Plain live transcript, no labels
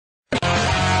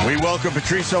We welcome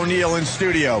Patrice O'Neal in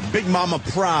studio. Big Mama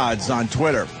Prods on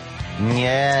Twitter.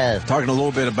 Yes. Talking a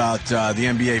little bit about the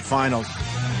NBA Finals.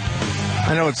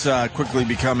 I know it's quickly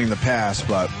becoming the past,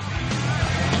 but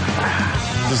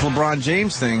this LeBron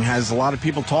James thing has a lot of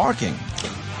people talking.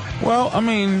 Well, I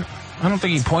mean, I don't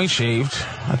think he point shaved.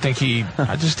 I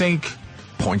just think...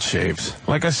 Point shaves.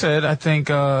 Like I said, I think,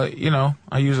 I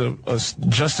use a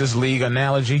Justice League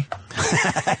analogy,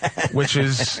 which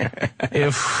is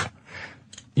if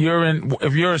you're in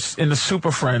the Super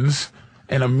Friends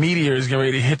and a meteor is getting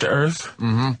ready to hit the Earth,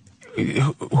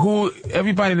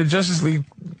 everybody in the Justice League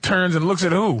turns and looks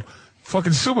at who?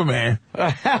 Fucking Superman.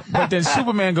 But then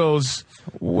Superman goes,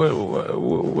 what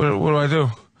do I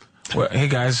do? Well, hey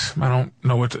guys, I don't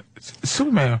know what to...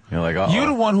 Superman. You're like, uh-oh. You're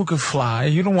the one who can fly.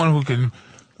 You're the one who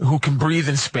can breathe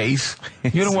in space.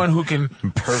 You're the one who can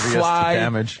fly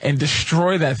and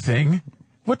destroy that thing.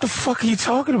 What the fuck are you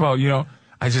talking about?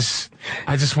 I just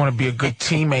want to be a good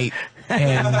teammate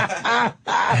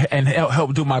and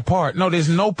help do my part. No, there's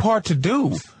no part to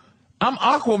do. I'm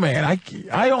Aquaman.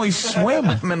 I only swim.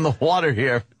 I'm in the water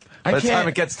here. By the time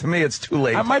it gets to me, it's too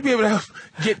late. I might be able to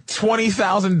get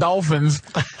 20,000 dolphins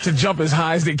to jump as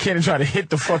high as they can and try to hit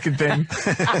the fucking thing.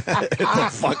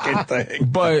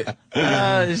 But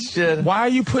shit. Why are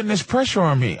you putting this pressure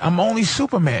on me? I'm only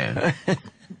Superman.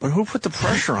 But who put the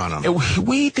pressure on him?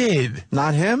 We did.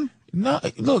 Not him? No,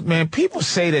 look, man. People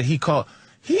say that he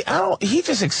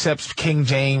just accepts King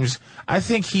James. I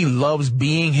think he loves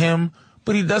being him,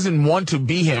 but he doesn't want to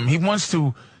be him. He wants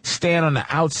to stand on the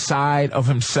outside of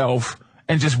himself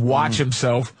and just watch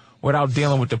himself without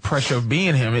dealing with the pressure of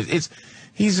being him.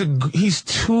 He's the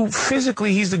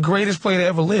greatest player that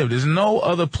ever lived. There's no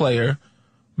other player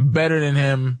better than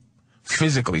him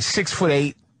physically.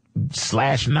 6'8",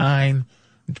 /9,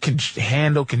 can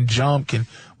handle, can jump, can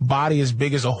body as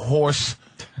big as a horse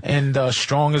and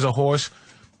strong as a horse.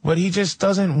 But he just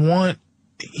doesn't want.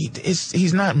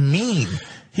 He's not mean.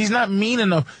 He's not mean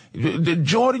enough.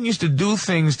 Jordan used to do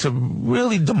things to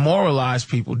really demoralize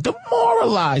people. Laugh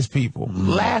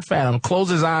at him. Close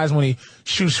his eyes when he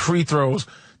shoots free throws.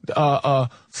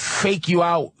 Fake you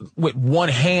out with one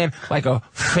hand like a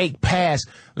fake pass.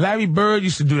 Larry Bird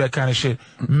used to do that kind of shit.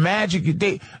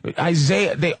 Magic,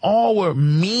 Isaiah, they all were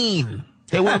mean.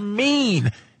 They were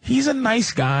mean. He's a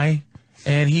nice guy,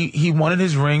 and he wanted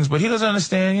his rings, but he doesn't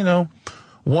understand,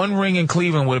 one ring in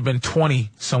Cleveland would have been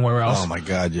 20 somewhere else. Oh, my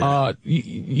God, yeah.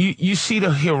 You see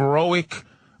the heroic,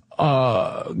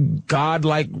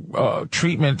 godlike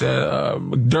treatment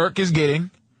that Dirk is getting.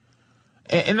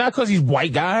 And not because he's a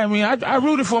white guy. I mean, I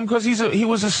rooted for him because he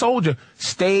was a soldier.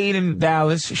 Stayed in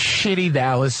Dallas, shitty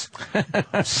Dallas,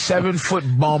 7-foot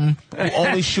bum who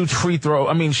only shoots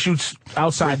shoots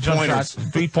outside jump shots,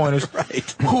 3-pointers,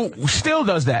 right. Who still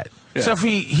does that. Yeah. So if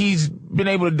he's been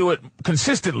able to do it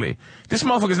consistently. This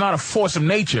motherfucker's not a force of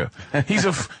nature. He's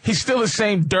still the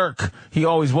same Dirk he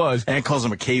always was. And calls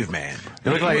him a caveman. He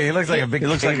looks like a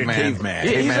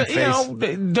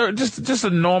caveman. Dirk, just a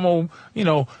normal,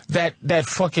 that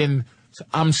fucking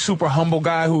I'm super humble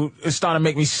guy who is starting to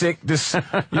make me sick. This,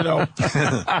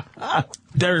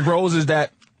 Derrick Rose is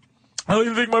that. I don't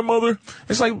even think my mother.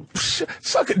 It's like,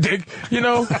 suck a dick.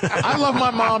 I love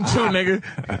my mom too, nigga.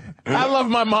 I love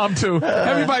my mom too.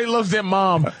 Everybody loves their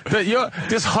mom.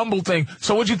 This humble thing.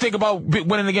 So what'd you think about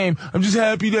winning the game? I'm just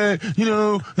happy that,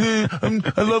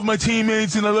 I love my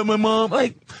teammates and I love my mom.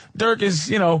 Like, Dirk is,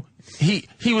 he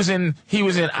was in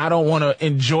I don't want to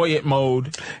enjoy it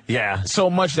mode. Yeah. So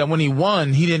much that when he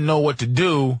won, he didn't know what to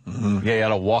do. Mm-hmm. Yeah, he had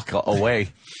to walk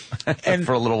away. And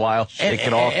for a little while, shake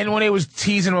it off. And when they was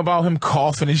teasing him about him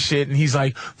coughing and shit, and he's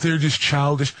like, they're just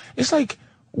childish. It's like,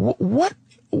 what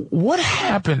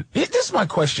happened? This is my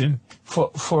question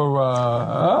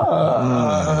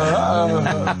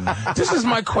this is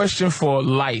my question for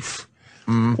life.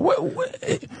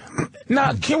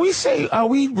 Now, can we say, are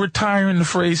we retiring the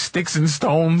phrase sticks and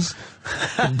stones?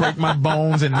 Break my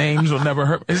bones and names will never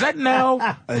hurt. Is that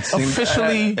now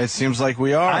officially? It seems like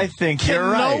we are. I think you're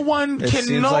right.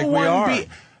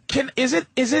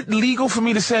 Is it legal for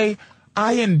me to say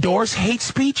I endorse hate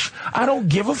speech? I don't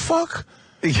give a fuck.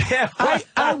 Yeah.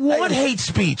 I want hate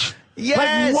speech.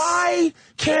 Yes. Like, why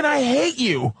can't I hate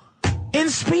you in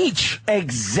speech?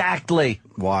 Exactly.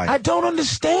 Why? I don't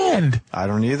understand. I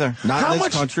don't either. Not in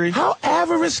this country. How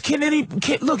avarice can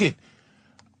look at?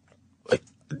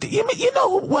 You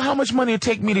know how much money it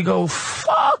take me to go,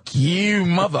 fuck you,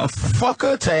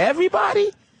 motherfucker, to everybody?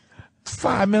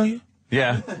 $5 million.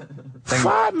 Yeah.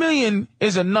 $5 million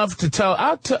is enough to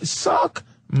tell. Suck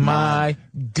my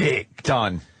dick.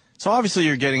 Done. So obviously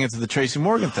you're getting into the Tracy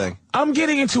Morgan thing. I'm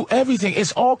getting into everything.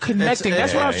 It's all connecting.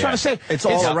 That's what I was trying to say. It's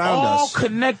all around us. All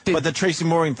connected. But the Tracy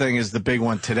Morgan thing is the big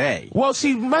one today. Well,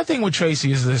 see, my thing with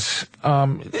Tracy is this.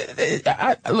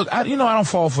 I don't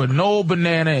fall for no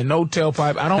banana and no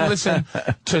tailpipe. I don't listen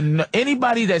to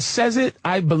anybody that says it.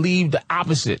 I believe the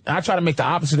opposite. I try to make the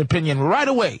opposite opinion right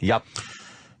away. Yep.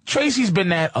 Tracy's been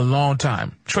that a long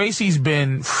time. Tracy's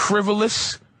been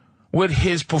frivolous with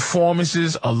his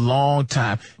performances a long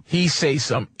time. He say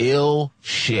some ill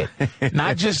shit.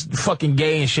 Not just fucking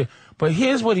gay and shit. But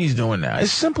here's what he's doing now.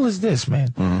 It's simple as this,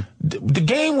 man. Mm-hmm. The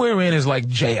game we're in is like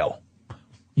jail.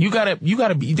 You gotta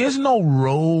be, there's no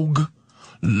rogue,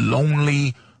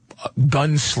 lonely,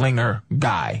 gunslinger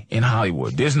guy in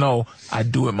Hollywood. There's no, I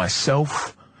do it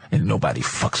myself and nobody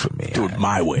fucks with me. Do it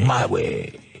my way. My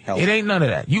way. It ain't none of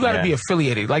that. You got to be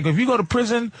affiliated. Like, if you go to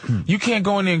prison, you can't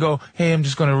go in there and go, hey, I'm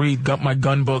just going to read my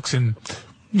gun books and,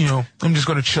 I'm just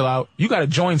going to chill out. You got to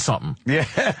join something.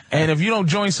 Yeah. And if you don't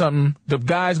join something, the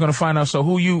guy's going to find out, so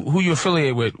who you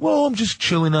affiliate with? Well, I'm just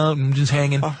chilling out and just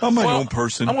hanging. I'm my own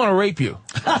person. I'm going to rape you.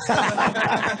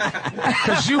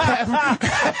 Because you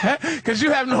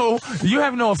have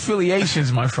no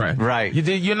affiliations, my friend. Right.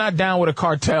 You're not down with a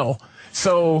cartel.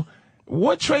 So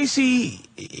what Tracy,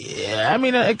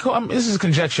 this is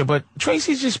conjecture, but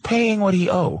Tracy's just paying what he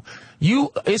owe.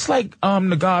 It's like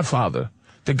The Godfather.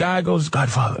 The guy goes,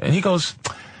 Godfather, and he goes,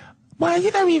 well, you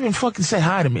never even fucking say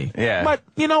hi to me. Yeah. But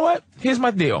you know what? Here's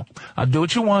my deal. I'll do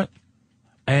what you want,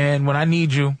 and when I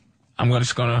need you, I'm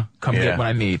just gonna come get what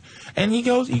I need. And he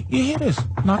goes, you hear this?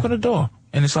 Knock on the door.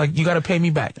 And it's like, you gotta pay me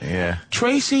back. Yeah.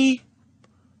 Tracy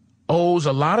owes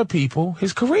a lot of people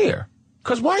his career.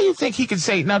 Because why do you think he could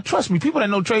say, now trust me, people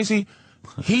that know Tracy,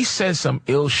 he says some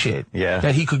ill shit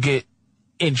that he could get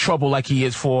in trouble like he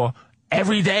is for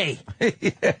every day.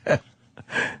 Yeah.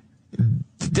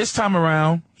 This time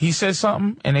around, he said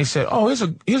something, and they said, oh,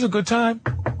 here's a good time.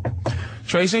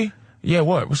 Tracy? Yeah,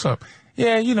 what? What's up?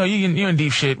 Yeah, you're in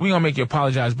deep shit. We're going to make you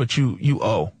apologize, but you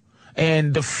owe.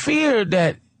 And the fear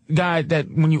that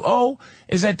when you owe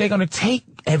is that they're going to take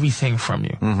everything from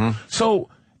you. Mm-hmm. So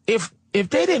if they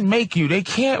didn't make you, they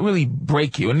can't really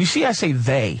break you. And you see, I say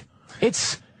they.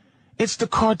 It's the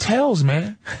cartels,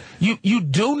 man. You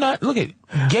do not look at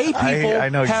gay people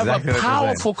have exactly a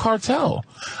powerful cartel.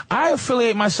 I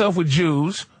affiliate myself with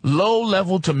Jews, low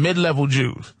level to mid level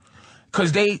Jews,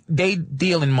 because they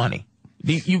deal in money.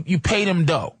 You pay them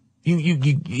dough.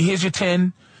 You here's your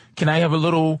 10. Can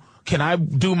I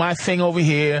do my thing over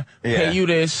here? Yeah. Pay you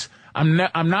this. I'm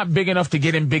not big enough to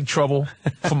get in big trouble,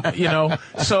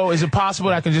 So is it possible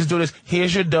that I can just do this?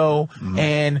 Here's your dough. Mm-hmm.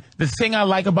 And the thing I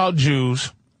like about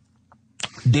Jews,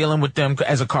 dealing with them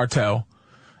as a cartel,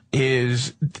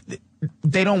 is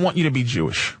they don't want you to be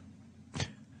Jewish.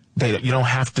 You don't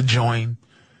have to join.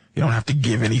 You don't have to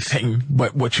give anything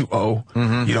but what you owe.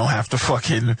 Mm-hmm. You don't have to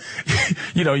fucking,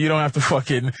 you don't have to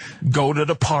fucking go to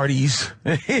the parties.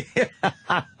 You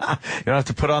don't have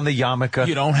to put on the yarmulke.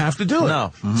 You don't have to do it.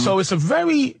 No. Mm-hmm. So it's a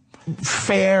very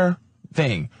fair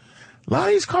thing. A lot of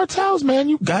these cartels, man,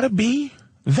 you gotta be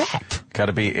that. Got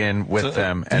to be in with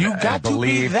them. And, you got to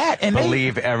be that. And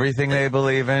believe everything they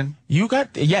believe in.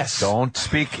 Yes. Don't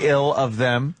speak ill of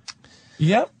them.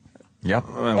 Yep.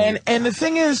 And the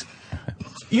thing is,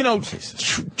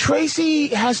 Tracy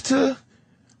has to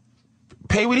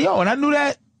pay what he owes. And I knew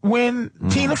that when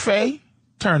Tina Fey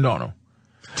turned on him.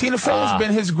 Tina Fey has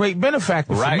been his great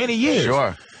benefactor for many years.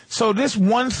 Sure. So this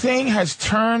one thing has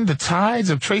turned the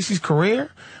tides of Tracy's career,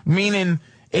 meaning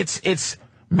it's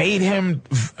made him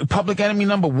public enemy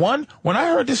number one. When I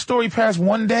heard this story pass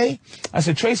one day, I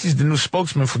said, Tracy's the new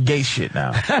spokesman for gay shit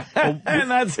now. And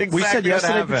that's exactly we said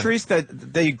yesterday, happened. Patrice, that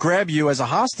they grab you as a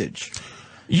hostage.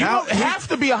 You don't have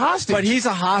to be a hostage. But he's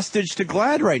a hostage to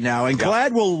Glad right now, and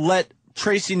Glad will let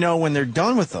Tracy know when they're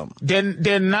done with him.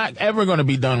 They're not ever going to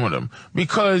be done with him,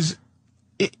 because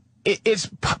it's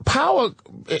power.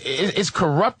 It's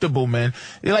corruptible, man.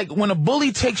 Like, when a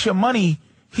bully takes your money,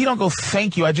 he don't go,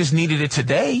 thank you, I just needed it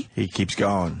today. He keeps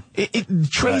going.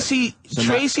 Tracy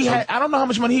had, I don't know how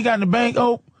much money he got in the bank,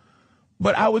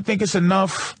 but I would think it's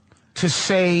enough to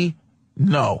say,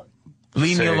 no,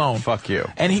 leave me alone. Fuck you.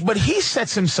 But he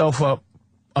sets himself up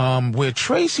where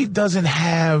Tracy doesn't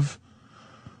have,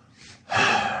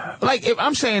 like, if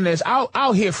I'm saying this,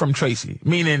 I'll hear from Tracy,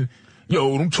 meaning,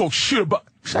 yo, don't talk shit about,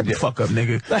 shut the fuck up,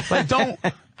 nigga. Like, don't.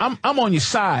 I'm on your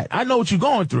side. I know what you're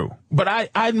going through.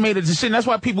 But I made a decision. That's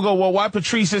why people go, well, why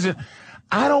Patrice isn't?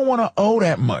 I don't want to owe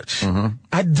that much. Mm-hmm.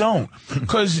 I don't.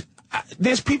 Because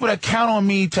there's people that count on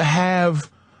me to have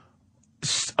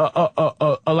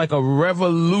like a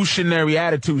revolutionary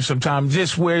attitude sometimes,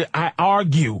 just where I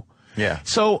argue Yeah.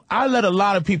 So I let a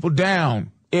lot of people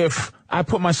down if I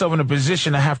put myself in a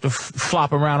position to have to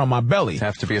flop around on my belly.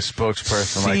 Have to be a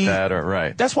spokesperson like that, or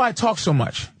right. That's why I talk so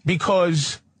much,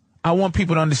 because I want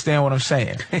people to understand what I'm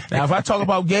saying. Now, if I talk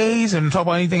about gays and talk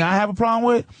about anything I have a problem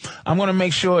with, I'm going to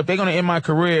make sure if they're going to end my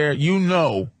career, you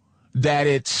know that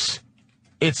it's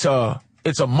a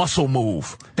muscle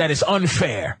move, that it's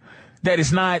unfair, that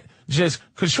it's not just,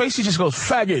 because Tracy just goes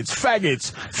faggots,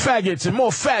 faggots, faggots, and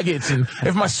more faggots, and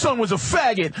if my son was a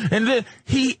faggot, and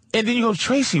then you go,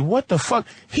 Tracy, what the fuck?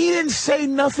 He didn't say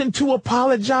nothing to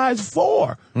apologize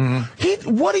for.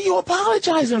 Mm-hmm. What are you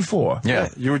apologizing for? Yeah,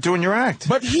 you were doing your act.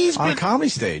 But he's on a comedy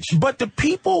stage. But the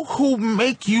people who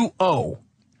make you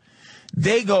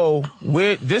they go,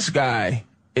 this guy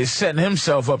is setting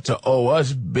himself up to owe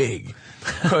us big,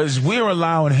 because we're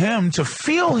allowing him to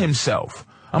feel himself.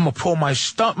 I'm going to pull my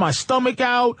stomach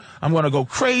out. I'm going to go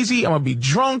crazy. I'm going to be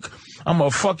drunk. I'm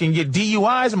going to fucking get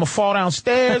DUIs. I'm going to fall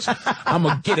downstairs. I'm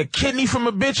going to get a kidney from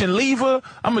a bitch and leave her.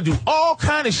 I'm going to do all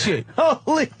kind of shit.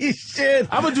 Holy shit.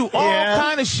 I'm going to do all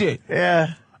kind of shit.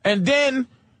 Yeah. And then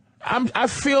I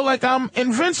feel like I'm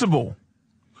invincible.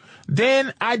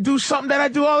 Then I do something that I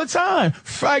do all the time.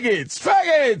 Faggots,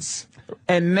 faggots.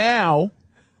 And now,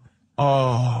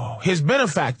 his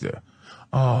benefactor.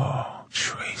 Oh,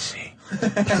 Tracy.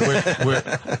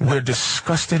 We're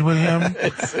disgusted with him.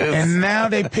 And now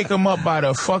they pick him up by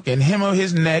the fucking hem of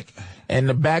his neck and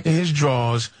the back of his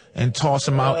drawers and toss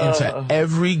him out into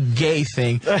every gay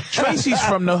thing. Tracy's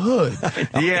from the hood.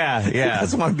 Yeah. He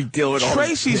doesn't want to be dealing with all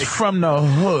Tracy's from the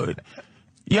hood.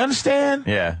 You understand?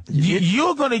 Yeah.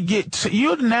 You're going to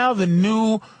you're now the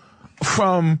new,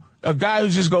 from a guy who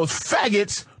just goes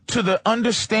faggots to the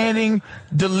understanding,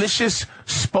 delicious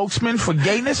spokesman for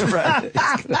gayness. Right.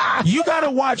 You got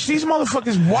to watch. These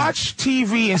motherfuckers watch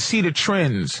TV and see the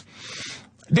trends.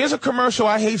 There's a commercial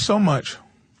I hate so much.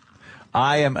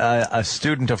 I am a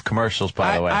student of commercials,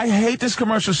 by the way. I hate this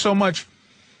commercial so much.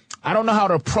 I don't know how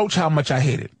to approach how much I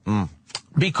hate it.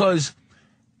 Because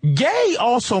gay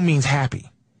also means happy.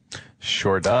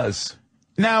 Sure does.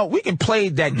 Now, we can play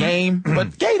that game,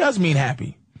 but gay does mean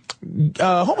happy.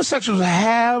 Homosexuals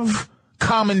have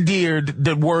commandeered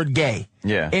the word gay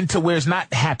into where it's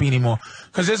not happy anymore.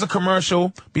 Because there's a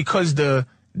commercial, because the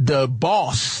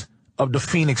boss of the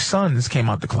Phoenix Suns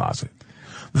came out the closet.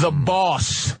 The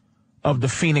boss of the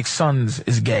Phoenix Suns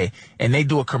is gay. And they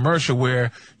do a commercial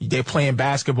where they're playing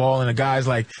basketball and the guy's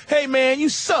like, hey, man, you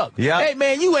suck. Yep. Hey,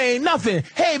 man, you ain't nothing.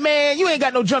 Hey, man, you ain't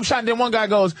got no jump shot. And then one guy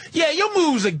goes, yeah, your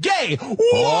moves are gay. What?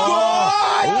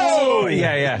 Oh,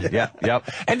 yeah. Yep.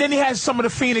 And then he has some of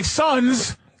the Phoenix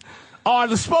Suns are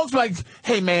the spokesman, like,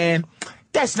 hey, man,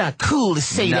 that's not cool to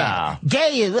say that.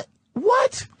 Gay is...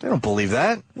 What? They don't believe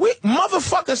that.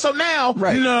 Motherfucker, so now...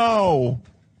 Right. No.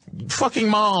 Fucking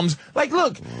moms. Like,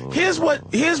 look, here's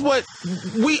what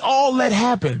we all let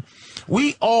happen.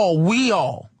 We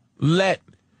all let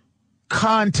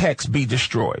context be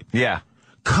destroyed. Yeah.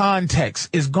 Context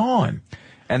is gone.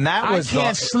 And that was... I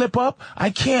can't slip up. I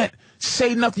can't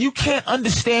say nothing. You can't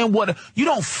understand you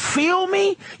don't feel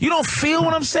me? You don't feel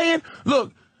what I'm saying?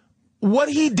 Look, what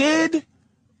he did,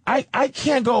 I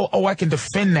can't go, I can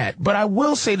defend that. But I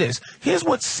will say this. Here's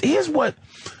what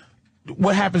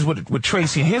happens with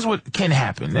Tracy, and here's what can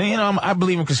happen. And, I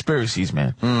believe in conspiracies,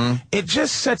 man. Mm-hmm. It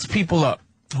just sets people up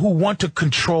who want to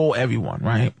control everyone,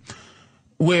 right?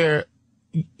 Where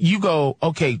you go,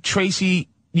 okay, Tracy,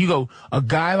 a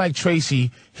guy like Tracy,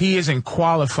 he isn't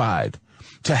qualified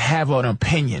to have an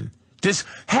opinion.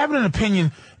 Having an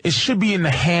opinion, it should be in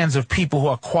the hands of people who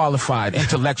are qualified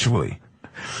intellectually.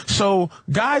 So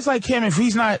guys like him, if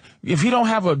he don't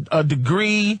have a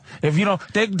degree,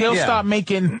 they'll start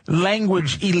making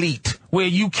language elite where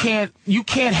you can't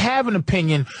have an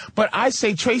opinion. But I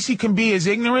say Tracy can be as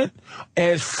ignorant,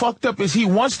 as fucked up as he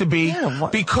wants to be,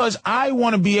 because I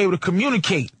want to be able to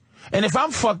communicate. And if I'm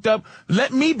fucked up,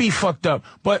 let me be fucked up.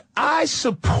 But I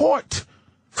support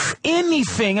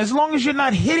anything as long as you're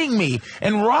not hitting me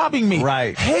and robbing me.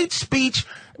 Right. Hate speech.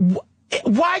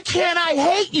 Why can't I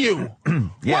hate you?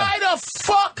 Why the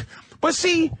fuck? But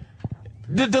see,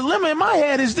 the dilemma in my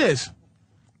head is this.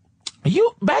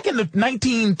 Back in the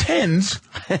 1910s,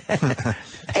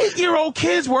 8-year-old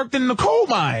kids worked in the coal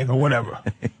mine or whatever.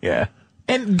 Yeah.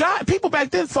 And people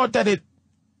back then thought that it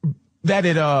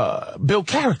built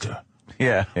character.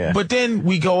 Yeah. But then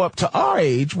we go up to our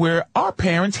age where our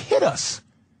parents hit us.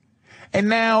 And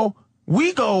now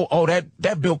we go,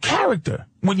 that built character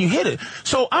when you hit it.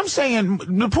 So I'm saying,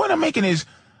 the point I'm making is,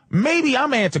 maybe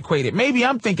I'm antiquated. Maybe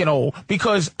I'm thinking old,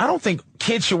 because I don't think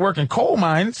kids should work in coal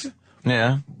mines.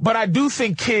 Yeah. But I do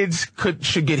think kids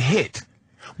should get hit.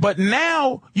 But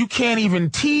now you can't even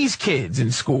tease kids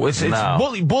in school. It's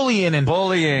bullying and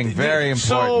bullying. Very important.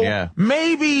 So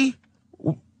maybe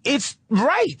it's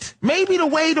right. Maybe the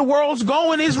way the world's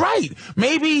going is right.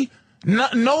 Maybe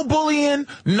no bullying.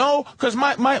 No, because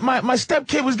my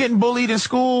stepkid was getting bullied in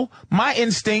school. My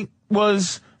instinct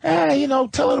was, hey,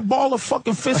 tell her to ball her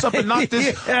fucking fist up and knock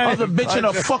this other bitch in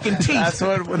her fucking teeth.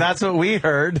 That's what we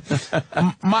heard.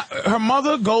 Her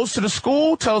mother goes to the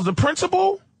school, tells the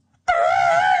principal,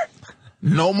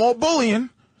 no more bullying.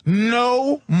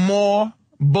 No more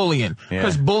bullying.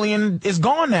 Because bullying is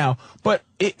gone now. But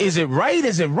is it right?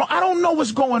 Is it wrong? I don't know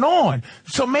what's going on.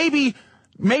 So maybe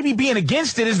being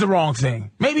against it is the wrong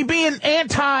thing. Maybe being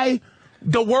anti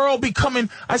the world becoming...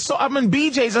 I'm in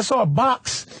BJ's, I saw a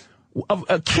box of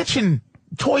a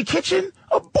toy kitchen.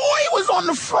 A boy was on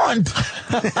the front.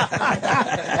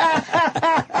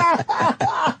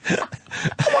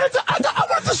 I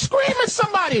wanted to scream at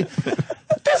somebody.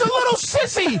 There's a little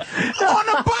sissy on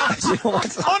the box,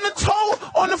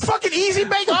 on the fucking Easy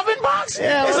Bake Oven box.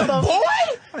 Yeah, there's a boy.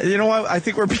 You know what? I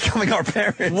think we're becoming our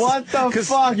parents. What the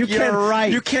fuck? You're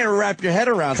right. You can't wrap your head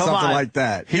around something like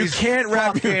that. You can't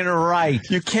wrap your head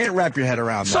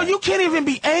around that. So you can't even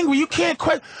be angry. You can't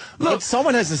quit. Look, but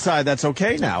someone has decided that's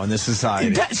okay now in this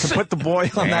society to put the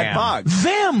boy on that box.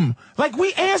 Them. Like,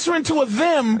 we answering to a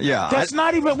them. Yeah. That's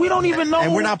not even, we don't even know.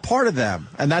 And we're not part of them.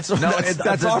 And that's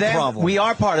our problem. We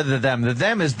are part of the them. The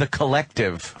them is the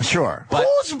collective. Sure. But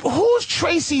who's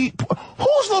Tracy?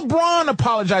 Who's LeBron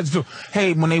apologizing to?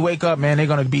 Hey, when they wake up, man, they're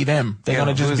going to be them. They're going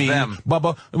to just be them.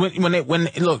 Bubba.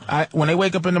 When they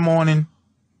wake up in the morning,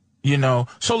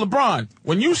 So LeBron,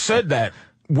 when you said that,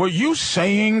 were you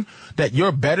saying that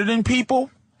you're better than people?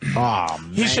 Oh,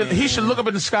 man. He should look up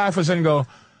in the sky for a second and go,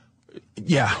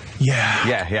 yeah.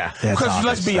 Because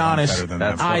let's be honest,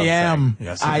 I am.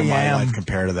 Yes, I am. My life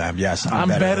compared to them. Yes, I'm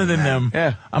better than them.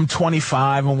 Yeah. I'm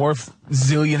 25 and worth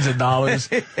zillions of dollars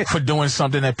for doing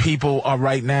something that people are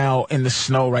right now in the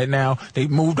snow right now. They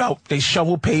moved out, they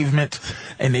shoveled pavement,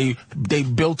 and they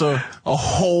built a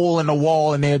hole in the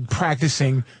wall, and they're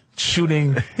practicing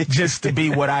shooting just to be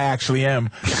what I actually am.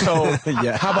 So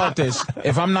how about this?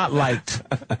 If I'm not liked,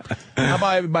 how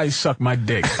about everybody suck my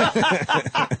dick?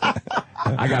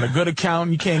 I got a good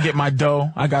account. You can't get my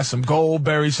dough. I got some gold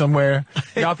buried somewhere.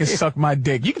 Y'all can suck my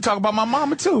dick. You can talk about my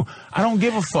mama too. I don't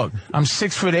give a fuck. I'm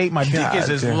 6'8". My dick is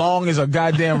as long as a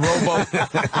goddamn rowboat.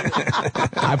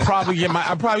 I probably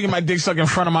get my dick sucked in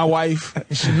front of my wife.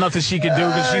 There's nothing she could do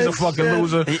because she's a fucking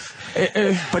loser.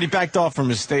 But he backed off from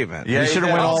his statement. Yeah, he should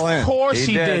have went all in. Of course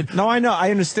he did. No, I know. I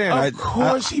understand. Of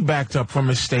course he backed up from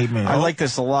his statement. I like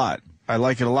this a lot. I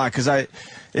like it a lot because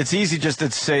it's easy just to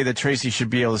say that Tracy should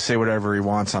be able to say whatever he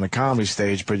wants on a comedy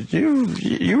stage, but you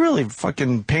really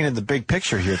fucking painted the big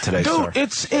picture here today,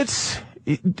 dude, sir.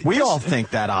 We all think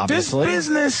that, obviously. This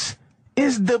business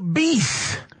is the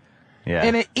beast. Yeah.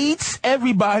 And it eats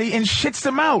everybody and shits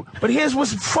them out. But here's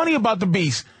what's funny about the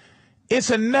beast. It's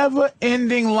a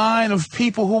never-ending line of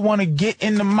people who want to get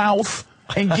in the mouth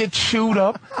and get chewed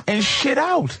up and shit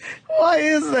out. Why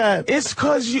is that? It's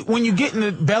because when you get in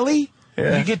the belly,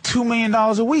 you get $2 million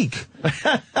a week.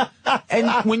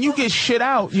 And when you get shit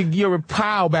out, you're a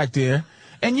pile back there,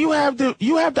 and you have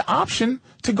the option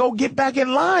to go get back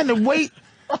in line and wait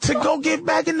to go get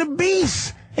back in the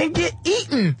beast and get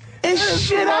eaten and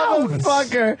shit out.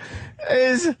 Motherfucker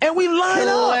and we line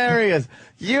hilarious. up.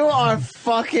 You are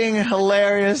fucking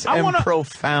hilarious and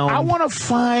profound. I want to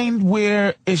find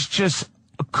where it's just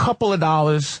a couple of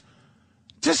dollars.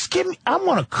 Just give me.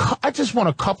 I just want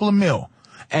a couple of mil.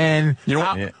 And you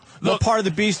know what part of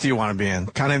the beast do you want to be in?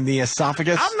 Kind of in the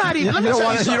esophagus? I'm not even. You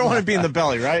don't want to be in the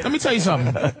belly, right? Let me tell you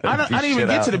something. I didn't even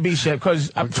get to the beast yet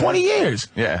because I'm 20 years.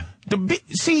 Yeah.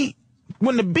 See,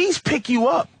 when the beast pick you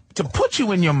up to put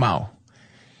you in your mouth,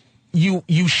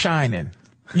 you shining.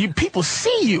 People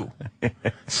see you.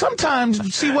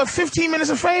 Sometimes, see what 15 minutes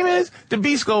of fame is? The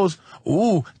beast goes,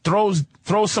 ooh, throws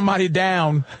somebody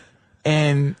down.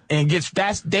 And gets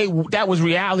that was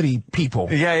reality people.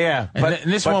 Yeah.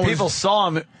 And this one people saw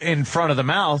him in front of the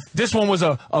mouth. This one was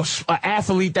a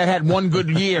athlete that had one good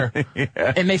year,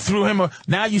 and they threw him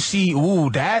now you see,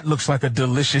 ooh, that looks like a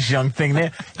delicious young thing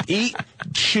there. Eat,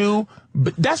 chew.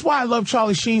 But that's why I love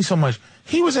Charlie Sheen so much.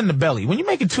 He was in the belly. When you're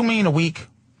making $2 million a week,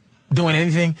 doing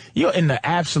anything, you're in the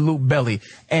absolute belly.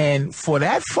 And for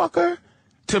that fucker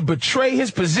to betray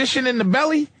his position in the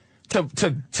belly,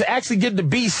 to actually give the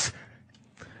beast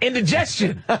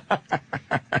indigestion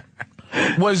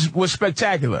was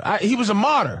spectacular. He was a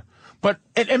martyr, but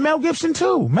and Mel Gibson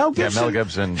too. Mel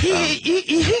Gibson.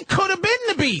 He could have been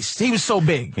the beast. He was so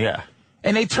big. Yeah,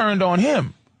 and they turned on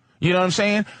him. You know what I'm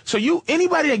saying? So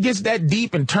anybody that gets that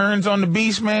deep and turns on the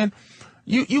beast, man,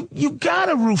 you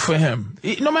gotta root for him.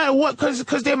 No matter what,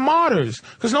 cause they're martyrs.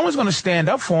 Cause no one's gonna stand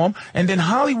up for him. And then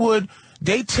Hollywood,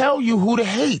 they tell you who to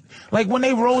hate. Like when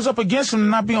they rose up against him to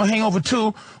not be on Hangover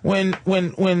 2, when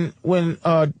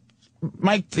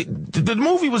Mike, the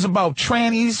movie was about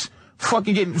trannies,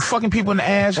 fucking people in the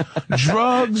ass,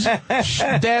 drugs,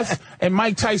 death, and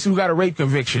Mike Tyson, who got a rape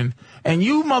conviction. And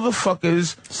you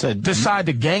motherfuckers decide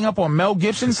to gang up on Mel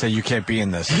Gibson. Say you can't be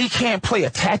in this. He can't play a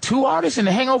tattoo artist in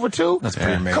The Hangover 2? That's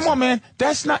pretty amazing. Come on, man.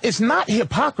 It's not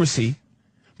hypocrisy,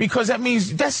 because that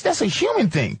means that's a human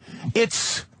thing.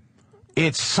 It's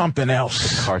something else.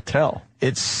 It's cartel.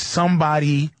 It's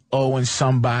somebody owing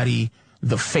somebody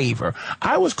the favor.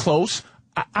 I was close.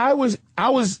 I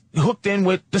was hooked in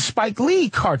with the Spike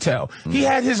Lee cartel. He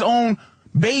had his own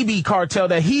baby cartel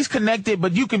that he's connected,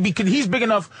 but he's big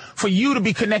enough for you to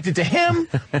be connected to him,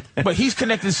 but he's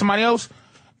connected to somebody else.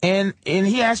 And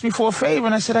he asked me for a favor,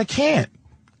 and I said, I can't.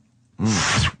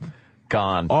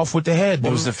 Gone. Off with the head, dude.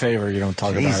 What was the favor? You don't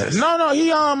talk about it. No,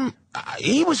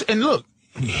 he was, and look,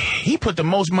 he put the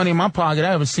most money in my pocket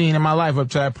I ever seen in my life up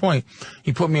to that point.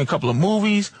 He put me in a couple of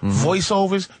movies,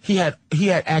 voiceovers. He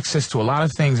had access to a lot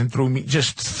of things and threw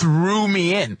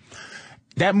me in.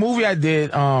 That movie I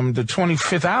did, the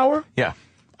 25th Hour. Yeah.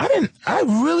 I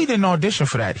really didn't audition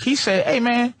for that. He said, "Hey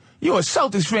man, you're a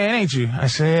Celtics fan, ain't you?" I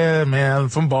said, "Yeah, man, I'm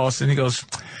from Boston." He goes,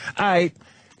 "All right,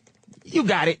 you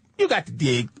got it. You got the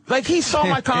dig." Like, he saw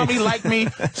my comedy, liked me,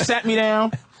 sat me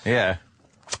down. Yeah.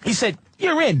 He said,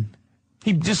 "You're in."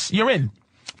 You're in.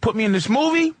 Put me in this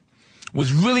movie,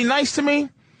 was really nice to me,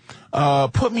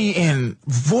 put me in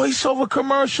voiceover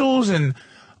commercials and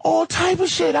all type of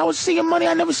shit. I was seeing money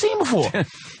I never seen before.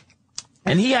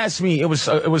 And he asked me, it was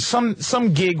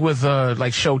some gig with,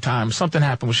 like Showtime. Something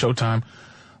happened with Showtime.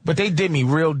 But they did me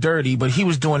real dirty, but he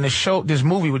was doing this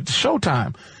movie with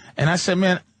Showtime. And I said,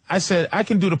 man, I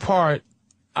can do the part.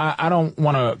 I don't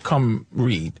want to come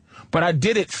read. But I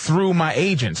did it through my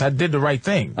agents. I did the right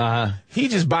thing. He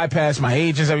just bypassed my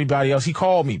agents, everybody else. He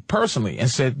called me personally and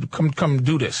said, come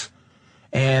do this.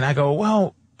 And I go,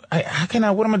 well, what am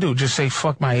I going to do? Just say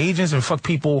fuck my agents and fuck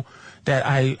people that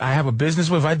I have a business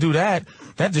with? If I do that,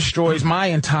 that destroys my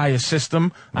entire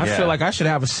system. I feel like I should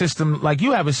have a system like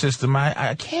you have a system.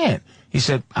 I can't. He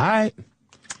said, all right.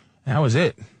 That was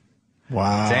it.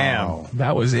 Wow. Damn.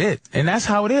 That was it. And that's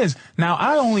how it is. Now,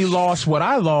 I only lost what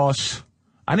I lost.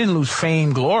 I didn't lose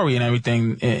fame, glory, and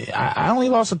everything. I only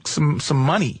lost some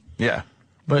money. Yeah.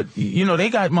 But, you know, they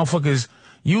got motherfuckers,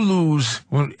 you lose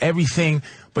everything.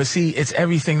 But see, it's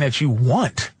everything that you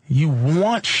want. You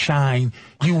want shine.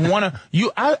 You want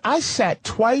to, I sat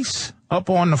twice up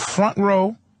on the front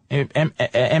row at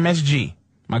MSG.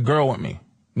 My girl went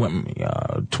with me,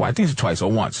 twice. I think it's twice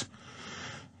or once.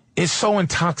 It's so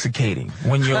intoxicating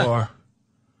when you're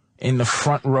in the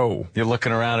front row. You're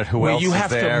looking around at who else is there,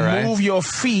 right? You have to move your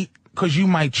feet because you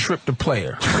might trip the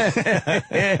player.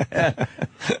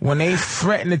 When they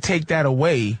threaten to take that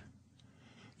away,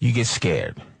 you get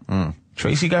scared.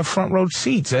 Tracy got front row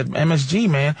seats at MSG,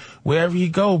 man. Wherever he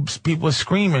goes, people are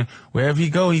screaming. Wherever he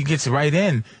go, he gets right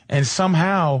in. And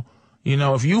somehow, you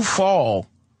know, if you fall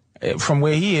from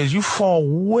where he is, you fall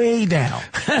way down.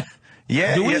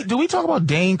 Do we talk about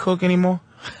Dane Cook anymore?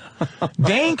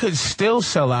 Dane could still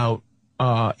sell out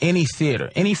any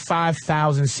theater, any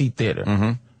 5,000 seat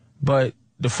theater. But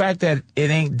the fact that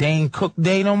it ain't Dane Cook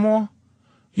Day no more,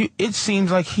 it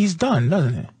seems like he's done,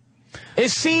 doesn't it? It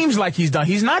seems like he's done.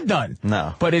 He's not done.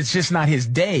 No. But it's just not his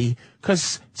day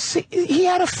because he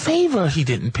had a favor he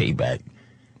didn't pay back.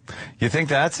 You think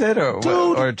that's it, Dude,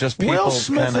 or just people? Will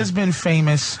Smith has been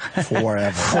famous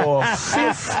forever for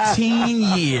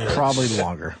 15 years, probably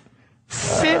longer.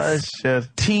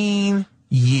 15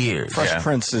 years. Fresh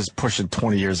Prince is pushing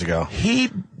 20 years ago.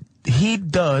 He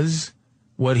does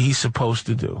what he's supposed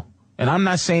to do, and I'm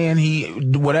not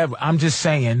saying whatever. I'm just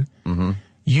saying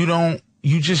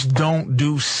you just don't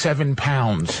do 7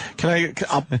 pounds.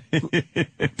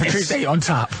 Patrice, stay on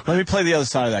top. Let me play the other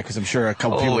side of that because I'm sure a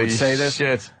couple people would say this.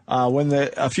 Shit.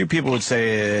 A few people would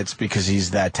say it's because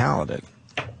he's that talented.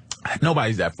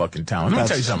 Nobody's that fucking talented. Let me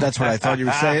tell you something. That's what I thought you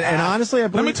would say. And honestly,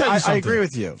 let me tell you something. I agree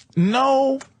with you.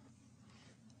 No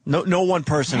one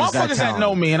person is that talented. Motherfuckers that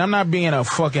know me, and I'm not being a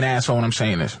fucking asshole when I'm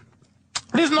saying this.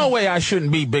 There's no way I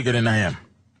shouldn't be bigger than I am.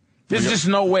 There's just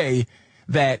no way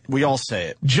that we all say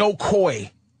it. Joe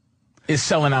Coy is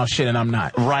selling out shit and I'm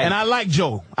not. Right. And I like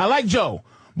Joe.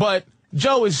 But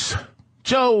Joe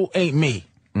ain't me.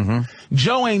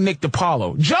 Joe ain't Nick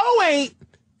DiPaolo. Joe ain't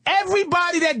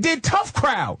everybody that did Tough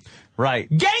Crowd. Right.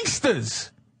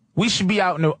 Gangsters. We should be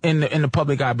out in the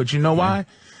public eye, but you know why?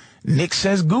 Nick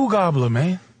says goo gobbler,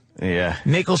 man. Yeah.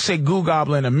 Nick will say goo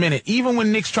gobbler in a minute. Even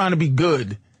when Nick's trying to be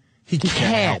good, he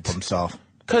can't help himself.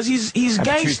 Because he's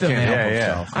gangster, man.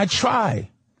 Yeah. I try.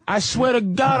 I swear to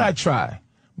God, I try.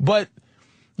 But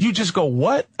you just go,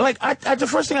 what? Like, the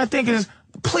first thing I think is,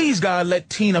 please, God, let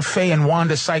Tina Fey and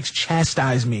Wanda Sykes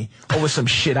chastise me over some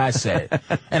shit I said.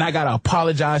 And I gotta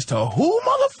apologize to who,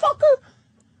 motherfucker?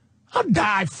 I'll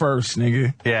die first,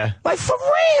 nigga. Yeah. Like, for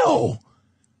real.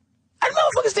 I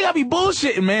motherfuckers think I be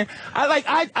bullshitting, man.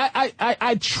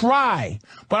 I try.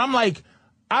 But I'm like,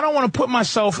 I don't want to put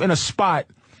myself in a spot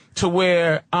to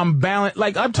where I'm balanced.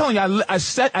 Like, I'm telling you, I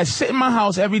sit in my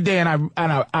house every day and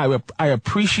I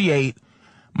appreciate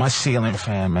my ceiling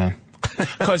fan, man.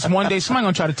 Because one day somebody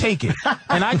gonna try to take it,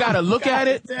 and I gotta look at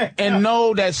it and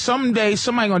know that someday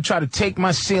somebody gonna try to take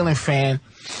my ceiling fan,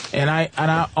 and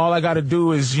I all I gotta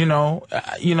do is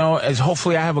as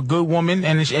hopefully I have a good woman,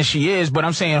 and she is, but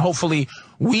I'm saying hopefully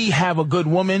we have a good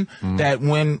woman that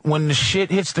when the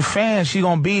shit hits the fan, she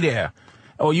gonna be there.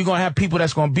 Or you're going to have people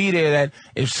that's going to be there that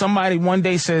if somebody one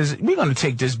day says, we're going to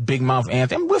take this big mouth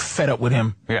Anthony, we're fed up with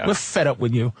him. Yeah. We're fed up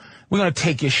with you. We're going to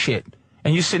take your shit.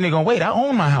 And you're sitting there going, wait, I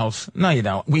own my house. No, you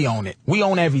don't. We own it. We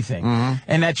own everything.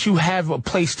 And that you have a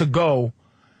place to go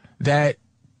that,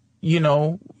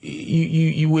 where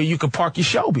you could park your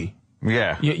Shelby.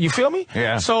 Yeah. You feel me?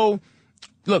 Yeah. So,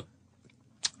 look,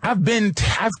 I've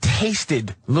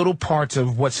tasted little parts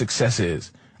of what success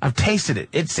is. I've tasted it.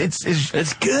 It's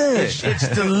good. It's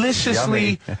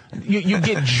deliciously. you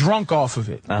get drunk off of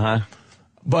it.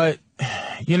 But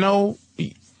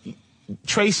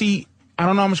Tracy, I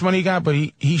don't know how much money he got, but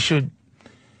he should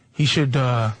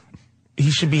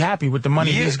be happy with the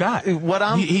money he's got.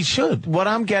 He should. What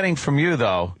I'm getting from you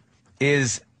though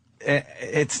is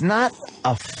it's not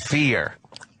a fear.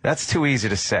 That's too easy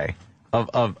to say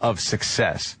of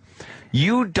success.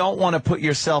 You don't want to put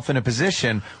yourself in a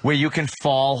position where you can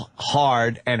fall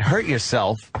hard and hurt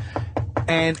yourself.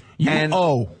 And you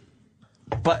owe.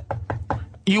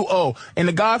 And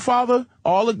The Godfather,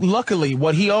 luckily,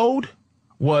 what he owed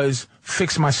was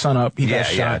fix my son up. He got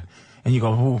shot. And you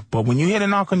go, ooh. But when you hear a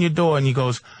knock on your door and he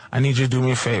goes, I need you to do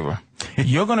me a favor.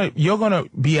 You're gonna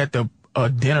be at the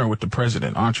dinner with the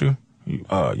president, aren't you?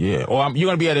 Yeah. Or you're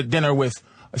gonna be at a dinner with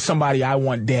somebody I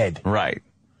want dead. Right.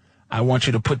 I want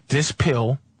you to put this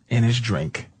pill in his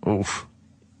drink. Oof.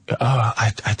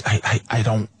 I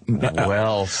don't.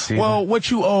 Well, see. Well, what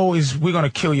you owe is we're going to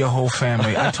kill your whole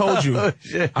family. I told you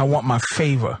I want my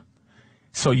favor.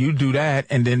 So you do that,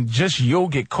 and then you'll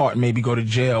get caught and maybe go to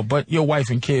jail. But your wife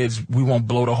and kids, we won't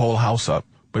blow the whole house up.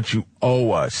 But you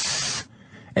owe us.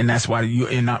 And that's why you're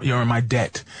in my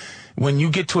debt. When you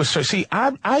get to a certain... See,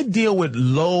 I deal with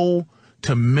low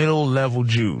to middle level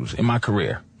Jews in my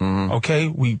career. Okay,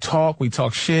 we talk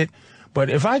shit,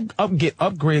 but if I get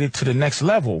upgraded to the next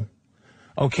level,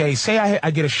 okay, say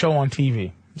I get a show on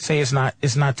TV, say it's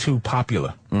not too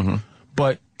popular,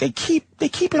 but they keep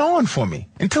it on for me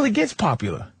until it gets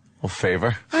popular. Well,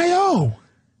 favor. I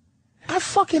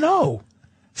fucking owe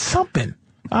something.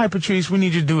 All right, Patrice, we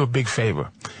need you to do a big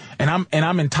favor. And I'm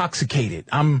intoxicated.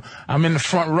 I'm in the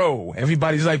front row.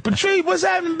 Everybody's like, Patrice, what's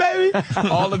happening, baby?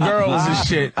 All the girls and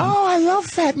shit. Oh, I love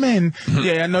fat men.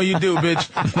 Yeah, I know you do,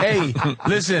 bitch. Hey,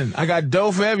 listen, I got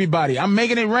dough for everybody. I'm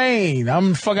making it rain. I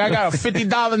got a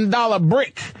 $50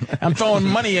 brick. I'm throwing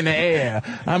money in the air.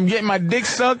 I'm getting my dick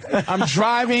sucked. I'm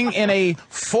driving in a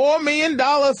 $4 million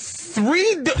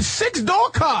 6-door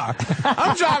car.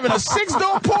 I'm driving a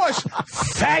 6-door Porsche.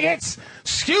 Faggots.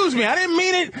 Excuse me, I didn't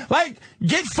mean it like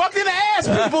get fucked in the ass,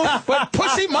 people, but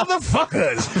pussy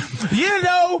motherfuckers.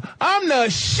 I'm the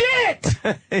shit.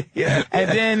 Yeah.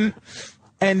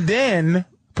 And then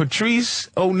Patrice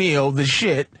O'Neal, the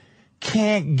shit,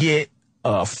 can't get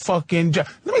a fucking job.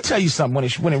 Let me tell you something.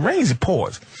 When it rains, it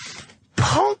pours.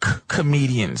 Punk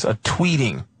comedians are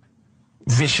tweeting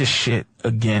vicious shit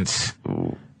against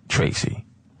Tracy.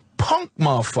 Punk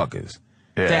motherfuckers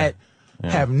that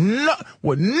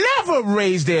would never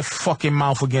raise their fucking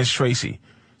mouth against Tracy.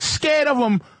 Scared of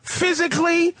him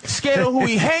physically, scared of who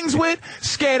he hangs with,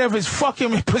 scared of his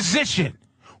fucking position.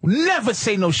 Never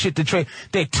say no shit to Tracy.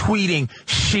 They're tweeting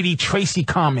shitty Tracy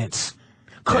comments.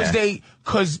 Cause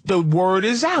the word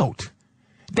is out.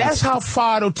 That's how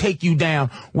far it'll take you down,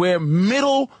 where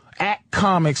middle act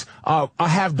comics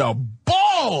have the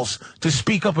balls to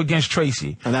speak up against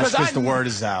Tracy. And that's because the word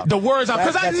is out. The word's out.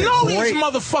 Because I know these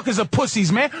motherfuckers are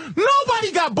pussies, man.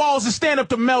 Nobody got balls to stand up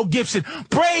to Mel Gibson,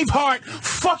 Braveheart,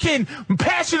 fucking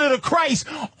Passion of the Christ,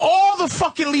 all the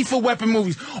fucking Lethal Weapon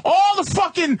movies, all the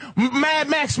fucking Mad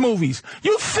Max movies.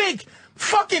 You think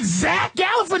Fucking Zach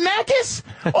Galifianakis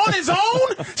on his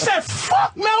own said,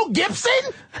 fuck Mel Gibson?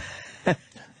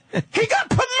 He got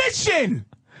permission.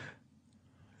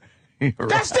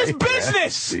 That's this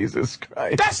business. Jesus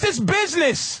Christ. That's this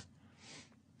business.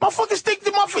 Motherfuckers think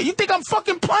you think I'm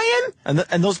fucking playing?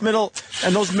 And those middle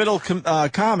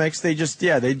comics, they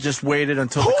just waited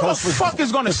until the coast was fuck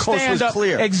is going to stand up?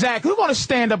 Clear. Exactly. Who's going to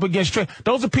stand up against Tracy?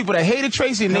 Those are people that hated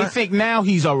Tracy and they think now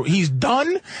he's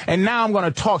done. And now I'm going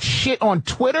to talk shit on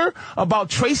Twitter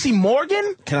about Tracy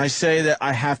Morgan. Can I say that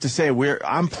I have to say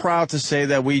I'm proud to say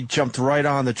that we jumped right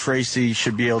on the Tracy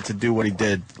should be able to do what he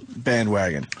did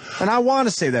bandwagon. And I want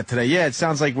to say that today. Yeah, it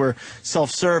sounds like we're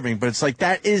self-serving, but it's like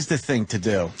that is the thing to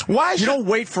do. Why you don't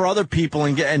wait for other people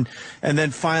and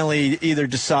then finally either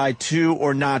decide to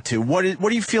or not to. What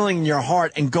are you feeling in your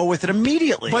heart and go with it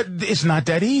immediately? But it's not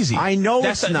that easy. I know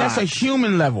that's not. That's a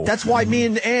human level. That's why me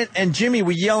and Ant and Jimmy,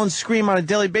 we yell and scream on a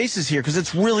daily basis here because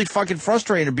it's really fucking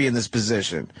frustrating to be in this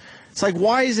position. It's like,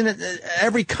 why isn't it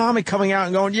every comic coming out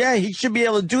and going, yeah, he should be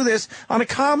able to do this on a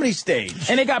comedy stage?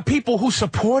 And they got people who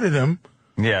supported him.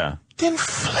 Yeah. Then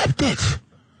flipped it.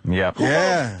 Yep.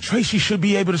 Yeah. Tracy should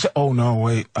be able to say, oh, no,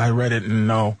 wait, I read it and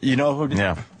no. You know who?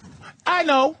 Yeah. I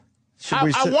know.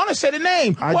 I want to say the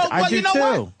name. I do you know too.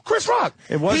 what? Chris Rock.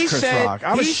 It was Chris Rock.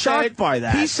 I was shocked by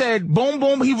that. He said, boom,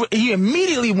 boom. He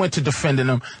immediately went to defending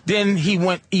him. Then he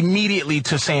went immediately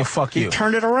to saying, fuck you. He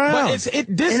turned it around. But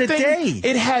this thing,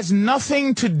 it has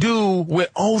nothing to do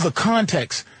with, the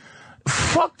context.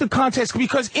 Fuck the context,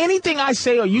 because anything I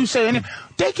say or you say,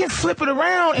 they can flip it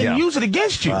around and use it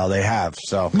against you. Well, they have,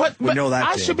 so but we know that.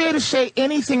 I should be able to say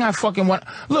anything I fucking want.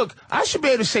 Look, I should be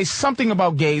able to say something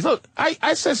about gays. Look,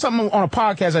 I said something on a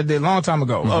podcast I did a long time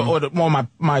ago, or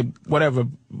my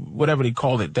whatever they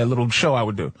called it, that little show I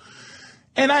would do.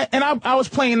 And I was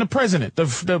playing the president,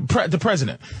 the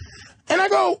president, and I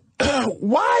go,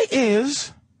 why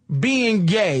is being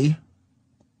gay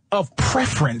of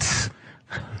preference?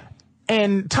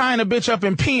 And tying a bitch up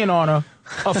and peeing on her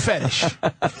a fetish.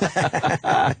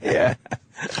 Yeah.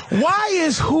 Why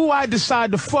is who I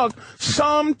decide to fuck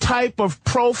some type of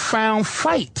profound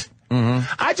fight?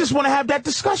 I just want to have that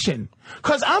discussion.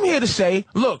 Because I'm here to say,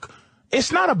 look,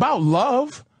 it's not about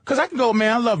love. Because I can go,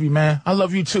 man, I love you, man. I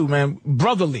love you too, man.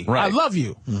 Brotherly. Right. I love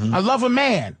you. I love a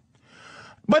man.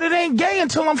 But it ain't gay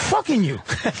until I'm fucking you.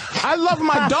 I love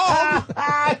my dog.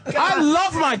 I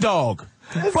love my dog.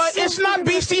 But it's not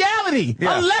bestiality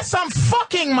unless I'm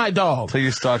fucking my dog. Till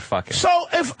you start fucking. So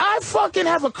if I fucking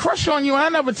have a crush on you and I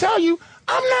never tell you,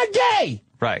 I'm not gay.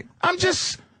 Right. I'm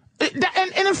just...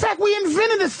 And in fact, we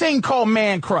invented a thing called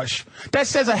man crush that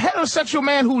says a heterosexual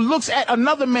man who looks at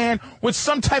another man with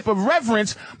some type of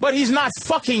reverence, but he's not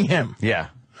fucking him. Yeah.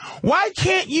 Why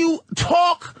can't you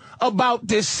talk about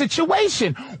this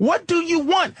situation? What do you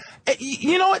want?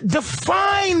 You know what?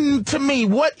 Define to me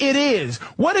what it is.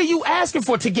 What are you asking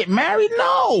for? To get married?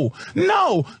 No.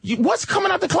 What's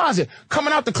coming out the closet?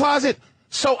 Coming out the closet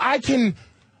so I can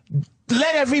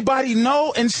let everybody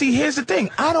know and see. Here's the thing.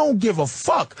 I don't give a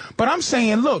fuck. But I'm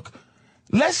saying, look,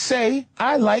 let's say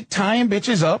I like tying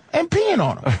bitches up and peeing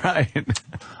on them. Right.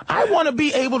 I want to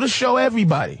be able to show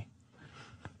everybody.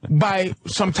 By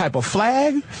some type of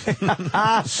flag,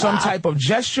 some type of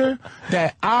gesture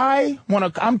that I'm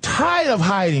tired of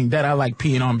hiding that I like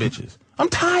peeing on bitches. I'm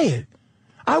tired.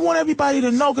 I want everybody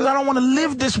to know because I don't want to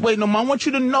live this way no more. I want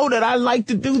you to know that I like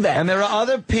to do that. And there are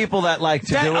other people that like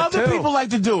to do it too. Other people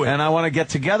like to do it. And I want to get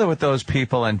together with those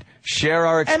people and share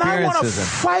our experiences. And I want to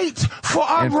fight for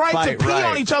our right to pee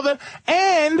on each other.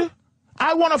 And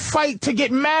I want to fight to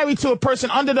get married to a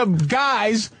person under the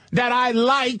guise that I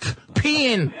like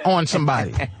peeing on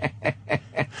somebody.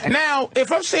 Now,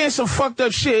 if I'm saying some fucked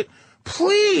up shit,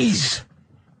 please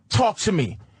talk to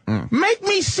me. Make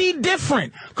me see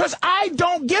different, because I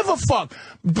don't give a fuck.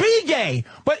 Be gay,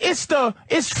 but it's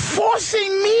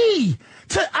forcing me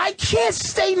to. I can't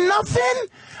say nothing.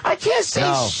 I can't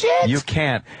say shit. You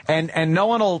can't, and no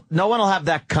one will have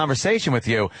that conversation with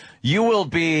you. You will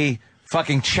be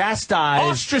fucking chastised,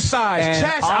 ostracized.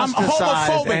 I'm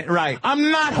homophobic. Right.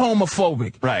 I'm not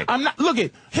homophobic. Right. I'm not. Look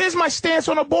here's my stance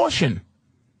on abortion.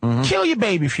 Kill your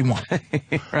baby if you want.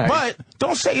 Right. But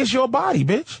don't say it's your body,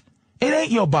 bitch. It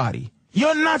ain't your body.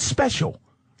 You're not special.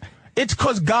 It's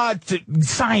because God,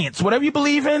 science, whatever you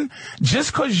believe in,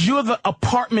 just because you're the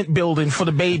apartment building for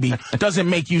the baby doesn't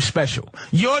make you special.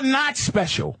 You're not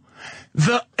special.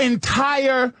 The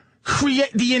entire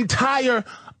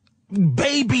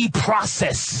baby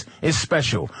process is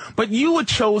special. But you were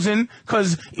chosen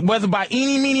because whether by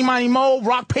eeny, meeny, miny, moe,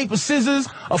 rock, paper, scissors,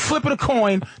 or flip of a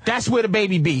coin, that's where the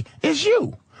baby be. It's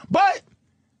you. But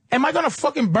am I going to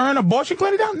fucking burn abortion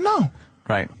clinic down? No.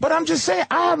 Right. But I'm just saying,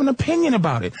 I have an opinion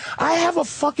about it. I have a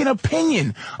fucking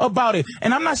opinion about it.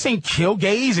 And I'm not saying kill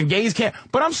gays and gays can't,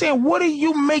 but I'm saying, what are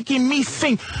you making me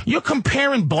think? You're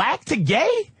comparing black to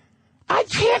gay? I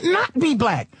can't not be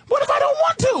black. What if I don't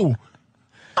want to?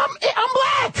 I'm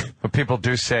black. But people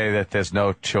do say that there's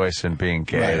no choice in being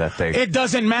gay, that It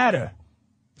doesn't matter.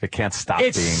 They can't stop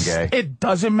being gay. It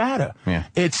doesn't matter. Yeah.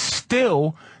 It's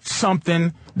still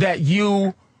something that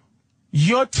you're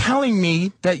telling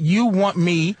me that you want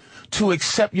me to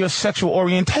accept your sexual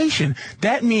orientation.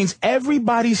 That means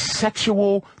everybody's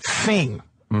sexual thing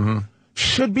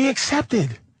should be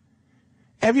accepted.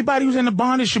 Everybody who's in the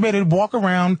bondage should be able to walk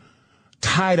around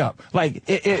tied up. Like,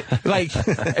 like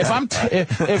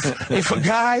if a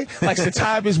guy likes to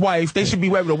tie up his wife, they should be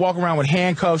able to walk around with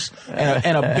handcuffs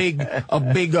and a big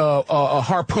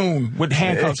harpoon with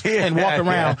handcuffs and walk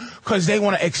around because they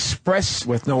want to express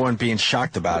with no one being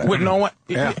shocked about it. With no one.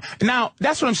 Yeah. Now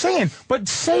that's what I'm saying. But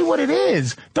say what it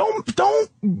is.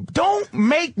 Don't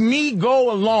make me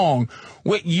go along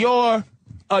with your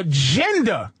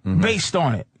agenda based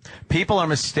on it. People are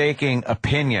mistaking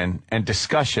opinion and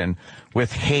discussion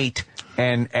with hate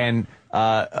and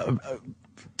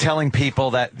telling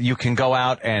people that you can go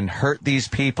out and hurt these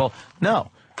people.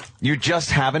 No, you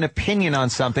just have an opinion on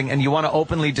something and you want to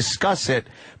openly discuss it,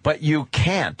 but you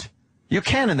can't. You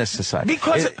can in this society.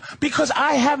 Because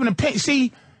I have an opinion.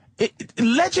 See,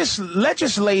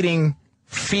 legislating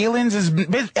feelings is.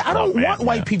 I don't want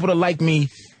white people to like me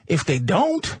if they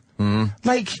don't.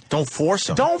 Like, don't force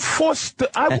them. Don't force.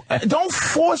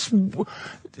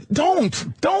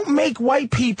 Don't make white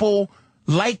people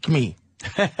like me.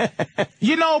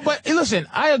 You know, but listen,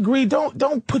 I agree.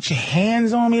 Don't put your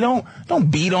hands on me.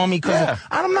 Don't beat on me because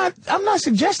I'm not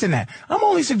suggesting that. I'm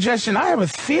only suggesting I have a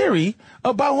theory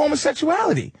about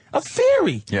homosexuality. A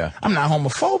theory. Yeah. I'm not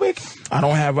homophobic. I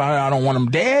don't want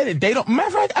them dead. They don't. Matter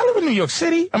of fact, I live in New York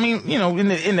City. I mean, you know, in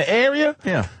the area.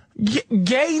 Yeah.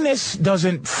 Gayness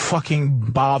doesn't fucking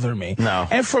bother me. No.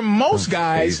 And for most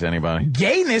guys, anybody.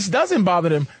 Gayness doesn't bother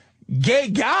them. Gay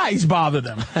guys bother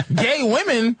them. Gay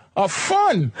women are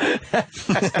fun. You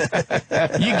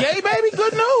gay, baby?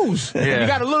 Good news. Yeah. You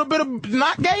got a little bit of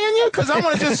not gay in you? Because I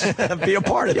want to just be a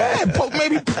part of that. Yeah,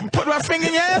 maybe put my finger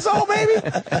in your asshole, baby.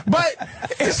 But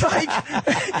it's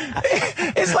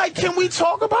like, can we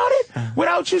talk about it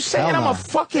without you saying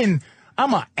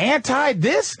I'm a anti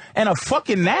this and a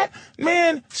fucking that?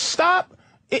 Man, stop.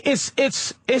 It's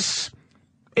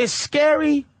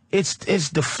scary. It's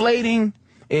deflating.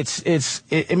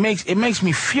 It makes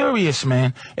me furious,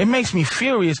 man. It makes me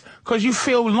furious because you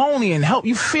feel lonely and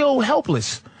you feel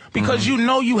helpless because you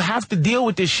know you have to deal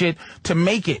with this shit to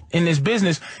make it in this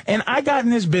business. And I got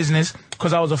in this business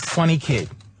because I was a funny kid.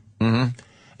 And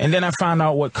then I found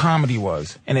out what comedy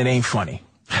was, and it ain't funny.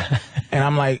 And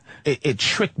I'm like, it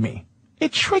tricked me.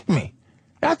 It tricked me.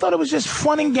 I thought it was just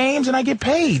fun and games and I get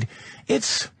paid.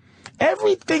 It's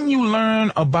everything you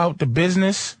learn about the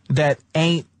business that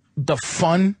ain't the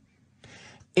fun.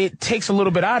 It takes a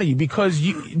little bit out of you because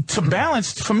to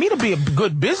balance, for me to be a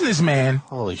good businessman,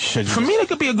 holy shit. For me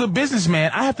to be a good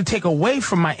businessman, I have to take away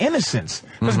from my innocence.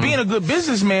 Because being a good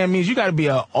businessman means you got to be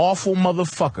an awful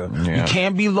motherfucker. Yeah. You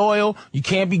can't be loyal. You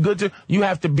can't be good you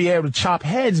have to be able to chop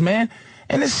heads, man.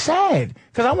 And it's sad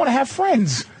because I want to have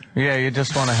friends. Yeah, you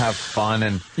just want to have fun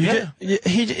and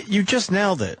you just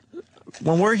nailed it.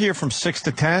 When we're here from 6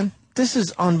 to 10, this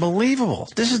is unbelievable.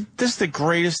 This is the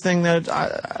greatest thing that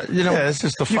this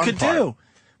is the fun you could part. do.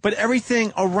 But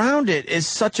everything around it is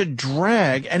such a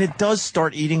drag, and it does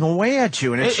start eating away at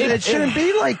you. And it shouldn't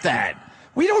be like that.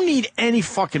 We don't need any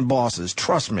fucking bosses.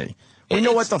 Trust me. We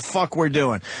know what the fuck we're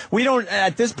doing. We don't,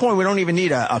 at this point, we don't even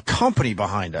need a company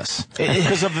behind us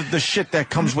because of the shit that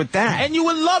comes with that. And you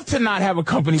would love to not have a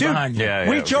company behind you. Yeah,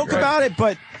 we joke about it,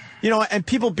 but, and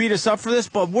people beat us up for this,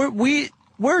 but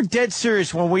we're dead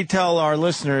serious when we tell our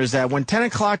listeners that when 10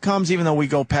 o'clock comes, even though we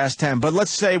go past 10, but let's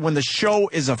say when the show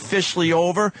is officially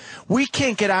over, we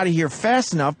can't get out of here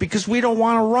fast enough because we don't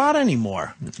want to rot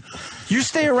anymore. You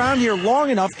stay around here long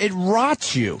enough, it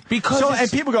rots you.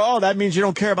 And people go, oh, that means you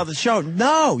don't care about the show.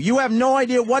 No, you have no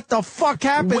idea what the fuck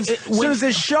happens as soon as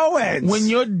this show ends. When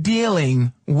you're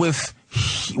dealing with,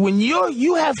 when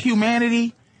you have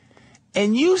humanity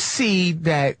and you see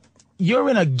that you're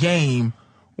in a game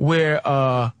where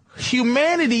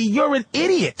humanity, you're an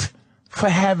idiot for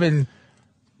having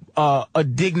a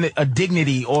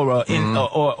dignity or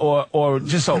or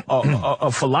just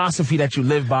a philosophy that you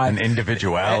live by, an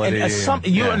individuality.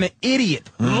 You're an idiot.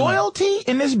 Loyalty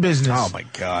in this business. Oh my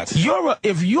God!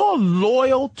 If you're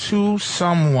loyal to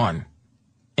someone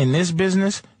in this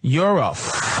business, you're a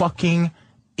fucking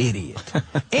idiot.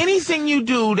 Anything you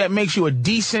do that makes you a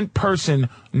decent person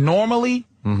normally,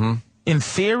 in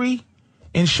theory,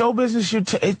 in show business,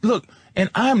 look, and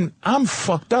I'm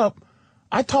fucked up.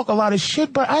 I talk a lot of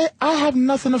shit, but I have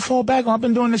nothing to fall back on. I've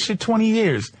been doing this shit 20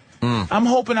 years. I'm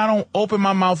hoping I don't open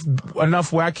my mouth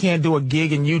enough where I can't do a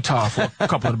gig in Utah for a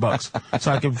couple of bucks,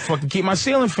 so I can fucking keep my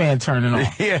ceiling fan turning on.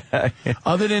 Yeah.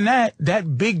 Other than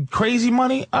that big crazy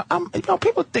money,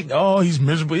 people think, oh, he's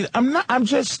miserable. I'm not. I'm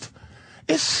just.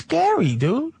 It's scary,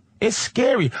 dude. It's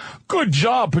scary. Good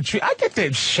job, Patrice. I get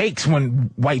the shakes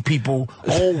when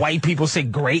old white people say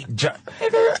great job.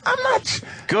 I'm not.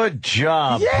 Good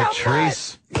job,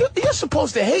 Patrice. You're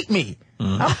supposed to hate me.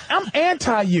 I'm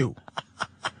anti you.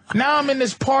 Now I'm in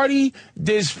this party,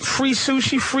 there's free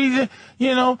sushi,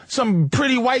 some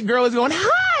pretty white girl is going, hi,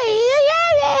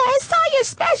 I saw your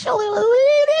special.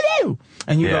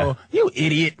 And you go, you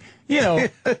idiot.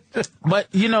 But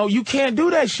you can't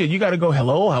do that shit. You got to go,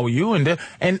 hello, how are you? And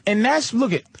that's,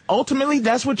 ultimately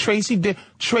that's what Tracy did.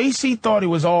 Tracy thought it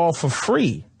was all for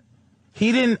free.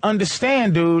 He didn't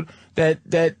understand, dude, that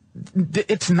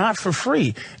it's not for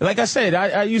free. Like I said,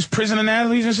 I use prison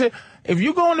analogies and shit. If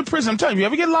you go into prison, I'm telling you,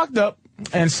 if you ever get locked up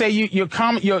and say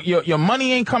your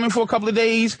money ain't coming for a couple of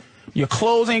days, your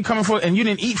clothes ain't coming and you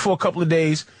didn't eat for a couple of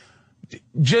days,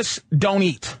 just don't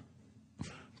eat.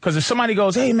 Because if somebody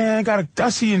goes, hey, man, I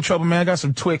see you in trouble, man. I got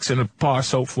some Twix and a bar of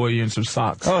soap for you and some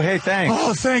socks. Oh, hey, thanks.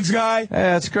 Oh, thanks, guy. Yeah,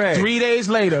 that's great. 3 days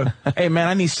later, hey, man,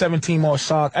 I need 17 more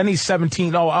socks. I need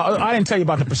 17. Oh, I didn't tell you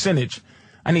about the percentage.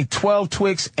 I need 12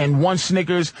 Twix and 1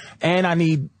 Snickers, and I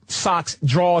need socks,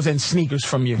 drawers, and sneakers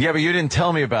from you. Yeah, but you didn't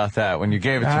tell me about that when you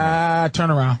gave it to me. Turn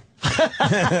around.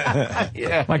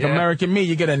 Yeah, like American Me,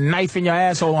 you get a knife in your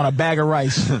asshole on a bag of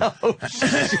rice. Oh,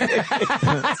 shit.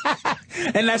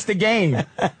 And that's the game.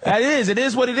 It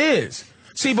is what it is.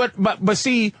 See, but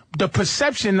see, the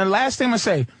perception, the last thing I'm gonna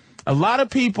say, a lot of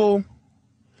people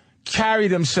carry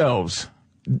themselves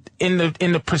in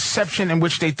the perception in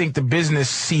which they think the business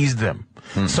sees them.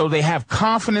 So they have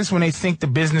confidence when they think the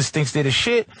business thinks they're the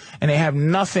shit, and they have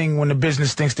nothing when the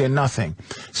business thinks they're nothing.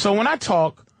 So when I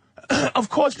talk, of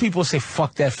course people say,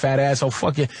 fuck that fat asshole,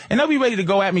 fuck it. And they'll be ready to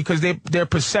go at me because their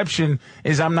perception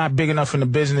is I'm not big enough in the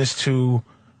business to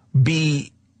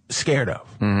be scared of.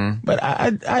 But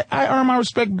I earn my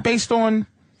respect based on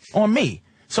me.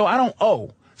 So I don't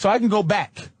owe. So I can go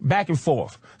back and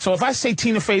forth. So if I say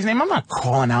Tina Fey's name, I'm not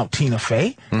calling out Tina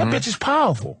Fey. That bitch is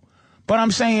powerful. But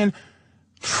I'm saying,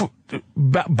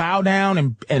 bow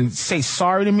down and say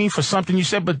sorry to me for something you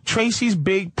said. But Tracy's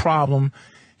big problem,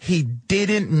 he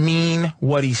didn't mean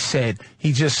what he said.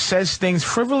 He just says things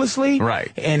frivolously.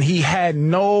 Right. And he had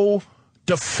no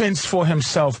defense for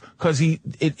himself because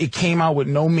it came out with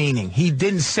no meaning. He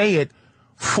didn't say it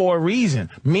for a reason.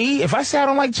 Me, if I say I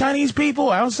don't like Chinese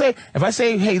people, if I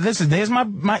say, hey, listen, here's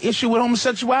my issue with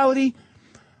homosexuality,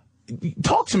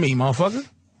 talk to me, motherfucker.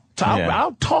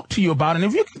 I'll talk to you about it. And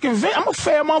if you can convince, I'm a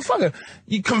fair motherfucker.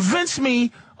 You convince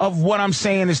me of what I'm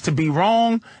saying is to be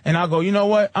wrong, and I'll go, you know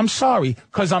what? I'm sorry.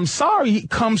 Because I'm sorry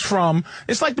comes from,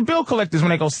 it's like the bill collectors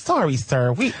when they go, sorry,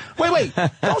 sir. Wait.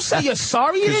 Don't say you're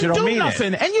sorry. You didn't do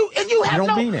nothing. And you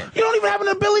don't mean it. You don't even have an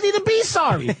ability to be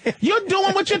sorry. You're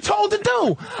doing what you're told to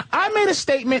do. I made a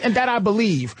statement and that I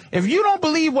believe. If you don't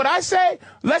believe what I say,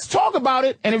 let's talk about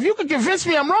it. And if you can convince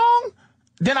me I'm wrong,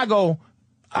 then I go,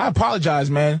 I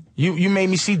apologize, man. You made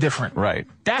me see different. Right.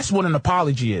 That's what an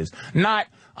apology is. Not,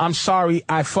 I'm sorry,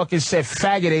 I fucking said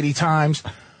faggot 80 times,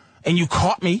 and you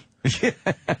caught me.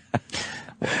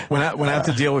 When I have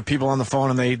to deal with people on the phone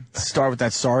and they start with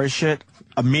that sorry shit,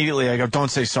 immediately I go, don't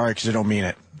say sorry because you don't mean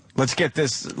it. Let's get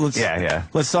this.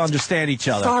 Let's understand each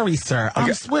other. Sorry, sir.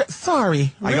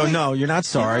 Sorry. Really? I go, no, you're not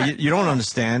sorry. You don't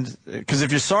understand. Because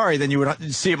if you're sorry, then you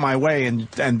would see it my way, and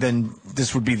then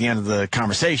this would be the end of the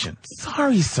conversation.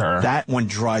 Sorry, sir. That one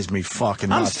drives me fucking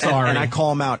nuts. I'm sorry. And I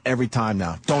call him out every time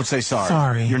now. Don't say sorry.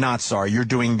 Sorry. You're not sorry. You're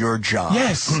doing your job.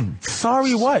 Yes.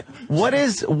 Sorry what? What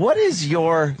is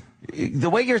the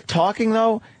way you're talking,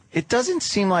 though, it doesn't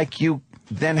seem like you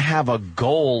then have a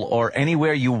goal or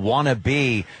anywhere you want to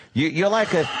be. You're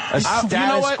like a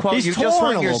status quo. He's you torn just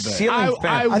want a your little bit. ceiling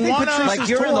fan. I think Patrice like is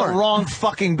you're in the torn. wrong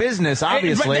fucking business,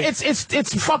 obviously.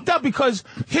 It's fucked up because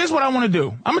here's what I want to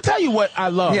do. I'm gonna tell you what I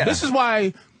love. Yeah. This is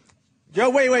why. Yo,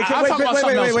 wait.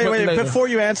 Before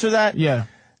you answer that, yeah.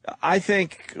 I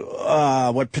think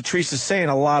what Patrice is saying,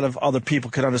 a lot of other people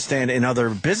could understand in other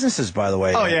businesses, by the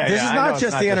way. Oh, yeah, This is not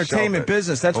just the entertainment show,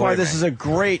 business. That's why this is a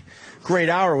great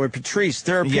hour with Patrice.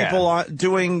 There are people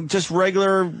doing just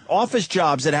regular office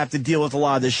jobs that have to deal with a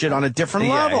lot of this shit on a different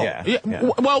level.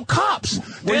 Well, cops.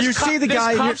 Well, you see the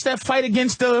guy cops that fight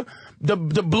against the the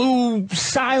blue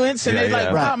silence, and they're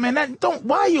like, wow, man,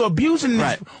 why are you abusing this?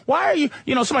 Right. Why are you,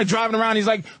 somebody driving around, he's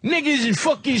like, niggas and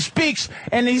fucking speaks,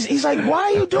 and he's like, why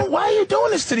are you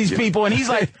doing this to these people? And he's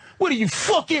like, what are you,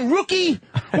 fucking rookie?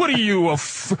 What are you, a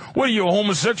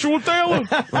homosexual, Taylor?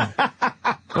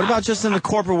 What about just in the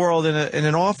corporate world, in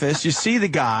an office? You see the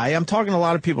guy. I'm talking to a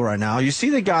lot of people right now. You see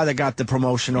the guy that got the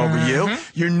promotion over you.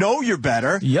 You know you're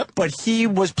better. Yep. But he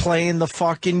was playing the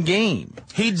fucking game.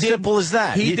 He did. Simple as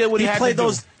that. He did what he had to do. He played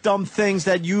those dumb things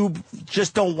that you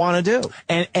just don't want to do.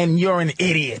 And you're an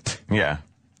idiot. Yeah.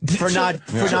 For not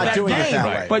doing it that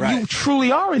way. But you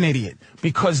truly are an idiot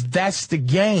because that's the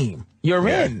game you're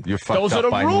in. You're fucked Those up are the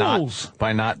by rules.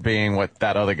 by not being what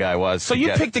that other guy was. So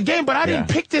you picked the game, but I didn't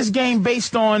pick this game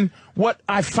based on what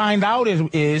I find out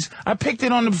is. I picked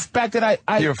it on the fact that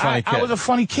You're a funny kid. I was a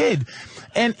funny kid.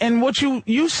 And what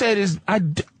you said is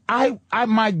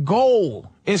my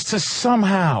goal is to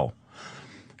somehow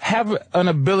have an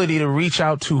ability to reach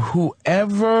out to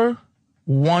whoever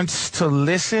wants to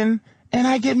listen, and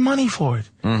I get money for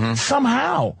it.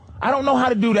 Somehow. I don't know how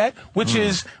to do that, which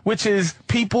is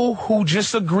people who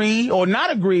just agree or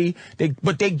not agree,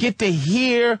 but they get to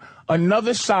hear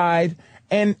another side,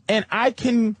 and I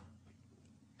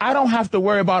don't have to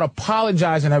worry about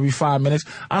apologizing every 5 minutes.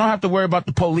 I don't have to worry about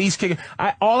the police kicking.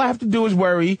 All I have to do is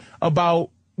worry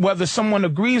about whether someone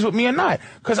agrees with me or not,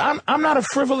 because I'm not a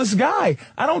frivolous guy.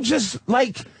 I don't just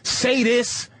say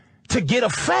this to get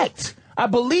effect. I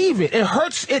believe it. It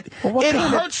hurts. It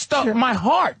hurts my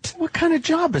heart. What kind of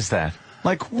job is that?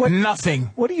 Like what?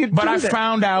 Nothing. What do you do? But I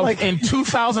found out in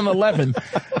 2011.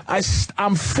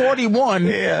 I'm 41.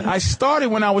 Yeah. I started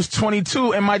when I was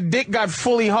 22, and my dick got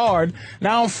fully hard.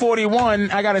 Now I'm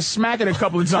 41. I got to smack it a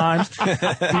couple of times.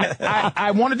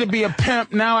 I wanted to be a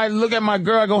pimp. Now I look at my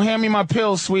girl. I go, hand me my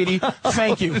pills, sweetie.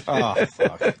 Thank you. Oh,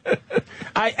 fuck.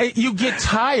 You get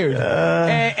tired,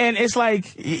 and it's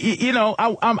like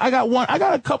I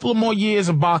got a couple of more years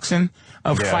of boxing,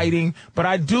 of fighting, but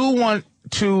I do want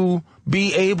to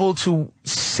be able to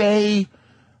say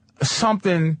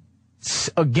something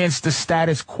against the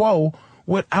status quo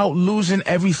without losing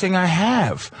everything I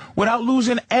have, without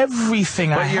losing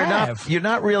everything I have. But you're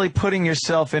not really putting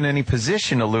yourself in any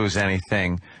position to lose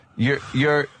anything. Let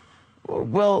me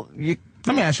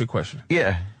ask you a question.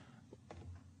 Yeah.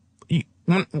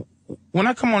 When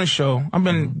I come on the show, I've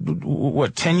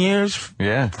been, 10 years?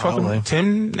 Yeah. Fucking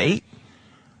 10, 8?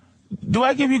 Do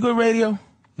I give you good radio?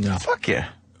 No. Fuck yeah.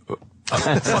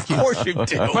 Of course you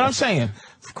do. But I'm saying,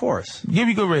 of course, give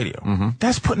you good radio.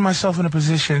 That's putting myself in a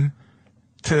position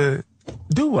to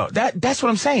do well. That's what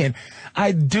I'm saying.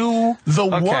 I do the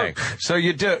work. So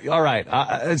you do. All right.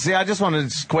 See, I just wanted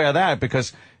to square that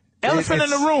because elephant in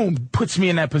the room puts me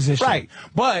in that position. Right.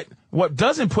 But what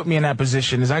doesn't put me in that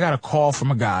position is I got a call from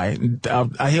a guy.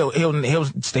 He'll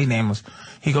stay nameless.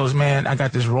 He goes, man, I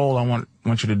got this role I want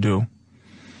you to do.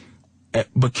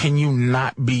 But can you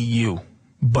not be you,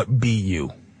 but be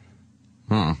you?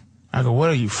 I go, what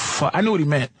are you? I knew what he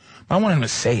meant, but I want him to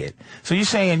say it. So you're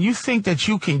saying you think that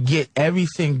you can get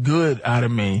everything good out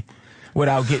of me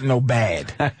without getting no bad?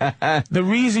 The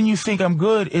reason you think I'm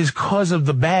good is because of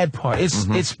the bad part. It's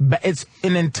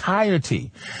an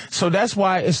entirety. So that's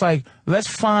why it's like, let's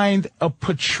find a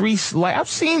Patrice. Like, I've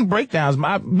seen breakdowns.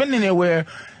 I've been in there where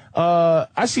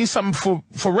I see something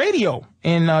for radio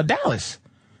in Dallas.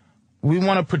 We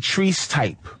want a Patrice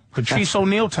type, Patrice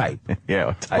O'Neal type.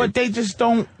 Yeah, type. But they just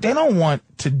don't want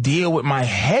to deal with my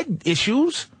head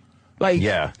issues.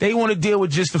 They want to deal with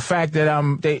just the fact that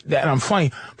I'm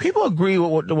funny. People agree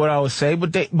with what I would say,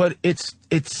 but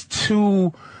it's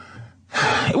too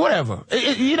whatever.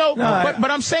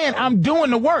 But I'm saying I'm doing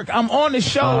the work. I'm on the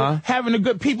show, having the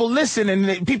good people listen,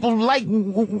 and people like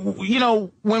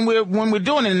when we're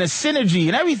doing it, and the synergy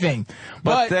and everything.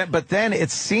 But then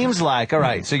it seems like, all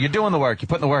right, so you're doing the work, you're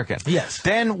putting the work in. Yes.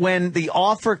 Then when the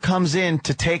offer comes in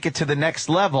to take it to the next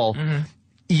level,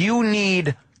 you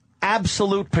need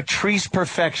absolute Patrice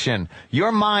perfection.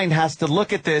 Your mind has to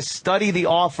look at this, study the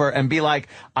offer, and be like,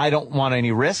 I don't want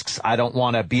any risks. I don't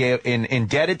want to be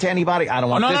indebted to anybody. I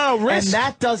don't want this. No, risk. And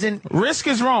that doesn't... Risk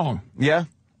is wrong. Yeah?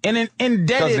 And indebted...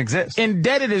 Doesn't exist.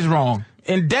 Indebted is wrong.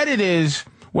 Indebted is...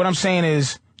 What I'm saying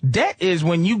is, debt is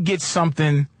when you get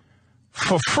something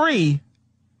for free,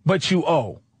 but you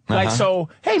owe. Like, so,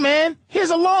 hey, man, here's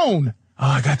a loan. Oh,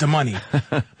 I got the money.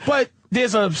 But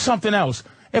there's something else.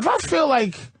 If I feel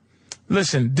like...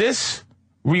 Listen, this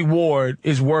reward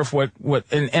is worth what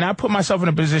and I put myself in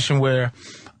a position where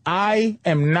I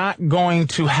am not going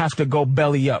to have to go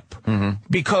belly up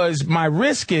because my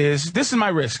risk is, this is my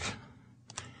risk.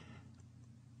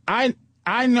 I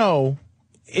know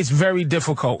it's very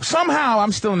difficult. Somehow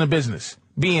I'm still in the business,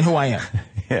 being who I am.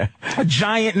 Yeah. A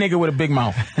giant nigga with a big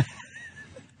mouth.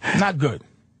 Not good.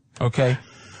 Okay?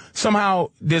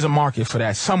 Somehow there's a market for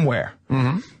that somewhere.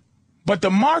 Mm-hmm. But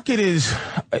the market is,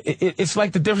 it's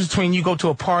like the difference between you go to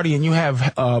a party and you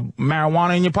have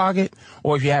marijuana in your pocket,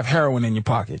 or if you have heroin in your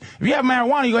pocket. If you have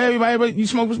marijuana, you go, hey, everybody,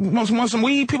 you want some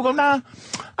weed? People go, nah,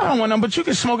 I don't want none, but you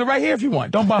can smoke it right here if you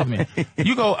want. Don't bother me.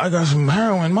 You go, I got some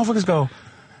heroin. Motherfuckers go,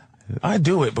 I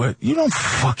do it, but you don't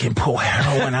fucking pull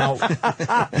heroin out.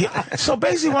 Yeah. So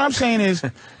basically what I'm saying is,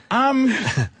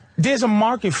 there's a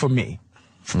market for me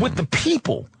with the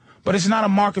people, but it's not a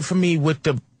market for me with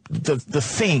the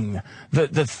thing.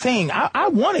 The thing. I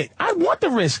want it. I want the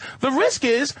risk. The risk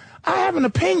is I have an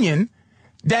opinion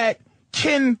that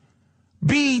can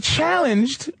be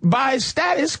challenged by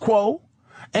status quo,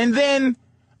 and then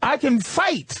I can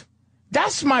fight.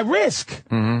 That's my risk.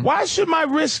 Mm-hmm. Why should my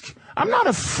risk? I'm not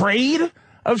afraid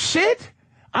of shit.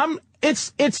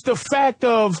 It's the fact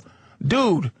of,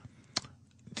 dude,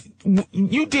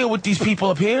 you deal with these people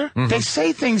up here. Mm-hmm. They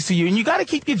say things to you, and you got to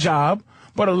keep your job.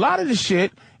 But a lot of the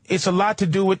shit, it's a lot to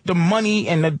do with the money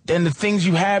and the things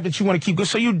you have that you want to keep good.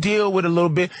 So you deal with a little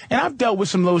bit. And I've dealt with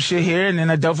some little shit here, and then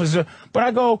I dealt with some. But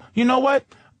I go, you know what?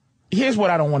 Here's what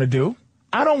I don't want to do.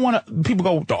 I don't want to. People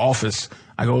go, The Office.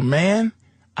 I go, man,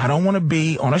 I don't want to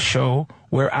be on a show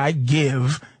where I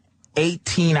give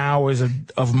 18 hours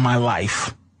of my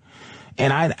life.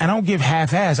 And I don't give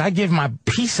half-ass. I give my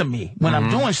piece of me when I'm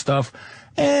doing stuff.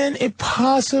 And it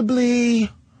possibly,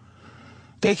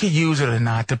 they could use it or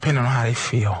not, depending on how they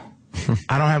feel.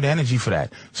 I don't have the energy for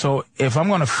that. So if I'm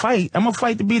going to fight, I'm going to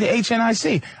fight to be the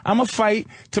HNIC. I'm going to fight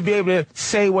to be able to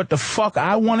say what the fuck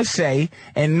I want to say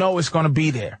and know it's going to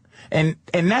be there. And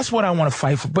that's what I want to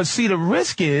fight for. But see, the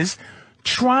risk is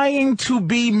trying to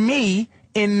be me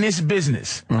in this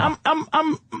business.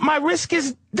 My risk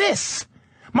is this.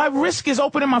 My risk is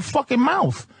opening my fucking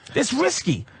mouth. It's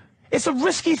risky. It's a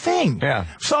risky thing. Yeah.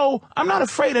 So I'm not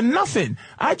afraid of nothing.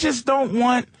 I just don't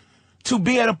want to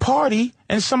be at a party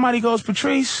and somebody goes,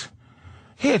 Patrice,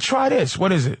 here, try this.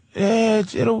 What is it?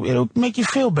 It'll make you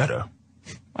feel better.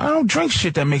 I don't drink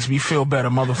shit that makes me feel better,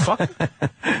 motherfucker.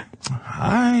 All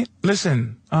right,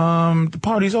 listen, the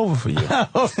party's over for you.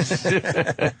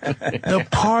 The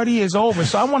party is over.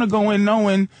 So I want to go in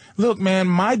knowing, look, man,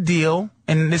 my deal,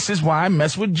 and this is why I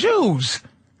mess with Jews.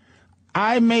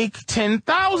 I make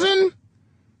 $10,000,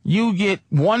 you get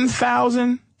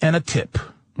 $1,000 and a tip.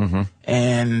 Mm-hmm.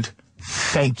 And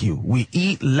thank you. We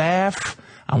eat, laugh.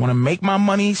 I want to make my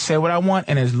money, say what I want,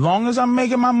 and as long as I'm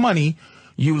making my money,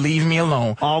 you leave me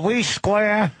alone. Are we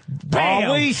square? Bam!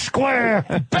 Are we square?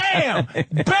 Bam!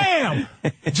 Bam!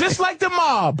 Just like the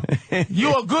mob.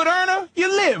 You a good earner, you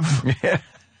live. Yeah.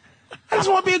 I just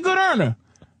want to be a good earner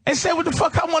and say what the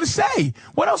fuck I want to say.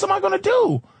 What else am I going to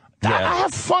do? Yeah. I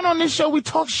have fun on this show. We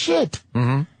talk shit.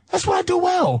 Mm-hmm. That's what I do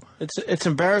well. It's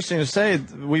embarrassing to say.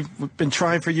 We've been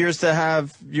trying for years to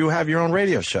have you have your own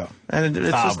radio show, and it's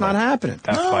just not happening.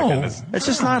 It's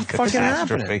just not fucking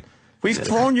happening. We've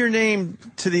thrown your name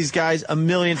to these guys a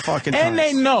million fucking times. And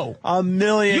they know. A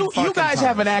million fucking times. You guys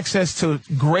have an access to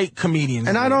great comedians.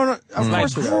 And I don't, of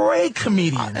course, great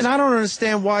comedians. And I don't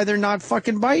understand why they're not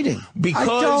fucking biting. Because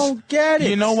I don't get it.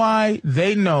 You know why?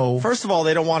 They know. First of all,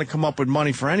 they don't want to come up with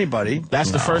money for anybody. That's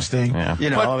the first thing. Yeah.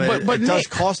 You know, but it does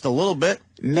cost a little bit.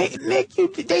 Nick,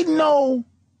 they know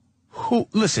who,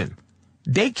 listen,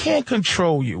 they can't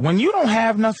control you. When you don't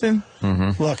have nothing,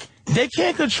 look. They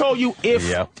can't control you if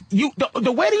you.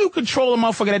 The way that you control a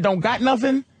motherfucker that don't got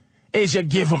nothing is you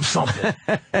give them something,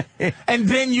 and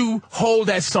then you hold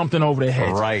that something over their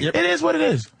head. Right. It is what it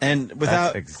is. And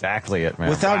without That's exactly it, man.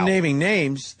 Without naming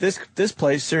names, this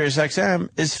place, SiriusXM,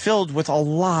 is filled with a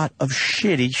lot of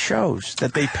shitty shows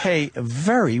that they pay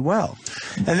very well.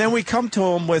 And then we come to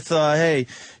them with, hey,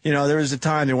 you know, there was a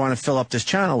time they want to fill up this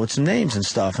channel with some names and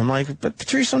stuff. I'm like, but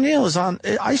Patrice O'Neal is on.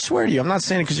 I swear to you, I'm not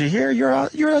saying it because you're here. You're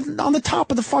on the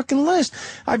top of the fucking list.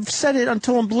 I've said it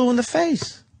until I'm blue in the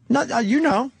face. You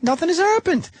know, nothing has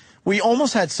happened. We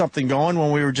almost had something going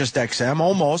when we were just XM.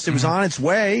 Almost. It was on its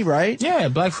way, right? Yeah,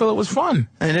 Black Phillip was fun.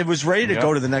 And it was ready to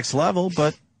go to the next level,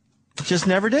 but it just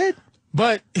never did.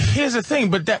 But here's the thing.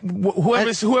 But that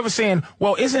whoever's saying,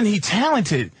 well, isn't he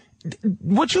talented?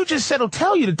 What you just said will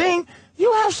tell you the thing. You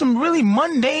have some really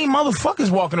mundane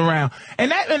motherfuckers walking around.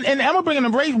 And I'm going to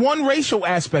bring in one racial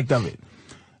aspect of it.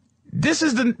 This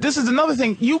is another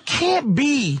thing. You can't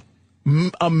be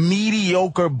a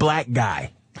mediocre black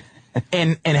guy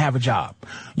and have a job.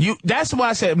 That's why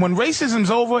I said when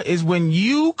racism's over is when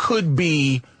you could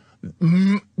be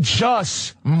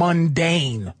just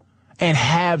mundane and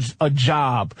have a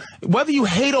job. Whether you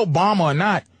hate Obama or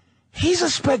not, he's a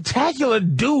spectacular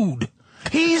dude.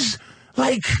 He's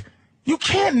like, you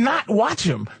can't not watch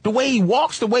him. The way he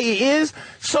walks, the way he is.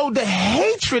 So the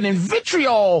hatred and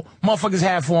vitriol motherfuckers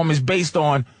have for him is based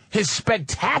on his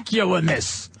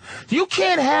spectacularness. You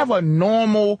can't have a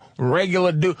normal,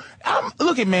 regular dude.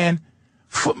 Look at, man,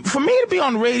 for me to be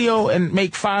on radio and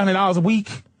make $500 a week,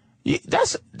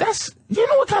 that's you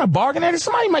know what kind of bargain that is?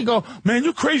 Somebody might go, man,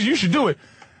 you're crazy, you should do it.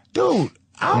 Dude,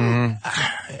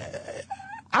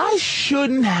 I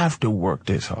shouldn't have to work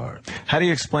this hard. How do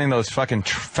you explain those fucking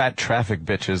fat traffic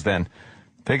bitches then?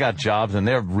 They got jobs and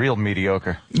they're real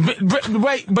mediocre.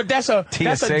 But that's a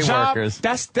job. Workers.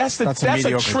 That's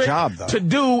a trick job, though. to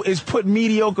do is put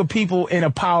mediocre people in a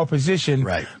power position,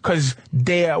 right? Because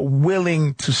they're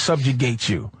willing to subjugate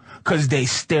you. Because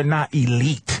they're not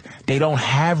elite. They don't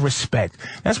have respect.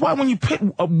 That's why when you put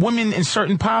women in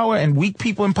certain power and weak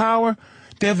people in power,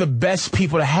 they're the best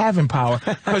people to have in power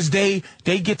because they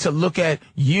get to look at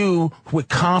you with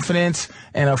confidence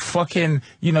and a fucking,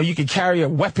 you can carry a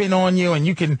weapon on you and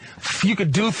you can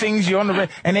do things you're on the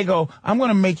and they go, I'm going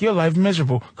to make your life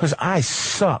miserable because I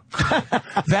suck.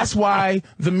 That's why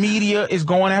the media is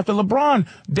going after LeBron.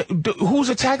 Who's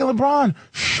attacking LeBron?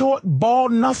 Short,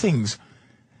 bald nothings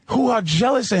who are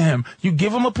jealous of him. You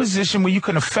give him a position where you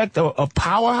can affect a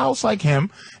powerhouse like him,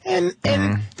 and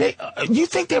they you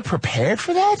think they're prepared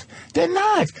for that? They're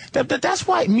not. That's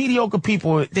why mediocre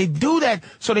people, they do that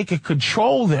so they can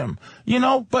control them,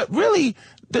 But really,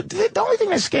 the only thing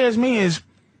that scares me is,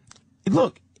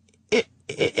 look,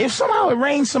 if somehow it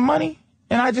rains some money,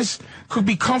 and I just could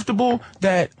be comfortable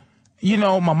that,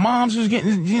 my mom's was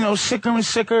getting, sicker and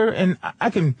sicker, and I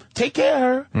can take care of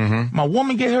her. Mm-hmm. My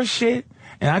woman get her shit.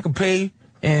 And I can pay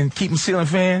and keep a ceiling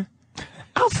fan,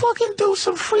 I'll fucking do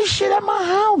some free shit at my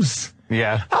house.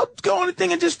 Yeah. I'll go on the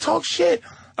thing and just talk shit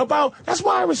about, that's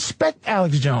why I respect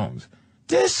Alex Jones.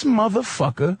 This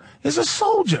motherfucker is a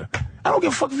soldier. I don't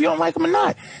give a fuck if you don't like him or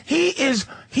not. He has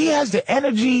the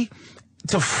energy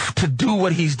to do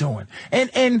what he's doing.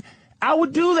 And I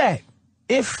would do that.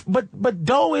 But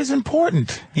dough is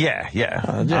important. Yeah.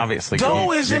 Obviously.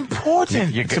 Dough is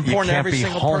important. It's important to every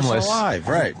single person alive,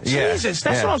 right? Jesus,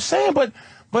 that's what I'm saying.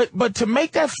 But to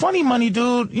make that funny money,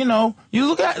 dude, you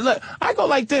look, I go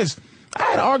like this. I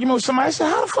had an argument with somebody. I said,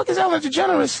 how the fuck is Ellen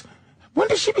DeGeneres? When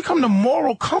did she become the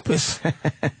moral compass?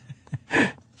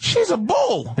 She's a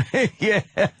bull. Yeah.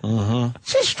 Mm-hmm.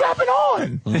 She's strapping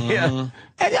on. Mm-hmm. Yeah.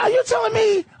 And are you telling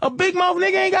me a big mouth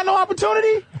nigga ain't got no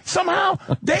opportunity? Somehow,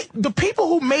 the people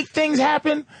who make things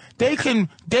happen, they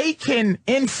can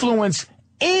influence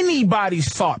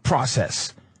anybody's thought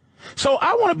process. So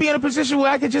I want to be in a position where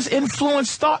I can just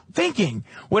influence thinking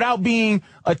without being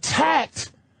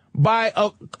attacked by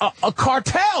a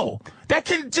cartel that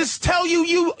can just tell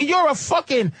you're a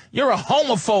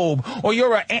homophobe, or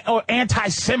you're an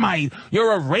anti-Semite,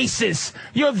 you're a racist,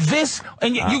 you're this,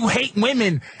 and you hate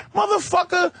women.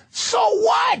 Motherfucker, so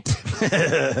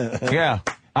what? Yeah.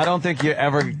 I don't think you're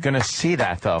ever going to see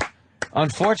that, though.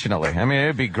 Unfortunately. I mean,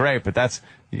 it'd be great, but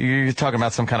you're talking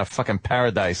about some kind of fucking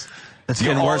paradise. It's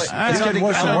getting worse. It's getting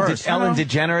worse and worse. Ellen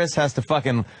DeGeneres has to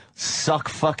fucking suck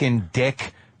fucking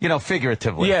dick.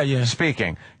 Figuratively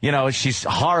speaking. She's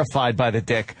horrified by the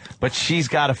dick, but she's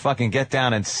got to fucking get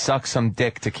down and suck some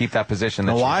dick to keep that position.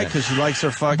 Why? Because she likes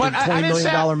her fucking $20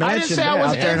 million mansion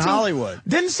out there in Hollywood.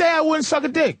 Didn't say I wouldn't suck a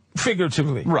dick,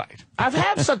 figuratively. Right.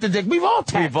 I've sucked a dick. We've all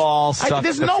tapped. We've all sucked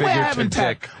There's no way I haven't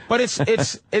tapped. But it's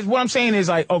what I'm saying is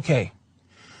like, okay,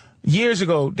 years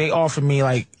ago, they offered me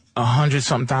like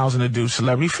 100-something thousand to do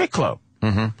Celebrity Fit Club.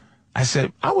 Mm-hmm. I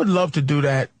said, I would love to do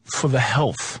that for the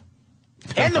health.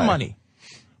 And the money.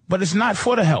 But it's not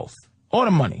for the health or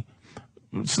the money.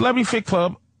 Celebrity Fit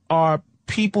Club are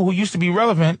people who used to be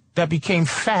relevant that became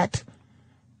fat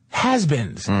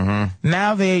has-beens. Mm-hmm.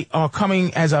 Now they are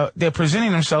coming they're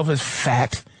presenting themselves as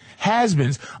fat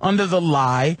has-beens under the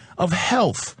lie of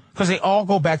health. Because they all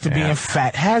go back to being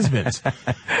fat has-beens.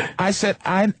 I said,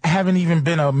 I haven't even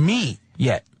been a me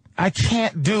yet. I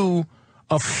can't do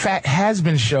a fat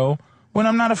has-been show when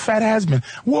I'm not a fat has-been.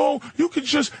 Well, you could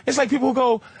just, it's like people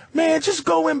go, man, just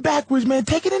go in backwards, man,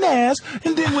 take it in the ass,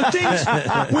 and then when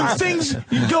things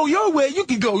go your way, you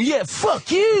can go, yeah, fuck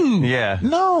you. Yeah.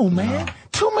 No, man.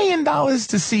 $2 million to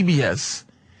CBS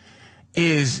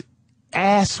is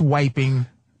ass wiping.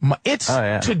 It's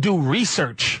to do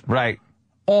research. Right.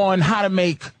 On how to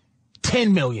make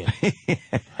 10 million.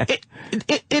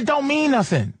 It don't mean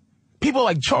nothing. People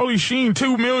like Charlie Sheen,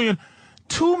 2 million.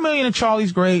 2 million of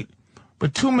Charlie's great.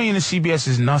 but $2 million to CBS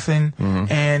is nothing.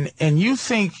 And you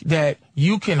think that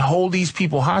you can hold these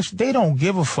people hostage? They don't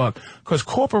give a fuck because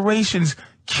corporations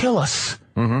kill us.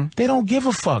 They don't give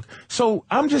a fuck. So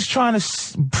I'm just trying to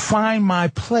find my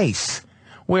place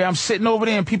where I'm sitting over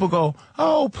there and people go,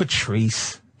 "Oh,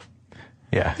 Patrice."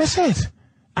 Yeah. That's it.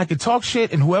 I can talk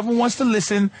shit, and whoever wants to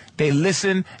listen, they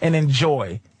listen and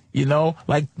enjoy. You know,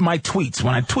 like my tweets.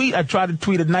 When I tweet, I try to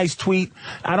tweet a nice tweet.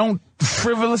 I don't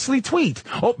frivolously tweet.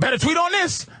 Oh, better tweet on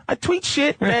this. I tweet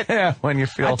shit. When you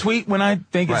feel. I tweet when I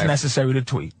think it's necessary to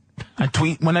tweet. I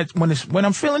tweet when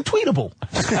I'm feeling tweetable.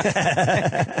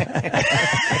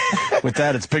 With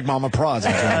that, it's Big Mama Prods.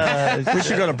 We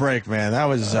should go to break, man. That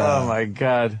was. Oh my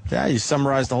God. Yeah, you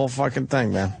summarized the whole fucking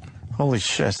thing, man. Holy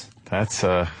shit. That's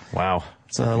wow.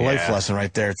 It's a life lesson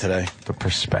right there today. The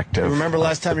perspective. Remember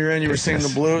last time you were in, you were singing the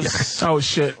blues? Yes. Oh,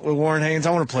 shit. With Warren Haynes?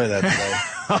 I want to play that today.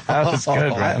 That was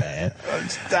good, man.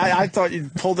 I thought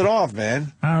you pulled it off,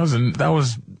 man. That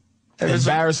was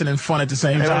embarrassing and fun at the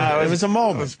same time. It was a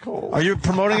moment. It was cool. Are you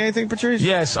promoting anything, Patrice?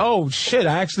 Yes. Oh, shit.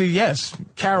 Yes.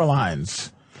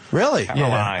 Caroline's. Really?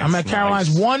 Yeah. I'm at Caroline's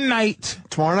one night.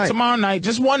 Tomorrow night? Tomorrow night.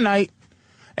 Just one night.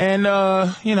 And,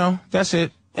 that's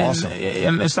it. Awesome.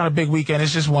 And it's not a big weekend.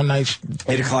 It's just one night.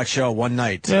 8 o'clock show, one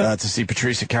night to see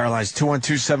Patrice at Caroline's.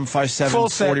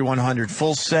 212-757-4100.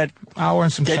 Full set. Hour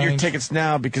and some Get your change. tickets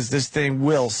now because this thing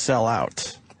will sell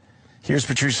out. Here's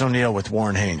Patrice O'Neal with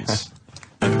Warren Haynes.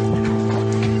 All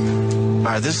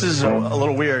right, this is a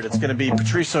little weird. It's going to be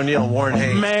Patrice O'Neal, Warren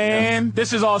Haynes. Man,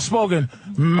 this is all spoken.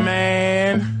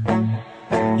 Man.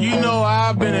 You know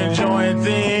I've been enjoying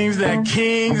things that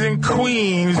kings and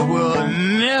queens will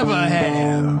never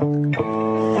have. In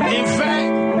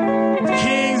fact,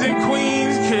 kings and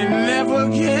queens can never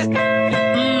get.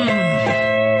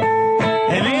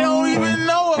 And they don't even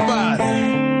know about it.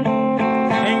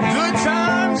 And good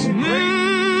times,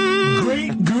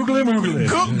 great googly moogly.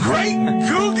 Great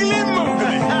googly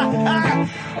moogly.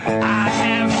 I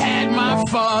have had my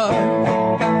fun.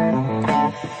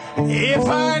 If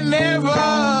I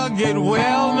never get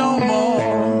well no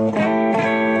more,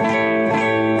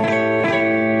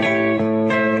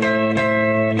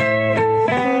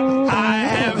 I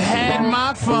have had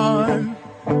my fun.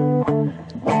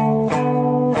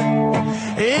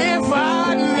 If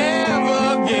I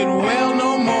never get well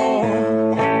no more,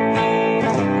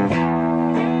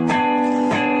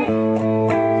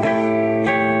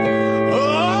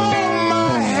 oh,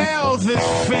 my health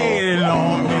is fading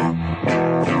on me.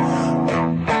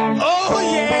 Oh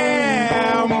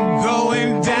yeah, I'm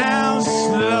going down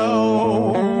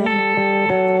slow.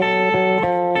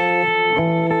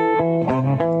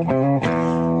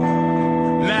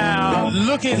 Now,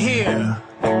 look at here.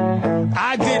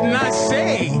 I did not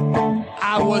say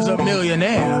I was a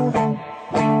millionaire,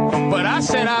 but I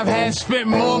said I've had spent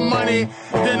more money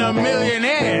than a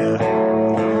millionaire.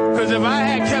 Because if I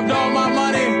had kept all my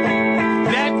money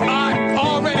that I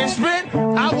already spent,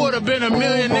 I would have been a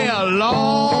millionaire a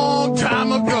long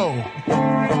time ago.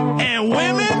 And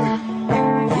women,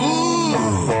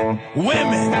 ooh,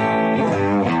 women,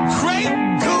 great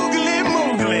googly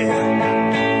moogly.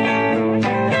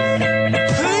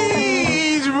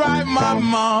 Please write my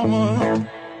mama,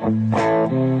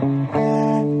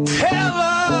 tell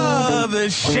her the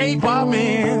shape I'm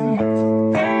in.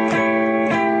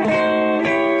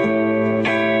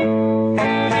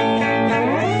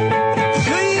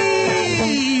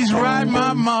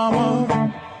 My mama,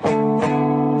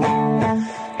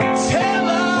 tell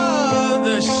her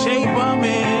the shape I'm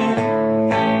in.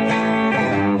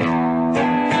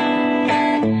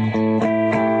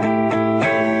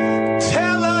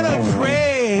 Tell her to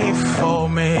pray for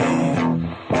me.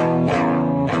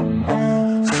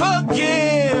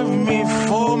 Forgive me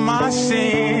for my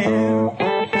sin.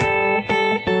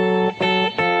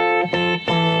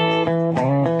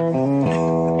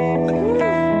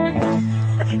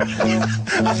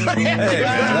 Hey, man,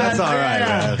 that's all right,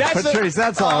 man. Patrice,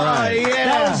 that's all right.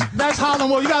 Yeah. That's Harlem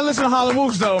Wolf. You gotta listen to Harlem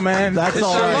Wolves, though, man. That's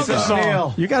all right. I love the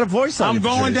song. You got a voice on I'm you,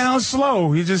 going Patrice. down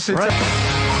slow. He just sits Right.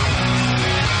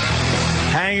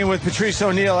 Hanging with Patrice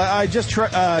O'Neal. I just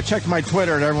checked my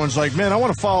Twitter, and everyone's like, man, I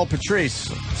want to follow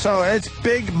Patrice. So it's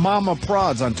Big Mama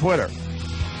Prods on Twitter.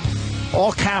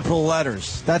 All capital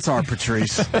letters. That's our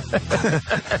Patrice.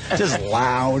 Just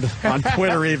loud on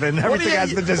Twitter, even. Everything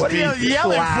has to just be loud.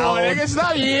 For, nigga?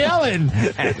 Stop yelling.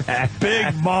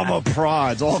 Big Mama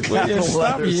Prods. All capital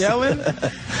Stop letters. yelling.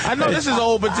 I know this is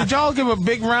old, but did y'all give a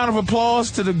big round of applause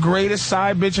to the greatest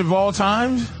side bitch of all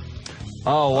time?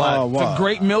 Oh, what? The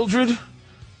great Mildred?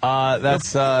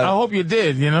 That's I hope you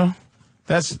did, you know.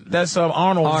 That's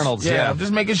Arnold's. Arnold's, yeah. I'm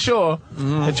just making sure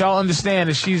that y'all understand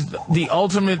that she's the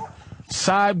ultimate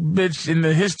side bitch in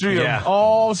the history of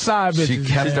all side bitches. She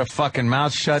kept her fucking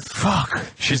mouth shut. Fuck.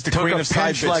 She's the Took queen a of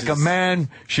side pinch like a bitches. man.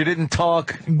 She didn't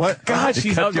talk. What? God, You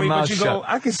she's kept ugly, your but mouth you shut. go,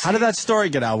 I can see. How did that story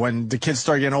get out when the kids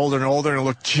started getting older and older and it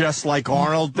looked just like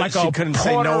Arnold? Like she a couldn't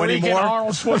say Puerto no Rican anymore.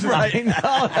 Arnold Schwarzenegger. I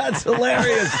know, that's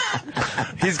hilarious.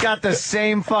 He's got the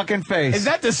same fucking face. Is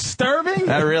that disturbing?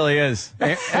 That really is.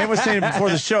 And was saying it before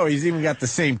the show, he's even got the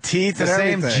same teeth The and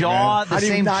same everything, jaw, man. How the do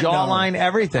you same not know? jawline,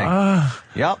 everything.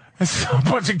 Yep. It's a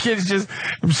bunch of kids just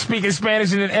speaking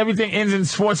Spanish and then everything ends in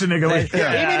Schwarzenegger. Like,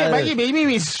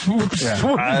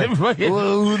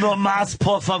 Uno más,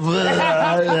 por favor.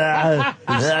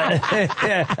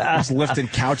 He's lifting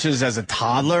couches as a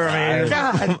toddler. I mean,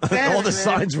 God damn, all the man.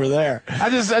 signs were there. I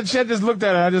just looked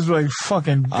at her. I just was like,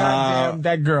 fucking goddamn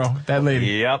that girl, that lady.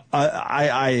 Yep.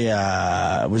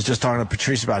 I was just talking to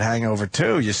Patrice about Hangover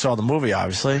 2. You saw the movie,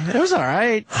 obviously. It was all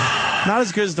right. Not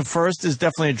as good as the first. Is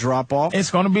definitely a drop off.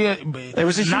 It's going to be It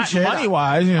was a not huge hit. money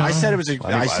wise. You know. I said it was.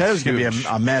 I said it was going to be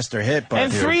a master hit. But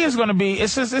And 3 is going to be.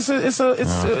 It's a.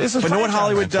 But you know what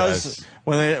Hollywood does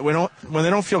when they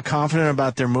don't feel confident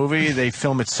about their movie, they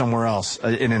film it somewhere else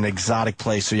in an exotic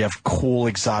place, so you have cool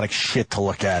exotic shit to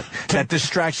look at that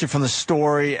distracts you from the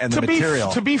story and the material.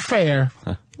 To be fair,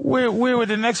 where would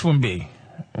the next one be?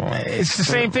 It's the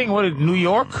same thing. What, New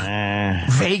York?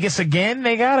 Vegas again?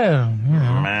 They gotta. You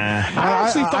know. I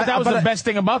actually thought that was the best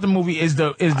thing about the movie is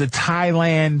the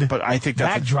Thailand. But I think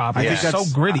that's backdrop. I think It's that's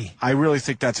so gritty. I really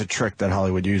think that's a trick that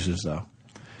Hollywood uses, though.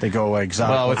 They go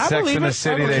exotic. Well, with I Sex believe in the it.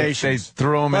 City, they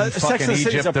threw him in Sex fucking and the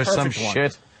City's Egypt a or some perfect one.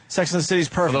 shit. Sex and the City's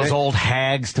For perfect. those old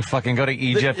hags to fucking go to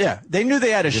Egypt. They knew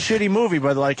they had a shitty movie,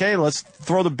 but like, hey, let's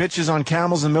throw the bitches on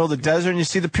camels in the middle of the desert and you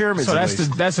see the pyramids. So at that's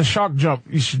least. that's a shark jump.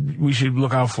 We should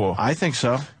look out for. I think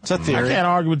so. It's a theory. I can't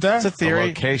argue with that. It's a The theory.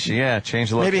 location, yeah, change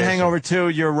the location. Maybe Hangover 2,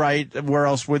 you're right. Where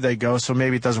else would they go? So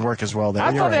maybe it doesn't work as well there.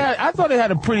 I thought they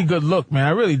had a pretty good look, man.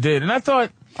 I really did, and I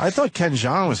thought Ken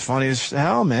Jeong was funny as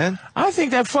hell, man. I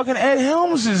think that fucking Ed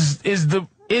Helms is the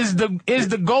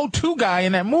go-to guy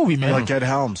in that movie, man. You like Ed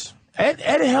Helms. Ed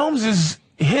Helms is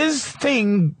his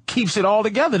thing keeps it all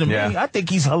together to me. Yeah. I think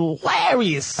he's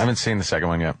hilarious. I haven't seen the second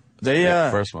one yet.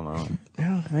 First one, though.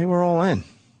 Yeah, they were all in.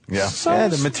 Yeah. Yeah,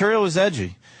 the material was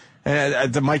edgy.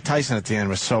 And the Mike Tyson at the end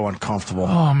was so uncomfortable.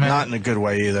 Oh, man. Not in a good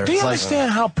way either. Do you It's like,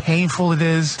 understand how painful it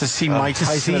is to see Mike to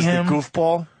Tyson see as him? the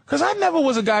goofball? Because I never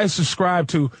was a guy who subscribed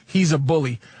to he's a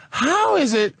bully. How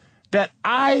is it that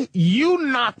you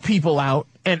knock people out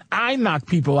and I knock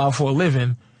people out for a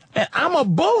living and I'm a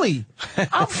bully?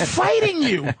 I'm fighting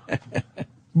you.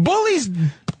 Bullies,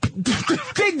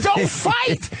 they don't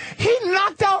fight. He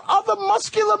knocked out other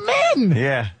muscular men.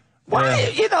 Yeah.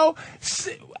 Why? You know,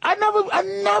 I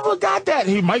never got that.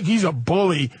 Hey, Mike, he's a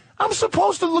bully. I'm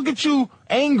supposed to look at you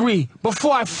angry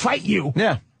before I fight you.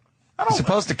 Yeah. I'm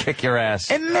supposed to kick your ass.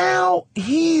 And now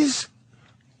he's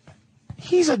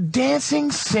a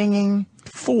dancing, singing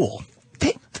Fool.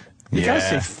 You gotta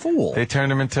say fool. They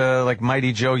turned him into, like,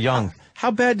 Mighty Joe Young. How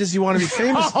bad does he want to be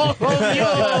famous? Oh, my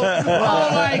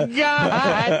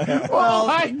God. Oh,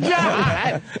 my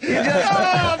God.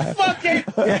 Oh, fucking.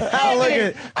 Look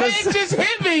at It just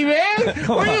hit me, man.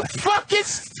 Were you fucking.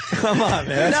 Come on,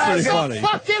 man. That's pretty funny.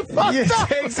 Fucking fucked You up.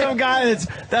 take some guy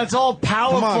that's all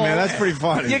powerful. Come on, man. That's pretty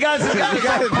funny. You got some guy that's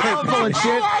all powerful and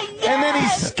shit, my God. and then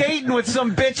he's skating with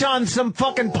some bitch on some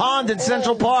fucking pond in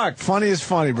Central Park. Funny is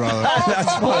funny, brother.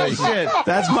 That's funny. Bullshit.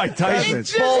 That's Mike Tyson. It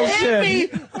just hit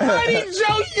me. Mighty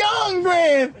Joe Young,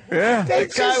 man. Yeah.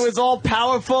 That guy was all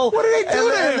powerful. What did they do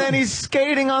to him? And then he's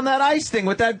skating on that ice thing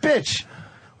with that bitch.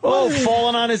 Oh,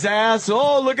 falling on his ass.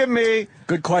 Oh, look at me.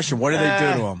 Good question. What did they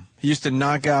do to him? He used to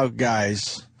knock out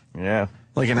guys Yeah.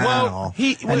 like an animal.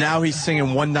 And now he's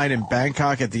singing One Night in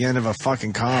Bangkok at the end of a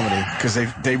fucking comedy because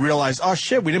they realized, oh,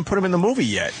 shit, we didn't put him in the movie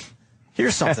yet.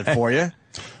 Here's something for you.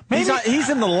 He's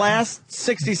in the last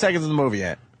 60 seconds of the movie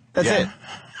yet. That's it.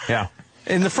 Yeah.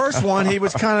 In the first one, he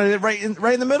was kind of right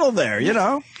in the middle there, you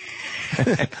know?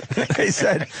 He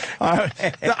said, I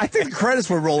think the credits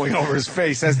were rolling over his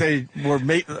face as they were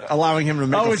allowing him to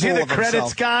make a fool was he the of credits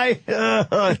himself. guy?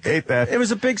 I hate that. It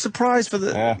was a big surprise for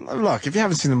the... Look, if you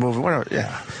haven't seen the movie, whatever,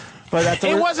 yeah. But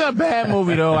It wasn't a bad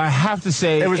movie, though. I have to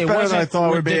say it was better than I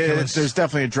thought it would be. ridiculous. There's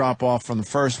definitely a drop-off from the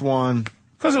first one.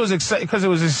 Because it was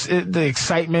the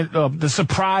excitement of the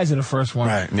surprise of the first one.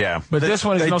 Right. Yeah. But this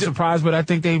one is no surprise, but I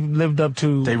think they lived up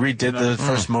to... They redid the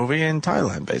first movie in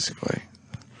Thailand, basically.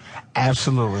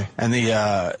 Absolutely. And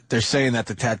they're saying that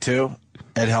the tattoo,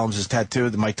 Ed Helms' tattoo,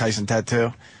 the Mike Tyson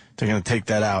tattoo, they're going to take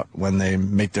that out when they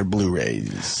make their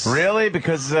Blu-rays. Really?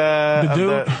 Because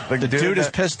The dude is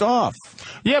pissed off.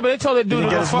 Yeah, but they told that dude to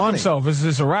get go his fuck money. himself.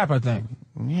 It's a rap, I think.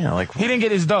 Yeah, like He didn't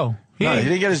get his dough. No, he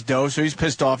didn't get his dough, so he's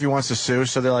pissed off. He wants to sue,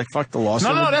 so they're like, fuck the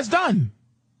lawsuit. No, that's done.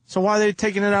 So why are they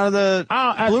taking it out of the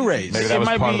Blu-rays? Maybe that was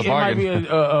part of the bargain.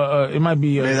 It might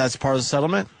be. Maybe that's part of the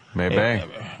settlement? Maybe.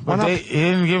 But he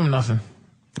didn't give him nothing.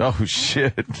 Oh,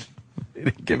 shit. He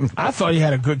didn't give him I thought he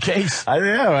had a good case.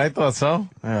 I thought so.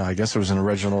 Yeah, I guess it was an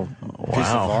original piece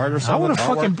of art or something. I would have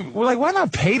fucking... Like, why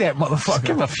not pay that motherfucker? Just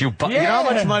give him a few bucks. Yeah. You know how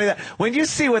much money that... When you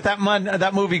see what that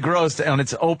movie grossed on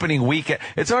its opening weekend,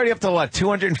 it's already up to, what,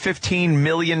 $215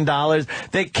 million?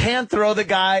 They can't throw the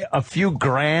guy a few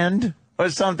grand or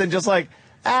something, just like,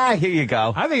 here you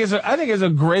go. I think it's a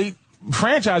great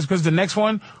franchise because the next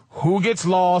one, who gets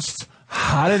lost...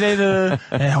 How did they do?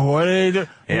 And what did they do?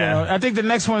 Yeah. You know, I think the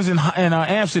next one's in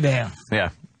Amsterdam. Yeah.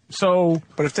 So,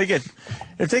 but if they get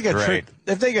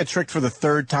tricked for the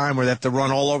third time, where they have to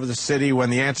run all over the city when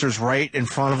the answer's right in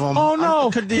front of them. Oh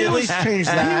no! Could they at least change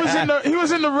that? He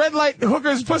was in the red light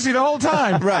hooker's pussy the whole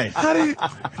time. Right. How did?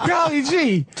 Golly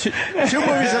gee! Two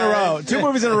movies in a row. 2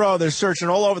 movies in a row. They're searching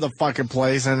all over the fucking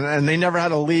place, and they never had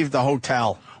to leave the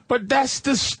hotel. But that's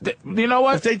you know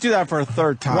what? If they do that for a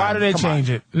third time, why do they change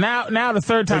it? Now the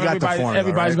third time,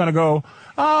 everybody's going to go,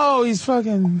 oh, he's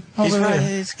fucking over there.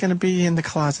 He's going to be in the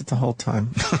closet the whole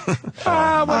time.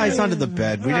 He's under the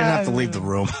bed. We didn't have to leave the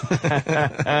room.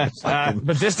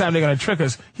 But this time they're going to trick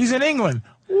us. He's in England.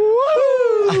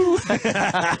 Woo!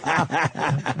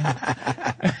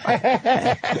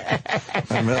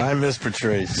 I miss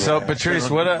Patrice. So, Patrice,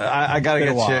 what I got to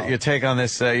get your take on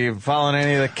this. You following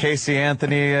any of the Casey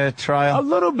Anthony trial? A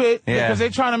little bit, because they're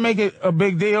trying to make it a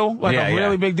big deal, like a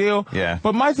really big deal. Yeah.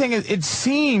 But my thing is, it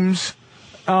seems,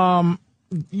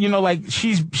 like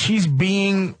she's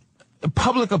being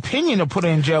public opinion to put her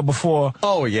in jail before.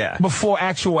 Oh yeah. Before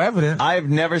actual evidence. I've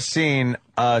never seen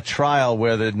a trial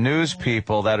where the news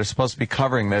people that are supposed to be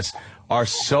covering this are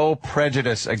so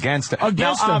prejudiced against it.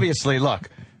 Now, obviously, look,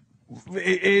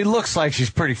 it looks like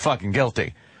she's pretty fucking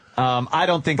guilty. I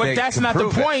don't think. But that's not the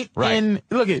point. Right.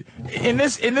 In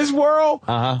this world,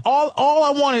 all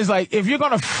I want is, like, if you're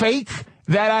gonna fake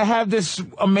that I have this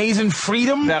amazing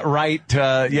freedom, that right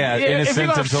to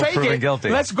innocence until proven guilty.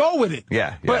 Let's go with it.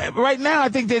 Yeah. But right now, I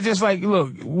think they're just like,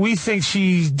 look, we think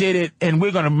she did it, and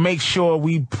we're gonna make sure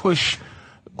we push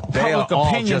public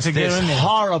opinion to get in there.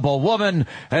 Horrible woman,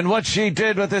 and what she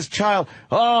did with this child.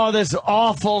 Oh, this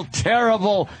awful,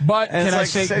 terrible. But can I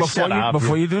say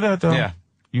before you do that though?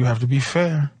 You have to be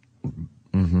fair.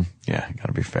 Mm-hmm. Yeah, you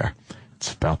gotta be fair.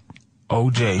 It's about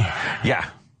OJ. Yeah.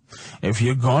 If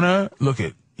you're gonna look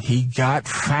at, he got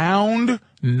found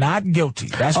not guilty.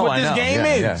 That's what this game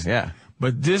is. Yeah.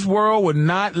 But this world would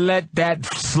not let that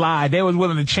slide. They was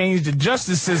willing to change the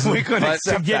justice system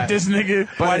to get this nigga.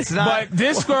 But it's not. But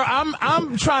this girl,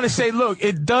 I'm trying to say, look,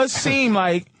 it does seem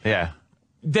like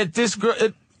that this girl.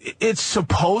 It's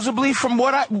supposedly, from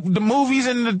the movies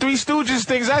and the Three Stooges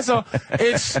things I saw,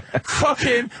 it's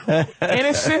fucking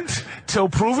innocent till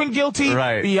proven guilty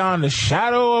beyond the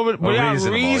shadow of it, beyond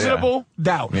reasonable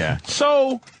doubt. Yeah.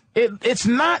 So it's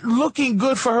not looking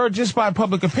good for her just by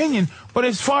public opinion. But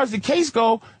as far as the case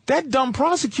go, that dumb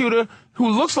prosecutor who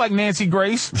looks like Nancy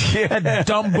Grace, that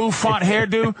dumb bouffant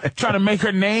hairdo, trying to make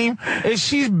her name,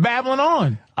 she's babbling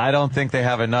on. I don't think they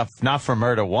have enough, not for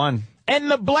murder one. And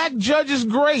the black judge is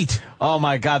great. Oh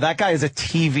my God, that guy is a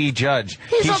TV judge.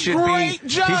 He's a great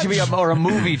judge. He should be a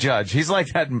movie judge. He's like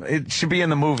that. It should be in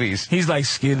the movies. He's like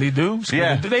Skidly Doo.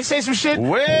 Yeah. Did they say some shit?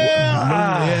 Well,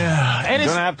 and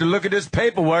you're gonna have to look at this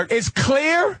paperwork. It's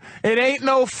clear. It ain't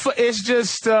no. It's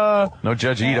just no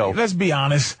Judge Ito. Let's be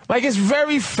honest. Like, it's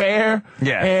very fair.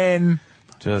 Yeah. And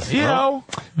just know,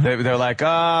 they're like,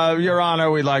 Your Honor,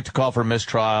 we'd like to call for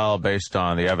mistrial based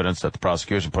on the evidence that the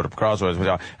prosecution put up crossways.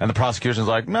 And the prosecution's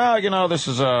like, no, this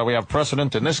is we have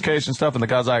precedent in this case and stuff. And the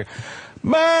guy's like,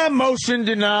 my motion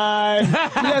denied.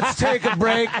 Let's take a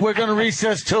break. We're going to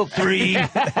recess till 3.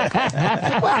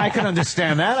 Well, I can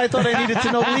understand that. I thought I needed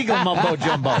to know legal mumbo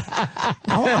jumbo.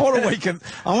 I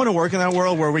want to work in that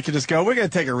world where we can just go, we're going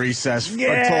to take a recess.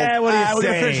 Yeah, until, what do you say? We're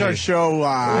going to finish our show.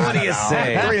 What do you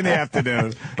say? 3 in the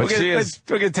afternoon. But we're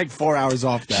going to take 4 hours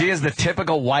off that. She is the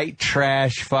typical white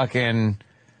trash fucking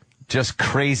just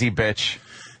crazy bitch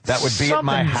that would be at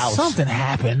my house. Something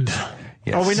happened.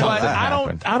 Yes, we know. But I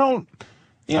don't know.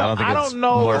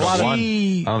 I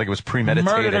don't think it was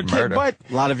premeditated murder. But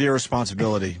a lot of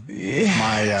irresponsibility.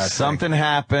 Something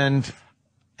happened.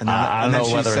 And I don't know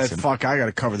she whether said, fuck, I got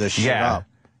to cover this shit up.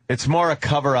 It's more a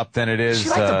cover-up than it is. She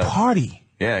liked to party.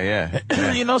 Yeah.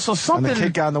 You know, so something. And the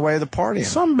kid got in the way of the party.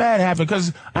 Something bad happened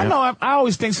because I know I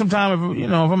always think sometimes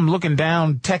if I'm looking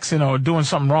down, texting or doing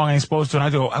something wrong I ain't supposed to, and I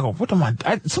go, what am I?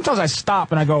 Sometimes I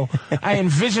stop and I go, I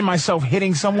envision myself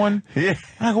hitting someone. Yeah.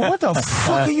 And I go, what the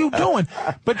fuck are you doing?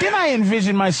 But then I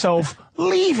envision myself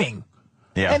leaving.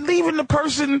 Yeah. And leaving the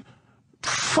person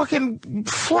fucking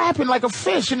flapping like a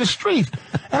fish in the street.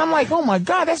 And I'm like, oh my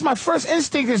God, that's my first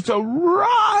instinct is to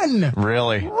run.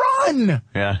 Really? Run.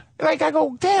 Yeah. Like, I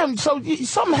go, damn, so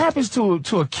something happens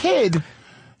to a kid,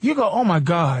 you go, oh my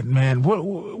God, man,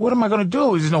 what am I going to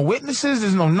do? There's no witnesses,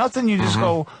 there's no nothing. You just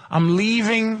go, I'm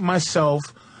leaving myself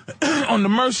on the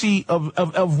mercy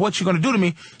of what you're going to do to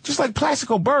me. Just like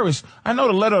Plaxico Burress. I know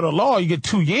the letter of the law, you get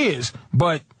 2 years,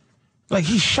 but like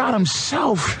he shot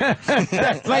himself.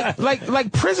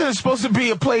 like prison is supposed to be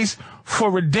a place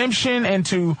for redemption and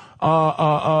to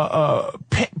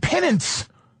penance.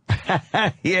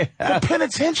 Yeah. The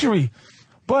penitentiary.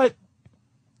 But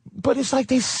it's like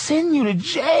they send you to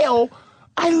jail.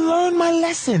 I learned my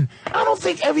lesson. I don't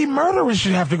think every murderer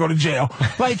should have to go to jail.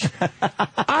 Like,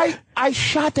 I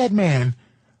shot that man.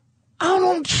 I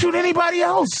don't shoot anybody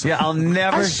else. Yeah, I'll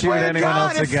never shoot anyone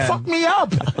else again. Fuck me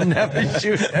up. I'll never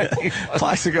shoot anyone.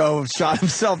 Plaxico shot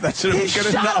himself. That should have been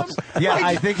good enough. Yeah, Like,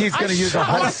 I think he's going to use a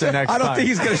holster next time. I don't think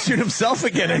he's going to shoot himself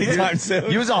again anytime soon.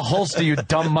 Use a holster, you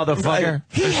dumb motherfucker.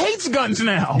 He hates guns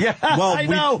now. Yeah, Well, I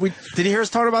know. did you hear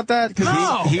us talk about that?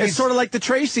 No. It's sort of like the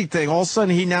Tracy thing. All of a sudden,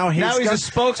 he now hates Now he's guns. a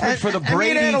spokesman for the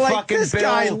Brady fucking this bill.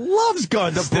 guy loves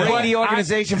guns. The Brady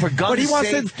Organization for Gun but he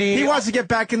Safety. wants to get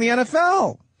back in the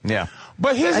NFL. Yeah.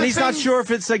 But here's And the he's thing. not sure if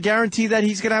it's a guarantee that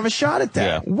he's going to have a shot at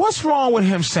that. Yeah. What's wrong with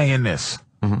him saying this?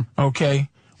 Okay?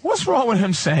 What's wrong with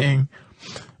him saying,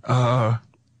 I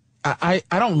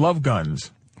don't love guns,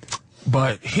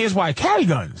 but here's why I carry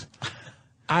guns.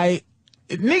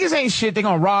 Niggas ain't shit. They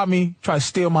gonna rob me, try to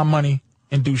steal my money,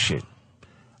 and do shit.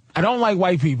 I don't like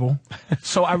white people,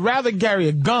 so I'd rather carry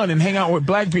a gun and hang out with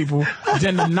black people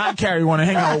than to not carry one and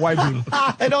hang out with white people.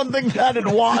 I don't think that'd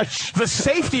wash. The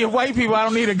safety of white people, I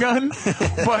don't need a gun,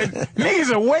 but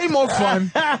niggas are way more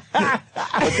fun.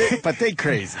 But they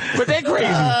crazy. But they're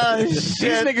crazy. These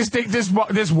niggas think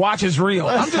this watch is real.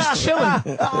 I'm just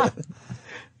chilling.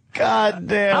 God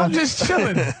damn. I'm just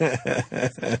chilling.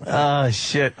 Oh,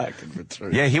 shit.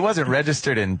 Yeah, he wasn't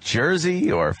registered in Jersey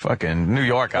or fucking New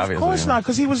York, obviously. Of course not,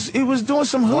 because he was doing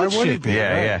some hood shit.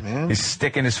 Yeah, Right, man. He's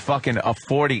sticking his fucking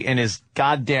 40 in his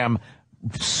goddamn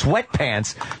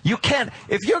sweatpants. You can't,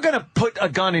 if you're going to put a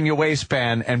gun in your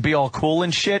waistband and be all cool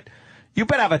and shit, you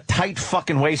better have a tight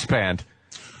fucking waistband.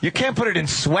 You can't put it in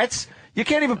sweats. You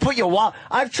can't even put your wallet.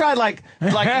 I've tried like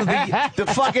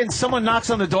the fucking someone knocks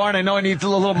on the door and I know I need a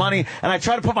little money and I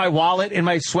try to put my wallet in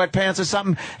my sweatpants or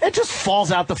something. It just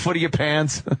falls out the foot of your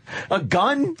pants. A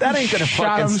gun? That ain't gonna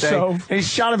fucking stay. He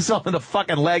shot himself in the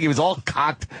fucking leg. He was all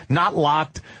cocked, not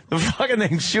locked. The fucking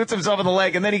thing shoots himself in the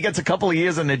leg and then he gets a couple of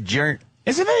years in the joint.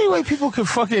 Is there any way people could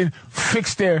fucking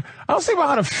fix I was thinking about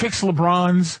how to fix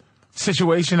LeBron's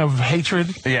situation of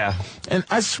hatred. Yeah. And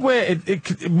I swear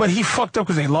but he fucked up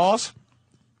because they lost.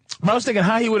 But I was thinking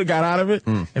how he would have got out of it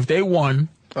if they won,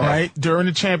 right? During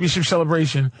the championship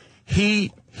celebration,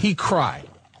 he cried.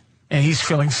 And he's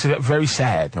feeling very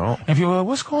sad. Oh. And people are like,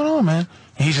 what's going on, man?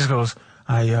 And he just goes,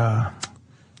 I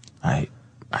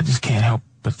just can't help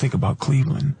but think about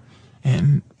Cleveland.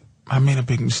 And I made a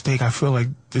big mistake. I feel like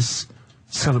this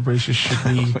celebration should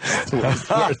be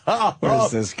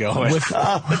Where's this going? with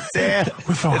Ohio.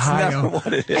 It's never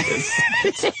what it is.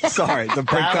 Sorry, the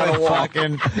break kind of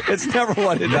walking. It's never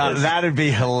what it is. That'd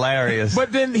be hilarious.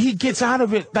 But then he gets out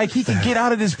of it, like he can get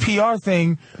out of this PR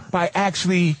thing by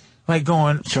actually like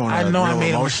going, Showing I know I real made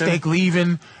emotion. a mistake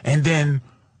leaving, and then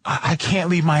I can't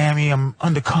leave Miami. I'm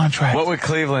under contract. What would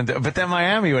Cleveland do? But then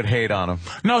Miami would hate on him.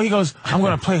 No, he goes, I'm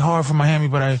going to play hard for Miami,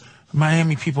 but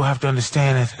Miami people have to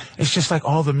understand it. It's just like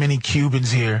all the many Cubans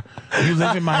here. You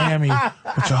live in Miami,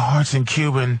 but your heart's in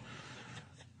Cuban.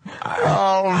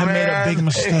 I made a big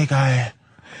mistake. I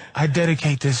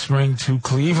dedicate this ring to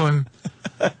Cleveland.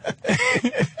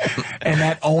 And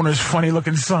that owner's funny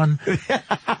looking son.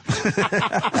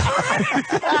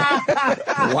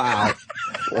 Wow.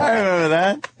 I remember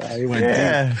that. He went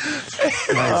deep.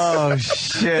 Oh,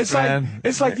 shit, man.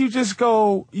 It's like you just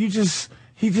go, he just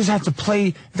has to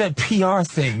play that PR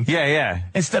thing. Yeah.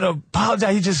 Instead of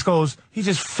apologize, he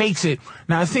just fakes it.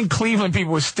 Now, I think Cleveland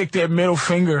people would stick their middle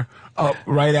finger up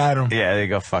right at him. Yeah, they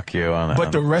go, fuck you. On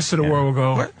But the rest of the world will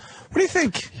go, What do you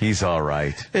think? He's all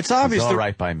right. It's obvious. He's all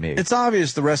right by me. It's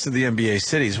obvious the rest of the NBA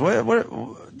cities. What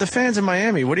the fans in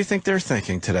Miami? What do you think they're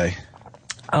thinking today?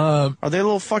 Are they a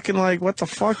little fucking like, what the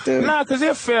fuck, dude? Nah, because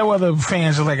they're fair weather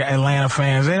fans, are like Atlanta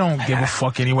fans. They don't give a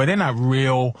fuck anyway. They're not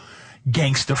real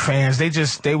gangster fans.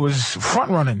 They was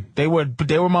front running. They were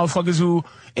motherfuckers who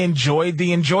enjoyed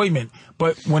the enjoyment.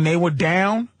 But when they were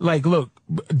down, like, look,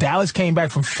 Dallas came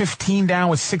back from 15 down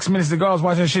with 6 minutes to go. I was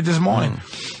watching that shit this morning.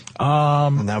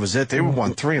 And that was it. They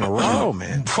won 3 in a row,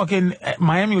 man. Fucking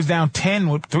Miami was down 10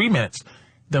 with 3 minutes.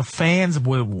 The fans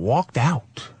would walked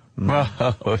out.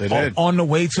 They did. On the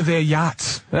way to their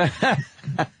yachts.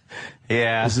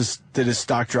 Yeah. Did his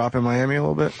stock drop in Miami a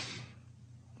little bit?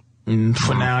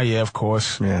 For now, yeah, of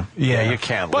course. Yeah, you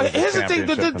can't. But here's the thing: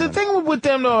 the thing with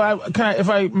them, though, if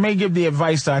I may give the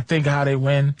advice that I think how they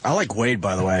win. I like Wade,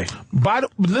 by the way. I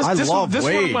love this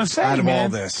Wade. What I'm gonna say, out of man. all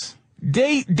this,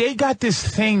 they got this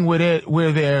thing with it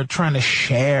where they're trying to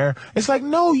share. It's like,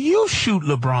 no, you shoot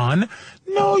LeBron.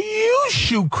 No, you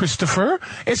shoot Christopher.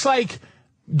 It's like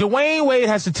Dwayne Wade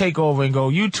has to take over and go,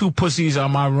 you two pussies are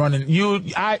my running.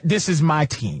 This is my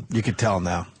team. you can tell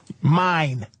now.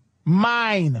 Mine.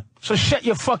 So shut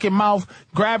your fucking mouth.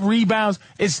 Grab rebounds.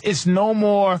 It's no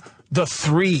more the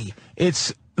 3.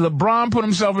 It's LeBron put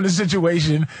himself in a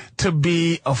situation to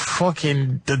be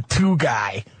the 2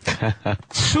 guy.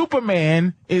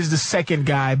 Superman is the 2nd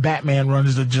guy. Batman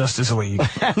runs the Justice League.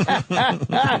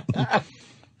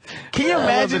 Can you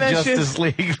imagine that Justice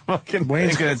shit? League fucking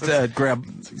Wayne's gonna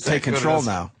take control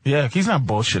now. Yeah, he's not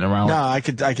bullshitting around. No, I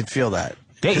could feel that.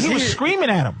 He was screaming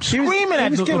at him. He was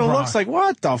giving LeBron. looks like,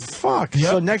 what the fuck?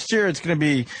 Yep. So next year it's going to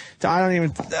be,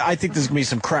 I think there's going to be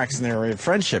some cracks in their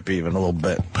friendship even a little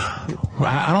bit.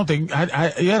 I don't think,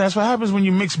 yeah, that's what happens when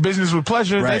you mix business with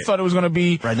pleasure. Right. They thought it was going to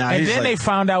be, right now, and then they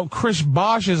found out Chris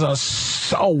Bosh is a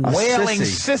wailing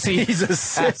sissy. He's a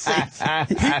sissy.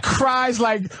 He cries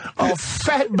like a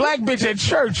fat black bitch at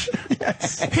church.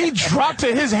 Yes. He dropped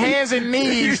to his hands and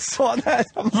knees. You saw that?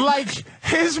 Like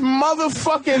his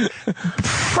motherfucking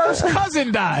first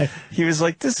cousin died. He was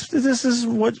like, this is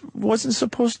what wasn't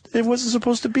supposed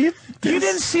to be. You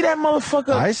didn't see that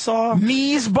motherfucker? I saw.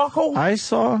 Knees buckle? I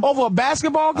saw. Over a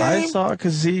basketball game? I saw,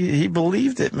 because he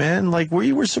believed it, man. Like,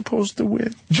 we were supposed to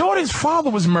win. Jordan's father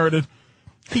was murdered.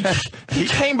 He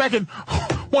came back and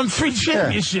won 3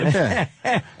 championships. Yeah.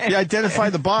 He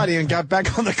identified the body and got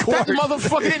back on the court. That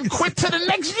motherfucker didn't quit till the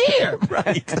next year.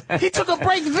 Right. He took a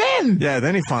break then. Yeah,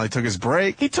 then he finally took his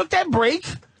break. He took that break.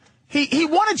 He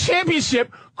won a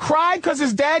championship, cried because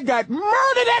his dad got murdered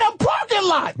at a parking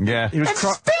lot. Yeah. He was and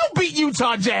still beat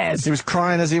Utah Jazz. He was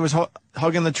crying as he was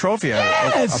hugging the trophy.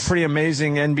 Yes. A pretty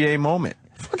amazing NBA moment.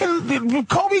 Fucking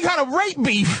Kobe got a rape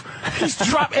beef. He's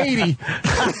dropped 80.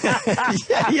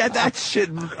 Yeah, he had that shit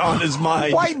on his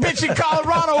mind. White bitch in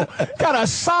Colorado got a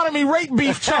sodomy rape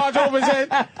beef charge over his head.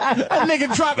 That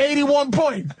nigga dropped 81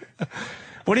 points.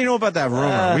 What do you know about that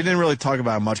rumor? We didn't really talk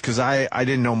about it much because I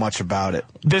didn't know much about it.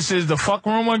 This is the fuck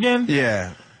rumor again?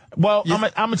 Yeah. Well, I'm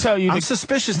going to tell you. I'm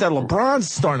suspicious that LeBron's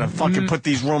starting to fucking put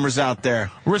these rumors out there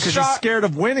because he's scared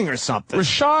of winning or something.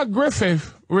 Rashad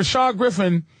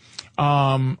Griffin,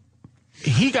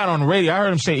 he got on the radio. I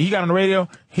heard him say he got on the radio.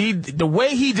 The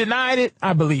way he denied it,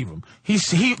 I believe him. He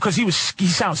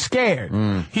sounds scared.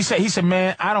 He said,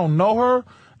 man, I don't know her.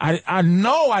 I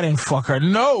know I didn't fuck her.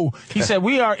 No. He said,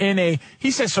 we are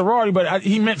he said sorority, but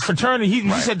he meant fraternity.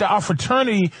 He said that our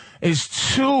fraternity is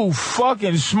too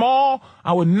fucking small.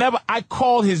 I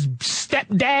called his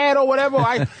stepdad or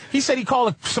whatever. He said he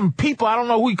called some people. I don't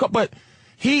know who he called, but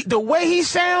the way he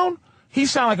sound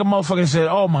like a motherfucker that said,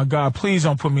 oh my God, please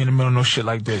don't put me in the middle of no shit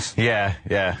like this.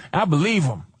 Yeah. I believe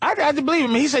him. I had to believe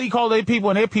him. He said he called their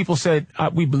people and their people said,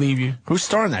 we believe you. Who's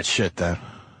starting that shit then?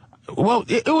 Well,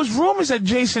 it was rumors that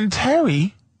Jason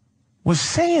Terry was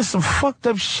saying some fucked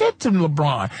up shit to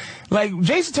LeBron. Like,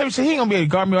 Jason Terry said he ain't gonna be able to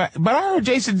guard me. But I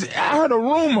heard a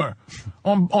rumor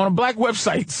on black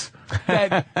websites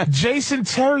that Jason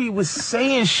Terry was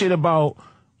saying shit about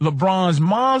LeBron's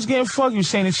mom's getting fucked. He was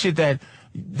saying this shit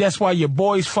that's why your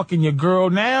boy's fucking your girl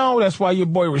now. That's why your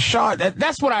boy was shot.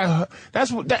 That's what I heard.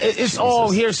 It's Jesus.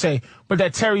 All hearsay. But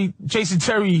that Jason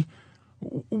Terry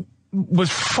was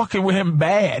fucking with him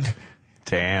bad.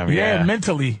 Damn, yeah.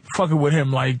 Mentally fucking with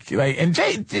him and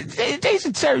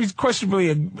Jason Terry's questionably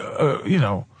a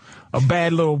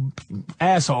bad little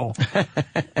asshole. He's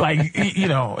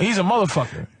a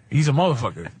motherfucker.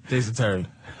 Jason Terry.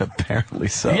 Apparently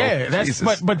so. Yeah,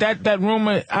 but that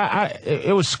rumor,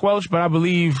 it was squelched, but I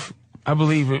believe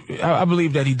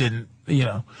that he didn't,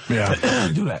 do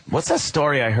that. What's that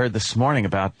story I heard this morning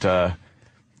about?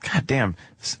 Goddamn,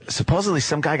 supposedly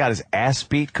some guy got his ass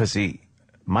beat because he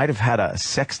might have had a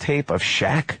sex tape of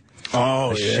Shaq.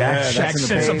 Oh, yeah. Shaq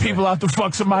sent some people out to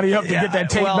fuck somebody up to get that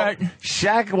tape back.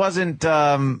 Shaq wasn't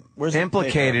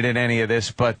implicated in any of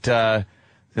this, but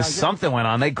something went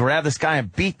on. They grabbed this guy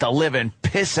and beat the living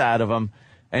piss out of him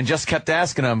and just kept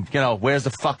asking him, where's the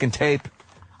fucking tape?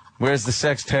 Where's the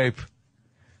sex tape?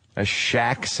 A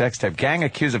Shaq sex tape. Gang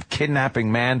accused of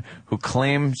kidnapping man who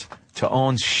claims to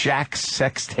own Shaq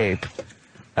sex tape.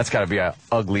 That's got to be an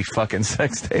ugly fucking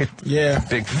sex tape. Yeah.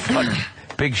 Big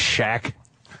Shaq.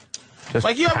 Just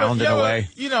Like pounding away.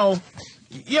 You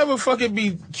ever fuck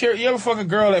a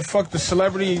girl that fucked a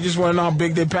celebrity and you just want to know how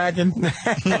big they're packing?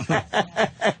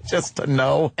 Just to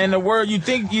know. And the word you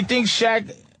think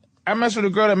Shaq, I messed with a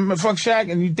girl that fucked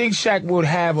Shaq, and you think Shaq would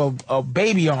have a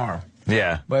baby arm.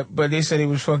 Yeah. But they said he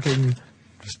was fucking.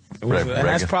 And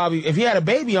that's probably, if he had a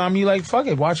baby arm, you like, fuck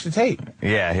it, watch the tape.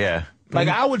 Yeah. Like,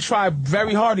 I would try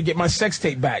very hard to get my sex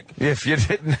tape back. If you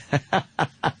didn't.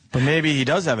 But maybe he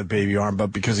does have a baby arm, but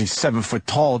because he's 7 foot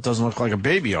tall, it doesn't look like a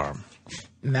baby arm.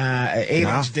 Nah, an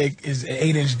 8-inch dick is an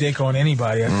 8-inch dick on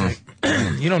anybody, I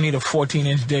think. You don't need a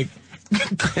 14-inch dick.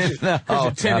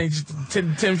 You're 10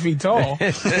 feet tall.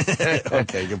 Okay,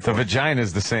 good point. The vagina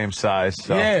is the same size,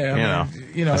 so,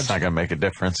 that's not going to make a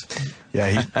difference. Yeah,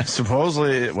 he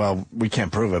supposedly, well, we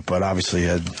can't prove it, but obviously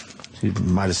he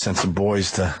might have sent some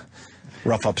boys to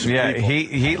rough up some people.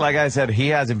 he like I said, he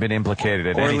hasn't been implicated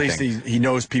in anything. Or at least he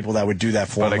knows people that would do that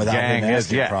for him without him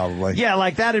asking, probably. Yeah,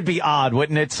 like that'd be odd,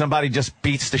 wouldn't it? Somebody just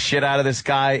beats the shit out of this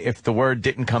guy if the word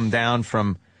didn't come down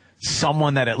from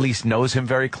someone that at least knows him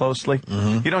very closely.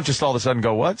 You don't just all of a sudden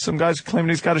go, what? Some guy's claiming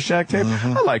he's got a Shaq tape?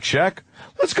 I like Shaq.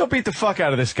 Let's go beat the fuck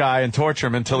out of this guy and torture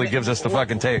him until he gives us the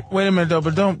fucking tape. Wait a minute though,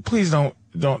 but please don't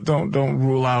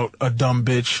rule out a dumb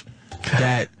bitch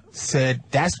that said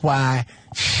that's why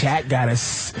Shaq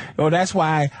that's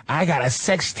why I got a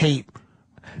sex tape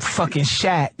fucking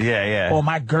Shaq. Yeah. Or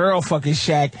my girl fucking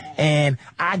Shaq, and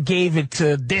I gave it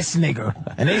to this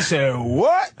nigga. And they said,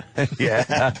 what?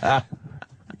 Yeah.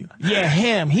 Yeah,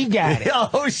 him. He got it.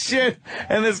 Oh, shit.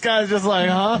 And this guy's just like,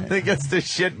 huh? He gets the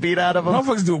shit beat out of him.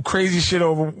 Motherfuckers do crazy shit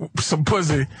over some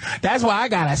pussy. That's why I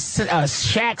got a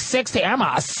Shaq sex tape. I'm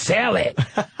going to sell it.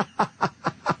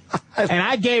 And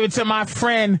I gave it to my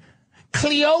friend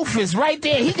Cleophas right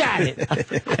there. He got it.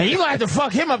 And you going to have to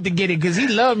fuck him up to get it because he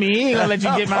love me. He ain't going to let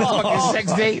you get my fucking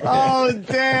sex tape. Oh,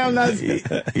 damn.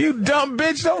 You dumb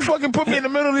bitch. Don't fucking put me in the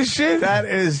middle of this shit. That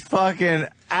is fucking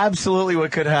absolutely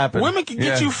what could happen. Women can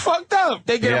get you fucked up.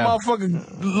 They get a motherfucker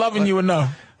loving you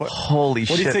enough. Holy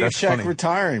shit. What do you think of that's Shaq funny.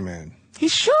 retiring, man? He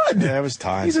should. Yeah, it was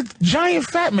time. He's a giant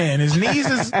fat man. His knees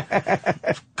is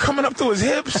coming up to his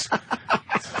hips.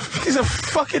 He's a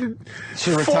fucking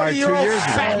 40-year-old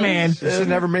fat man. Should have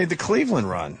never made the Cleveland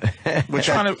run. Which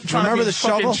remember the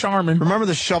shovel? Charming. Remember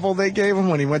the shovel they gave him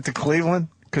when he went to Cleveland?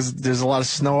 Because there's a lot of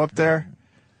snow up there.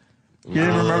 You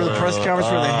didn't remember the press conference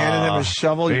where they handed him a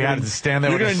shovel? He had to stand there.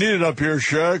 You're going to need it up here,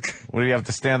 Shaq. What do you have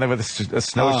to stand there with a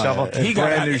snow shovel? He got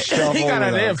brand new shovel. He got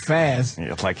out there fast.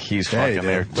 Yeah, like he's fucking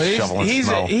there shoveling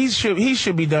snow. He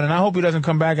should be done, and I hope he doesn't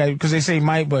come back because they say he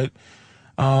might, but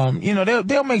they'll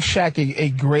make Shaq a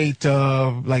great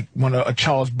a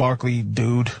Charles Barkley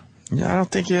dude. Yeah, I don't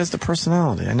think he has the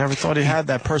personality. I never thought he had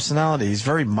that personality. He's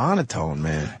very monotone,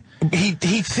 man. He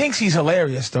thinks he's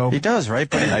hilarious, though. He does, right?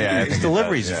 But his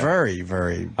delivery's very,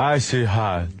 very... I see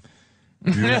hot.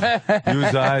 Use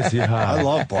I see hot. I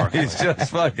love Barkley. He's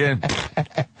just fucking...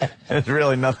 There's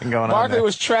really nothing going on Barkley there.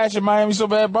 was trash in Miami so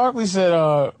bad. Barkley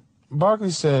said,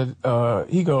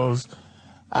 he goes,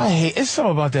 it's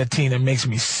something about that team that makes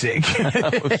me sick.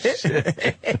 Oh, shit.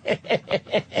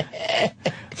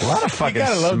 A lot of fucking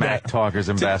smack talkers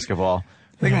in basketball.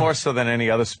 I think more so than any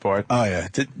other sport. Oh, yeah.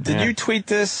 Did you tweet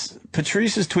this?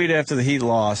 Patrice's tweet after the Heat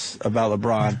loss about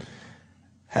LeBron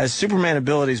has Superman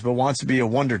abilities but wants to be a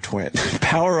Wonder Twin.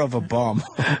 Power of a bum.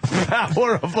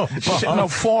 Power of a bum. No,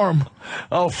 form.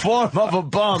 Oh, form of a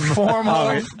bum. Form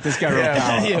of... This guy wrote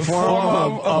power. Yeah,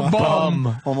 form of a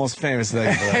bum. Almost famous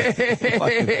thing for that.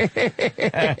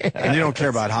 And you don't care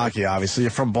about hockey, obviously.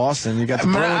 You're from Boston. You got the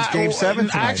Bruins Game 7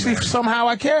 tonight, actually, man. somehow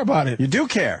I care about it. You do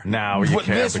care. Now you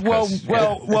care because... Well,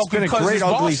 it's been a great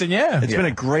ugly... Boston, yeah. It's been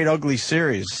a great ugly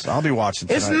series. I'll be watching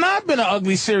tonight. It's not been an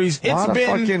ugly series. It's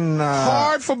been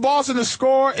hard for Boston to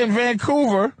score in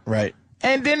Vancouver. Right.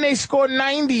 And then they scored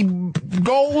 90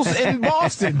 goals in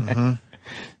Boston.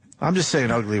 I'm just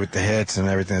saying ugly with the hits and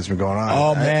everything that's been going on.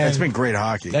 Oh, man. It's been great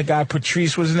hockey. That guy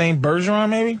Patrice was his name, Bergeron,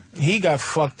 maybe? He got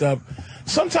fucked up.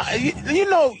 Sometimes, you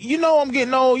know I'm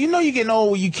getting old. You know you're getting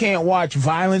old when you can't watch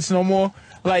violence no more.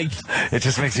 Like, it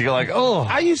just makes you go like, oh.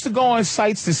 I used to go on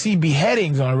sites to see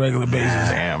beheadings on a regular basis.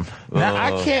 Damn. Now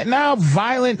I can't. Now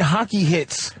violent hockey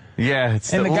hits Yeah,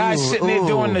 it's and the guy sitting there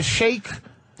doing the shake.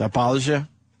 That bothers you?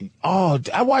 Oh,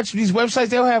 I watch these websites.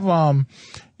 They'll have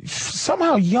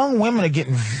somehow young women are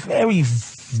getting very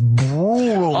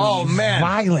brutal,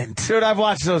 violent. Dude, I've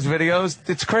watched those videos.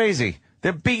 It's crazy.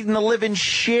 They're beating the living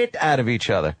shit out of each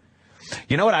other.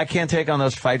 You know what I can't take on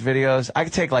those fight videos? I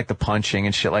can take like the punching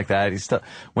and shit like that.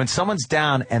 When someone's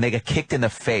down and they get kicked in the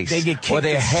face, they get kicked or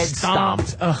their head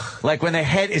stomped. Like when their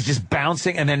head is just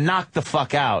bouncing and they're knocked the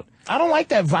fuck out. I don't like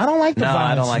that. I don't like the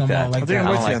violence. I don't like that. I think I'm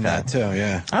with you on that too.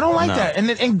 Yeah. I don't like that.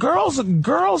 And girls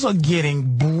are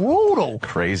getting brutal.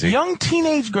 Crazy. Young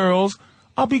teenage girls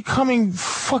are becoming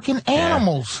fucking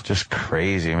animals. Yeah, just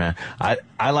crazy, man.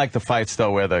 I like the fights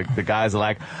though where the guys are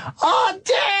like, oh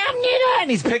damn, nigga,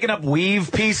 and he's picking up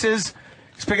weave pieces.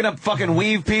 He's picking up fucking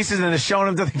weave pieces and they're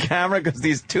showing them to the camera because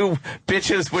these two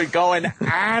bitches were going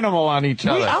animal on each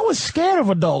other. I was scared of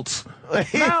adults.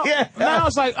 Now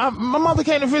it's like, my mother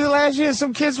came to visit last year and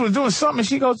some kids was doing something and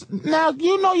she goes, now,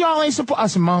 you know y'all ain't supposed... I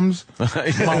said, mums.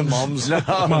 Mums.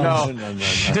 No.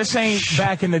 This ain't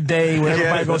back in the day where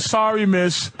everybody goes, sorry,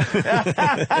 miss. Kick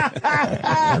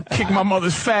my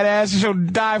mother's fat ass and she'll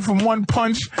die from one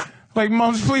punch. Like,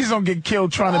 mums, please don't get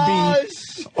killed trying to be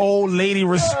old lady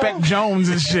Respect Jones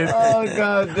and shit. Oh,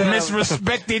 God damn. Miss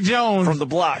Respected Jones. From the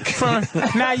block.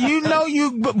 Now, you know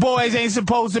you boys ain't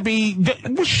supposed to be...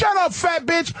 Shut up, fat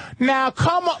bitch. Now,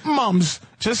 come up, mums.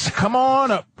 Just come on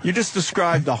up. You just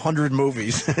described 100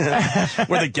 movies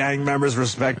where the gang members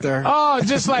respect her. Oh,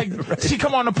 just like she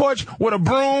come on the porch with a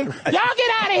broom. Y'all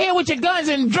get out of here with your guns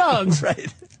and drugs. Right.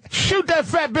 Shoot that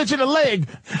fat bitch in the leg.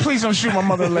 Please don't shoot my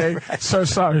mother in the leg. Sir,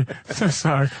 sorry. Sir,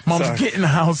 sorry. Mom's, get in the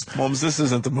house. Moms, this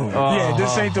isn't the movie. Yeah,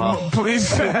 this ain't the movie.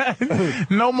 Please.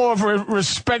 No more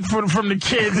respect from the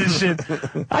kids and shit.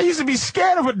 I used to be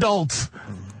scared of adults.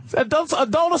 Adults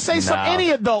will say something.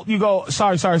 Any adult, you go,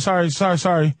 sorry.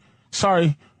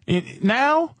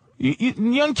 Now,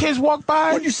 young kids walk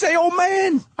by. What'd you say, old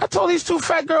man? I told these two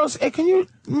fat girls, hey, can you,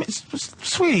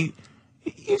 sweetie,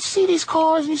 you see these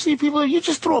cars and you see people, you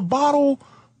just threw a bottle.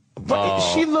 But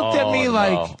she looked at me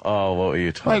like, what were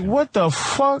you talking like, what the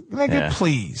fuck? Nigga,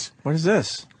 please. What is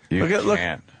this? Look.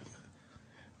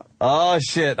 Oh,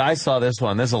 shit. I saw this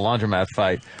one. This is a laundromat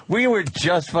fight. We were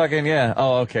just fucking,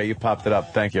 Oh, okay. You popped it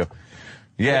up. Thank you.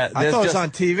 Yeah. I thought it was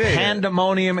on TV.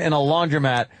 Pandemonium in a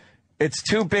laundromat. It's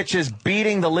two bitches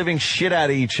beating the living shit out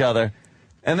of each other.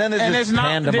 And then there's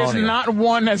pandemonium. There's not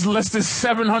one that's less than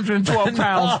 712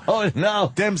 pounds.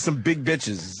 No. Them some big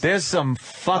bitches. There's some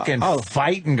fucking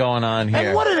fighting going on here.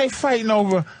 And what are they fighting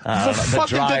over? The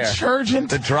fucking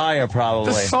detergent? The dryer,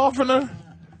 probably. The softener?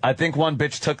 I think one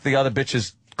bitch took the other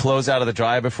bitch's clothes out of the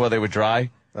dryer before they were dry.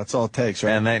 That's all it takes,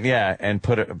 right? And then, and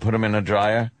put them in a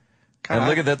dryer. And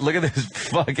look at this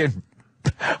fucking,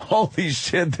 holy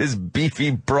shit, this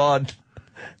beefy broad.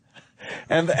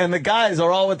 And the guys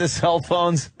are all with the cell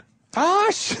phones.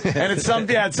 Oh, shit. And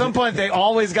at some point, they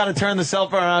always got to turn the cell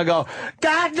phone around and go,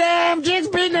 goddamn, kids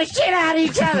beating the shit out of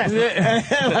each other.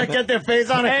 And like, get their face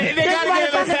on it. They got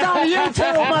to on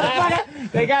YouTube,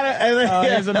 motherfucker. They got to.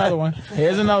 Here's another one.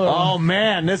 Oh,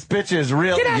 man, this bitch is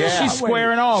real. She's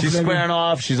squaring off. She's squaring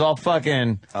off. She's all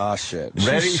fucking. Oh, shit.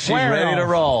 She's ready to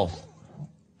roll.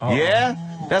 Yeah?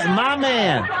 That's my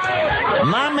man.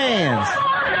 My man's.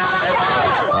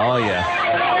 Oh, yeah.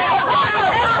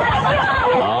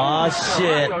 Oh,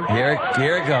 shit.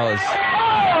 Here it goes.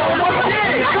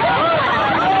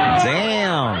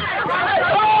 Damn.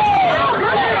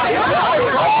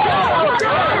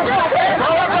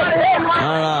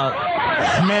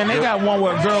 Man, they got one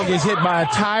where a girl gets hit by a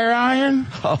tire iron.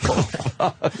 Try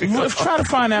to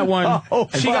find that one.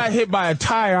 She got hit by a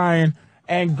tire iron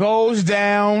and goes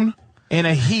down in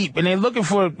a heap, and they're looking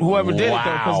for whoever did it,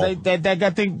 though,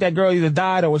 because that girl either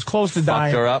died or was close to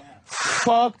dying. Fucked her up.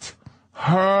 Fucked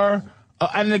her.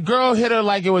 And the girl hit her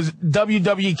like it was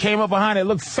WWE, came up behind it. It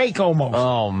looked fake almost.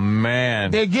 Oh,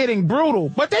 man. They're getting brutal.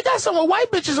 But they got some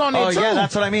white bitches on there, too. Oh, yeah,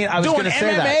 that's what I mean. I was going to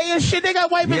say that. Doing MMA and shit. They got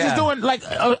white bitches doing, like,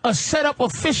 a set-up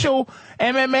official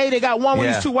MMA. They got one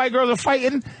where these two white girls are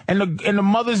fighting, and the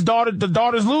mother's daughter, the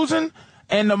daughter's losing,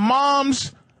 and the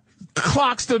mom's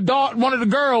clocks one of the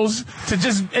girls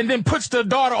and then puts the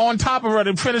daughter on top of her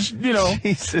to finish,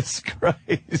 Jesus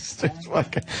Christ.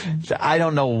 I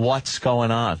don't know what's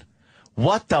going on.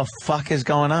 What the fuck is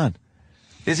going on?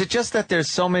 Is it just that there's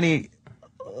so many,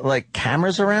 like,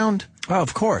 cameras around? Oh,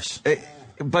 of course.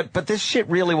 But this shit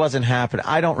really wasn't happening.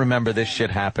 I don't remember this shit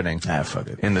happening. Fuck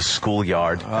it. In the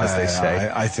schoolyard, as they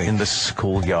say. I think. In the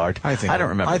schoolyard. I don't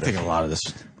remember. I think a lot of this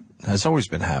has always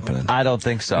been happening. I don't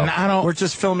think so. We're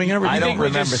just filming everything. I don't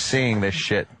remember seeing this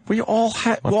shit. We all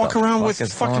walk around with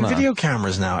fucking video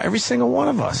cameras now. Every single one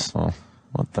of us. Oh,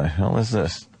 what What the hell is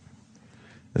this?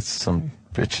 It's some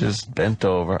bitches bent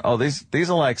over. Oh, these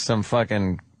are like some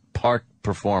fucking park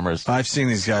performers. I've seen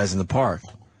these guys in the park.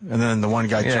 And then the one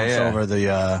guy jumps over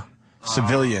the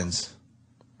civilians.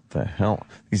 What the hell?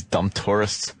 These dumb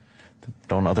tourists.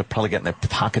 Don't know. They're probably getting their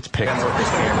pockets picked. What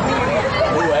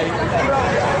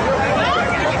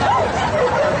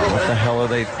the hell are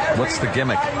they? What's the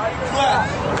gimmick?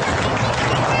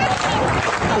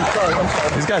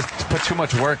 These guys put too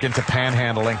much work into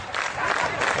panhandling.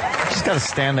 Just got to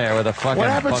stand there with a fucking What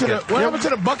happened to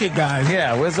the bucket guys?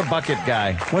 Yeah, where's the bucket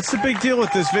guy? What's the big deal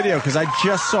with this video? Because I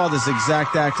just saw this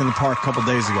exact act in the park a couple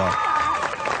days ago.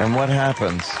 And what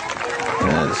happens?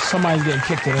 Somebody's getting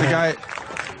kicked in the guy.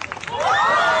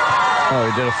 Oh,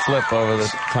 he did a flip over the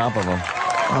top of him.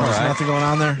 Oh, there's nothing going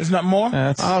on there? There's not more?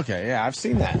 Okay, yeah, I've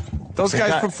seen that. Those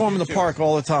guys perform in the park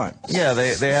all the time. Yeah,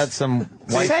 they had some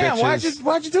white bitches.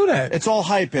 Why'd you do that? It's all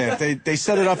hype, man. They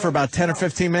set it up for about 10 or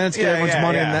 15 minutes, get everyone's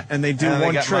money, and they do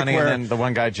one trick where and then the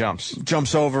one guy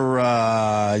jumps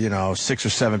over, 6 or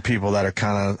 7 people that are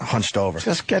kind of hunched over.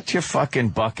 Just get your fucking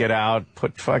bucket out.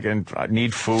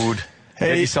 Need food.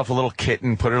 Get yourself a little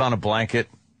kitten. Put it on a blanket.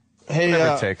 Hey,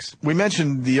 whatever it takes. We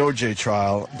mentioned the OJ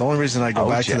trial. The only reason I go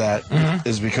back to that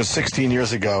is because 16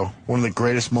 years ago, one of the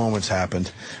greatest moments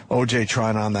happened. OJ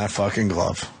trying on that fucking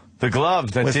glove. The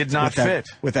glove that did not fit.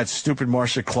 With that stupid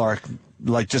Marcia Clark,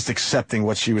 like, just accepting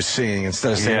what she was seeing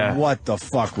instead of saying, what the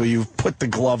fuck, will you put the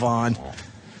glove on?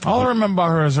 All I remember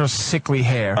about her is her sickly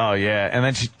hair. Oh, yeah. And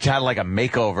then she had like a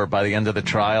makeover by the end of the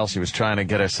trial. She was trying to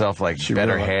get herself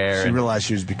better hair. She realized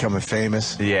she was becoming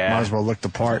famous. Yeah. Might as well look the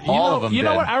part. All of them You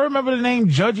know what? I remember the name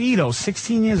Judge Ito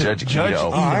 16 years ago. Judge Ito.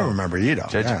 Oh, I remember Ito.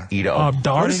 Judge Ito.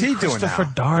 Darden. What is he doing Christopher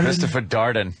now? Darden. Christopher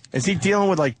Darden. Is he dealing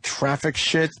with, like, traffic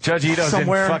shit? Judge Ito's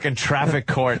somewhere? in fucking traffic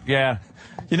court. Yeah.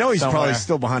 You know he's Somewhere. probably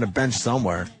still behind a bench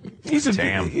somewhere. He's a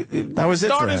Damn. That was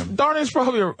it for him. Darden's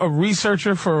probably a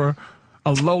researcher for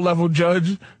a low-level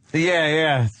judge.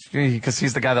 Yeah. Because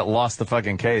he's the guy that lost the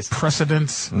fucking case.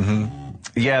 Precedents. Mm-hmm.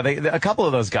 Yeah, a couple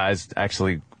of those guys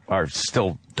actually are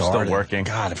still working.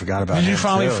 God, I forgot about him. Did you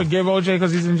finally forgive OJ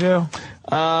because he's in jail?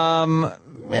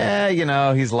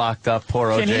 Yeah, he's locked up. Poor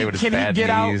OJ with his bad knees. Can he get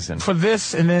out for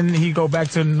this and then he go back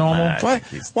to normal? Why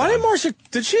did Marcia?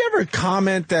 Did she ever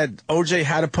comment that OJ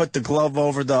had to put the glove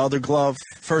over the other glove?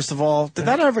 First of all, did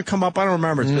that ever come up? I don't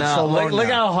remember. It's been so long. Look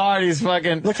how hard he's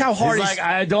fucking. Look how hard he's like.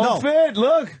 I don't fit.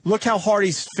 Look how hard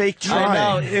he's fake trying.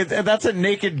 I know. That's a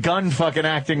Naked Gun fucking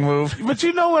acting move. But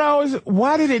you know what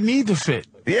why did it need to fit?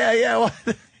 Yeah.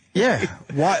 What? Yeah.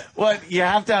 What? What? You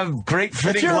have to have great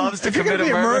fitting gloves to commit a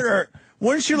murder.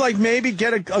 Wouldn't you maybe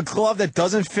get a glove that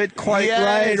doesn't fit quite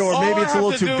right, or maybe it's a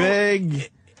little too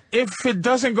big? If it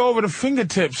doesn't go over the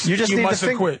fingertips, you must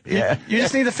have quit. Yeah, you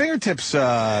just need the fingertips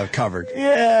covered.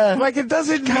 Yeah, it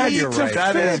doesn't need to fit.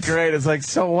 That is great. It's like,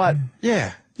 so what?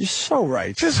 Yeah, you're so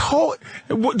right. Just hold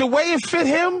the way it fit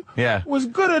him. Yeah, was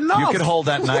good enough. You could hold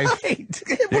that knife. Right.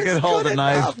 You could hold the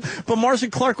knife. But Marcia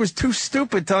Clark was too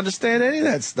stupid to understand any of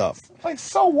that stuff.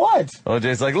 So what?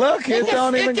 OJ's like, look, it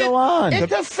don't even go on. It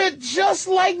could fit just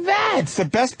like that. The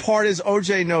best part is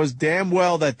OJ knows damn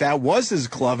well that was his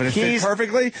glove and it fit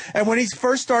perfectly. And when he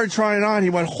first started trying it on, he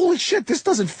went, holy shit, this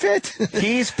doesn't fit.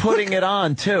 He's putting it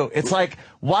on, too. It's like,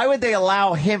 why would they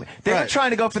allow him? They were trying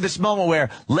to go for this moment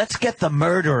where, let's get the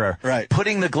murderer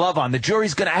putting the glove on. The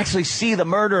jury's going to actually see the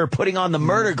murderer putting on the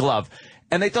murder glove.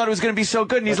 And they thought it was going to be so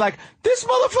good. And he's like, this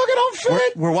motherfucker don't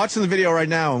fit. We're watching the video right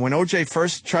now. And when OJ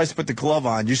first tries to put the glove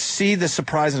on, you see the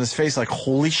surprise in his face, like,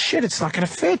 holy shit, it's not going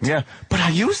to fit. Yeah. But I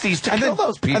use these to kill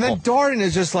those people. And then Darden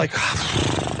is just like,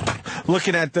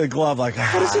 looking at the glove like,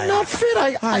 how does it not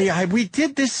fit? We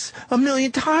did this a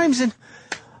million times. And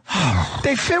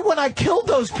they fit when I killed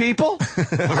those people.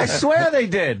 I swear they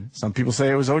did. Some people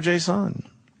say it was OJ's son.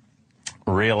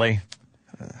 Really?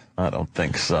 I don't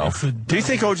think so. Do you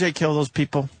think OJ killed those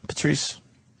people, Patrice?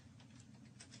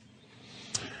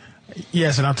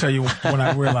 Yes, and I'll tell you when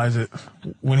I realize it.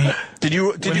 When he did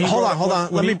you hold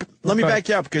on. Let me back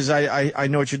you up because I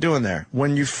know what you're doing there.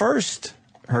 When you first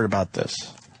heard about this,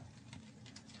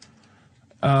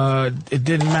 it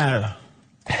didn't matter.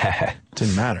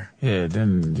 Didn't matter. Yeah,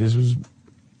 then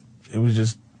it was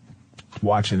just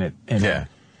watching it. And yeah.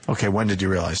 Okay, when did you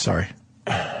realize? Sorry.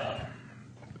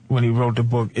 When he wrote the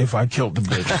book, If I Killed the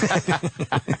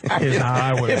Bitch. Is how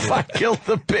I would have If I killed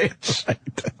the bitch.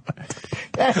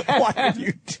 Why did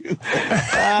you do that?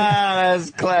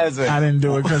 That's classic. I didn't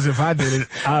do it because if I did it,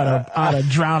 I'd have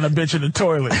drowned a bitch in the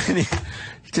toilet.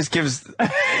 Just gives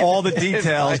all the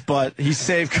details, but he's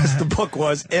saved because the book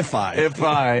was If I Did.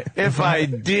 If I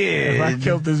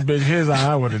killed this bitch, here's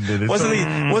how I would have did it. Wasn't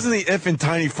the if in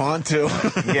tiny font too?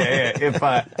 Yeah. If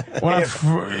I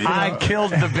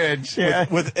killed the bitch. Yeah.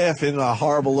 With if in a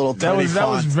horrible little tiny font. That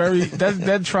was very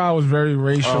that trial was very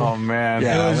racial. Oh man.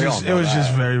 Yeah, it was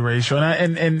just very racial,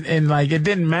 and like it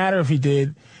didn't matter if he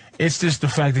did. It's just the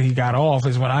fact that he got off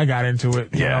is when I got into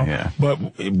it. You know? Yeah. But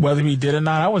whether he did or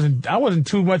not, I wasn't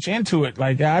too much into it.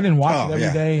 Like I didn't watch it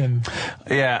every day. And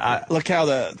look how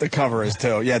the cover is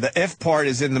too. Yeah, the if part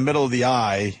is in the middle of the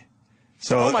eye.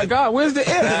 So oh my God, where's the if?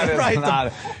 That is right,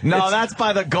 that's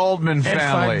by the Goldman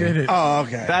family. If I did it. Oh,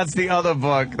 okay. That's the other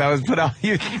book that was put out.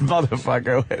 You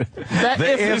motherfucker. That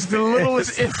if is the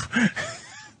littlest if.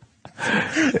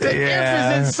 The if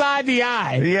is inside the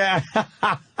eye. Yeah.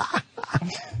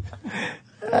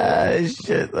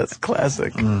 Shit, that's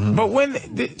classic. Mm-hmm. But when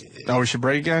we should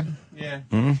break again. Yeah.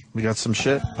 Mm-hmm. We got some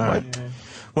shit. All right. Yeah.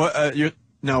 Well,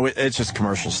 it's just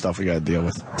commercial stuff we got to deal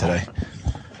with today.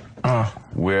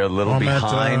 We're a little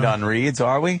behind on reads,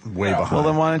 are we? Way behind. Well,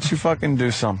 then why don't you fucking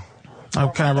do some?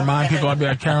 Can I remind people I'll be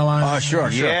at Caroline's? Sure.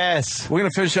 Yes. We're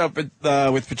going to finish up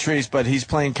with Patrice, but he's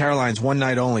playing Caroline's one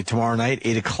night only tomorrow night,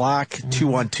 8 o'clock,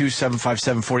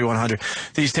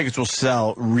 212-757-4100. These tickets will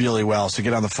sell really well, so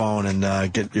get on the phone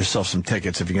and get yourself some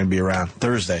tickets if you're going to be around.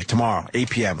 Thursday, tomorrow, 8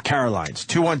 p.m., Caroline's,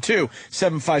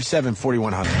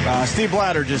 212-757-4100. Steve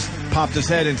Blatter just popped his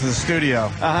head into the studio.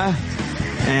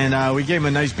 And we gave him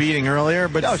a nice beating earlier,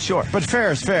 but sure. But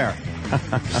fair is fair.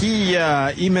 He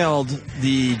emailed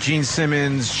the Gene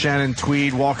Simmons, Shannon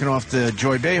Tweed walking off the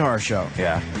Joy Behar show.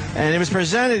 Yeah. And it was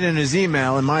presented in his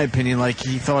email, in my opinion, like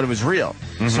he thought it was real.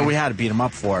 Mm-hmm. So we had to beat him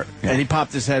up for it. Yeah. And he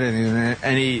popped his head in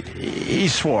and he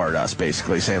swore at us,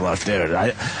 basically, saying, look, dude,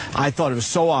 I thought it was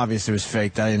so obvious it was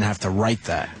fake that I didn't have to write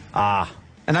that.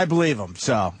 And I believe him,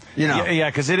 so, you know. Yeah,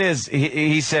 because it is.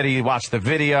 He said he watched the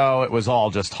video. It was all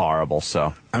just horrible,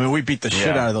 so. I mean, we beat the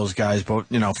shit out of those guys, but,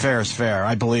 you know, fair is fair.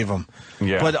 I believe them.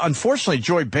 Yeah. But unfortunately,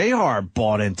 Joy Behar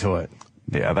bought into it.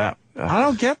 Yeah, that. I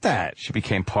don't get that. She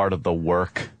became part of the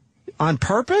work. On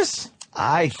purpose?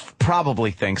 I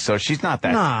probably think so. She's not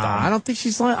that dumb. I don't think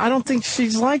she's like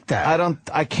that.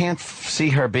 I can't see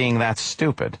her being that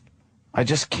stupid. I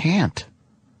just can't.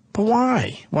 But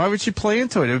why? Why would she play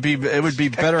into it? It would be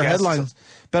better headlines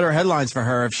for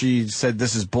her if she said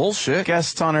this is bullshit.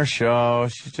 Guests on her show.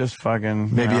 She's just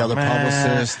fucking maybe other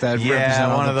publicists that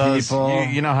represent one other of those people.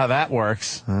 You know how that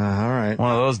works. All right.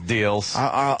 One of those deals.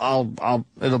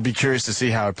 It'll be curious to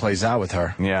see how it plays out with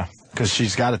her. Yeah. Because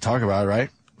she's got to talk about it, right?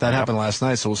 That happened last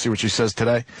night, so we'll see what she says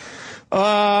today.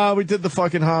 We did the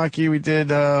fucking hockey. We did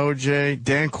OJ.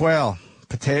 Dan Quayle,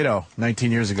 potato,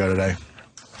 19 years ago today.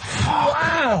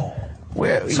 Wow.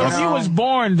 So if you was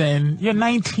born then, you're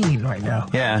 19 right now.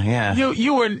 Yeah.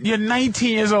 You're 19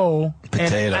 years old.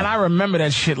 Potato. And I remember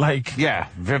that shit like. Yeah,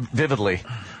 vividly.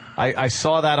 I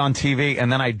saw that on TV,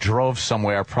 and then I drove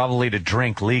somewhere, probably to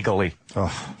drink legally.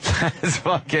 Oh. That's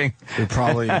fucking. Me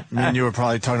and you were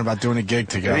probably talking about doing a gig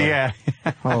together. Yeah.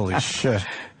 Holy shit.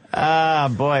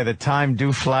 Boy, the time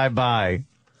do fly by.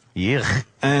 Yuck.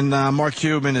 And Mark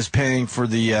Cuban is paying for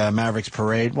the Mavericks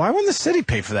parade. Why wouldn't the city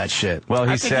pay for that shit? Well,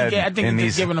 I think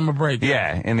he's giving them a break.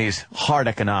 Yeah, in these hard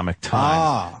economic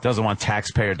times. Doesn't want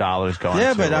taxpayer dollars going to...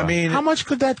 Yeah, but I mean... How much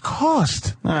could that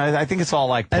cost? I think it's all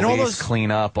like police, and all those,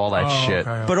 cleanup, all that shit.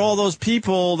 Okay. But all those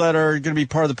people that are going to be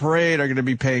part of the parade are going to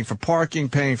be paying for parking,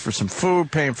 paying for some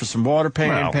food, paying for some water,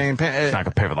 paying. He's not going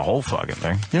to pay for the whole fucking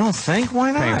thing. You don't think?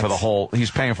 Why not?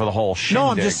 He's paying for the whole shindig. No,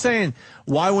 I'm just saying,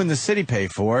 why wouldn't the city pay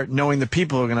for it, knowing the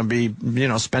people are going to be,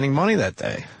 spending money that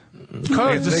day? They're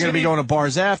going to be going to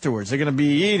bars afterwards. They're going to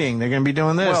be eating. They're going to be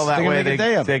doing this. Well, that way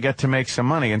they get to make some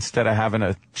money instead of having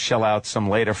to shell out some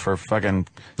later for fucking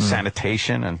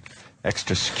sanitation and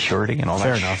extra security and all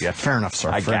that shit. Fair enough,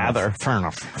 sir. Fair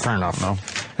enough. Fair enough. No.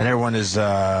 And everyone is,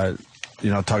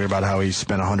 talking about how he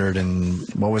spent $10,000?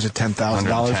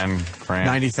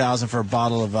 $90,000 for a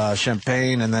bottle of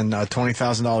champagne and then a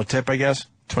 $20,000 tip, I guess.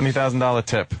 $20,000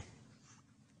 tip.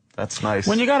 That's nice.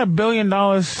 When you got $1 billion,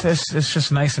 it's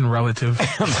just nice and relative.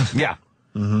 Yeah.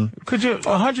 Mm-hmm. Could you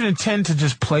 110 to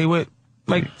just play with?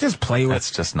 Like, just play with.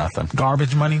 That's just nothing.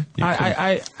 Garbage money.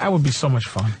 I would be so much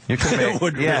fun. You can make, it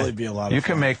would really be a lot of fun. You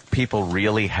can make people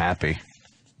really happy,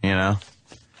 you know?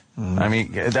 I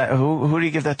mean, who do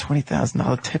you give that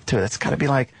 $20,000 tip to? That's got to be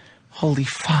like, holy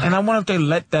fuck. And I wonder if they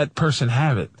let that person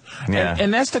have it. Yeah.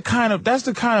 And that's the kind of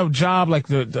job, like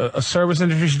a service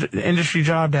industry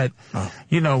job that,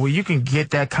 where you can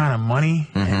get that kind of money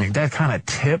and that kind of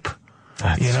tip,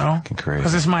 That's fucking crazy.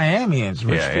 Because it's Miami and it's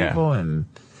rich people and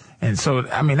And so,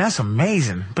 I mean, that's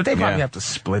amazing. But they probably have to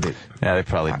split it. Yeah, they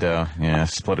probably do. Yeah,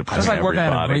 split it. It's like working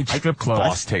at a great strip club.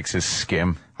 Boss takes his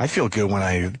skim. I feel good when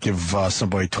I give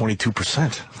somebody 22%.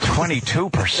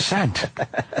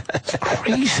 22%? It's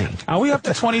crazy. Are we up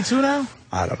to 22 now?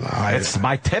 I don't know. It's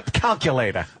my tip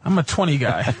calculator. I'm a 20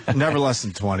 guy. Never less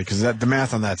than 20, because the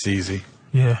math on that's easy.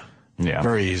 Yeah. Yeah.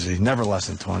 Very easy. Never less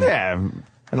than 20. Yeah. And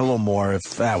a little more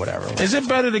if whatever. Is it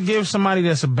better to give somebody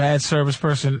that's a bad service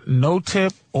person no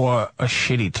tip or a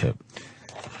shitty tip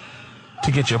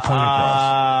to get your point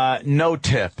across? No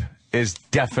tip is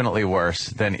definitely worse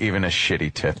than even a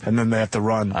shitty tip. And then they have to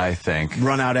run. I think.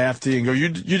 Run out after you and go, you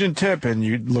didn't tip. And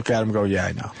you look at them and go, yeah,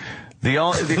 I know.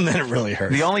 And then it really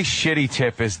hurts. The only shitty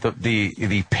tip is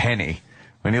the penny.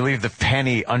 When you leave the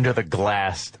penny under the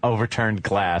glass, overturned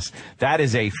glass, that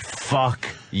is a fuck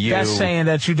you. That's saying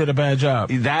that you did a bad job.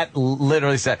 That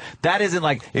literally said, that isn't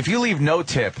like, if you leave no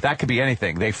tip, that could be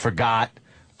anything. They forgot,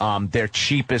 they're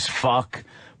cheap as fuck.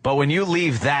 But when you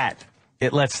leave that,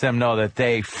 it lets them know that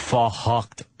they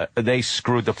fucked, they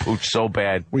screwed the pooch so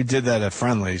bad. We did that at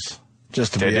Friendly's,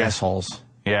 just to be assholes.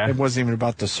 Yeah. It wasn't even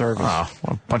about the service. Oh,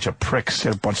 what a bunch of pricks.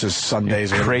 Had a bunch of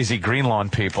Sundays. Crazy green lawn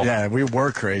people. Yeah, we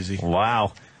were crazy.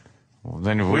 Wow. Well,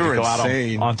 then we were go out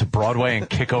onto Broadway and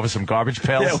kick over some garbage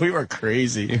pails. Yeah, we were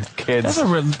crazy. Kids.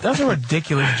 That's a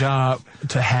ridiculous job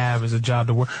to have as a job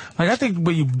to work. Like, I think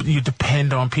when you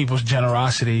depend on people's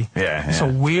generosity. Yeah. It's a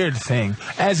weird thing.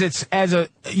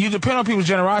 You depend on people's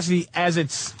generosity as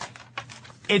it's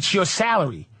your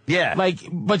salary. Yeah. Like,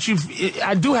 but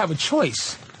I do have a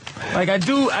choice. Like, I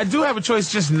do have a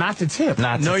choice just not to tip.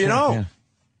 No, you don't.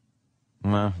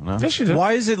 Yeah. No. Yes, you do.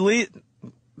 Why is it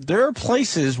there are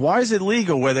places, why is it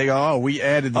legal where they go, oh, we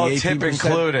added the 18%. Tip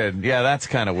included. Yeah, that's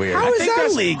kind of weird. How is that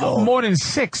that's legal? More than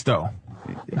 6, though.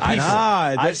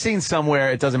 I've seen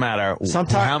somewhere, it doesn't matter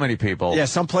how many people. Yeah,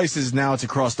 some places now it's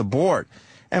across the board.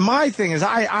 And my thing is,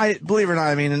 I believe it or not,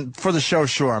 I mean, for the show,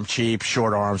 sure, I'm cheap,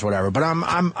 short arms, whatever, but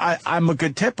I'm a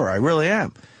good tipper. I really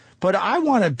am. But I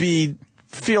want to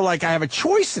feel like I have a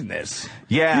choice in this.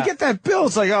 Yeah. You get that bill,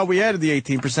 it's like, oh, we added the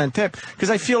 18% tip. Because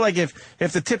I feel like if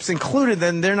the tip's included,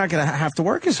 then they're not going to have to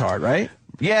work as hard, right?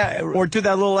 Yeah. Or do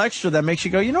that little extra that makes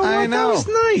you go, you know what, that was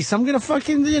nice. I'm going to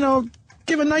fucking,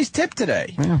 give a nice tip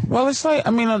today. Yeah. Well, it's like,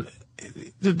 I mean,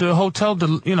 the hotel,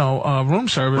 room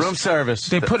service. Room service.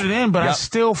 They put it in, but I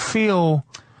still feel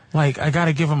like I got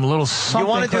to give them a little something. You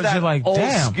want to do that? Like,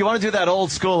 damn. You want to do that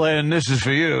old school, and this is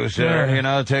for you, sir.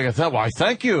 Yeah. Take a thought. Why?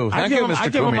 Thank you, Mr. I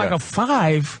give them like a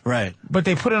 5, right? But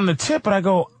they put it on the tip, but I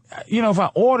go, if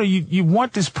I order, you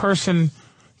want this person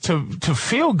to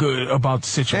feel good about the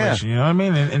situation. You know what I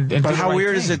mean? And but how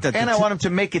weird is it that? And I want them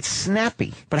to make it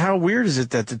snappy. But how weird is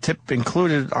it that the tip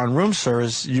included on room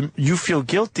service, you feel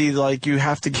guilty like you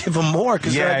have to give them more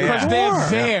because they're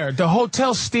there. The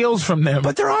hotel steals from them.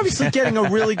 But they're obviously getting a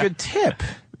really good tip.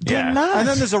 They're not. And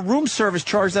then there's a room service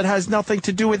charge that has nothing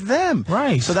to do with them.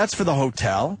 Right. So that's for the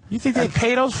hotel. You think they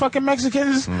pay those fucking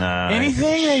Mexicans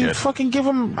anything? They fucking give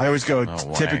them. I always go,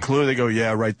 tip included. They go,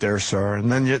 yeah, right there, sir.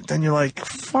 And then you're like,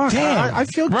 fuck, damn, I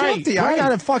feel guilty. I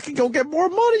gotta fucking go get more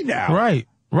money now. Right.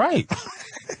 Right.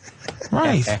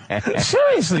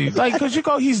 Seriously. Like, because you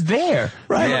go, he's there.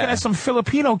 Right. You're looking at some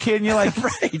Filipino kid and you're like,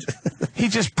 right. He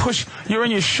just you're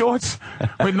in your shorts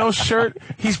with no shirt.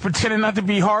 He's pretending not to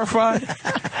be horrified.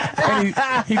 And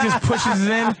he just pushes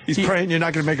it in. He's praying you're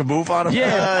not going to make a move on him.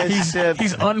 Yeah.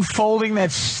 He's unfolding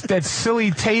that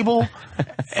silly table.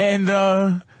 And,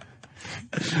 I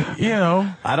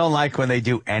don't like when they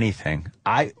do anything.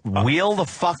 I wheel the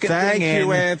fucking thing in. Thank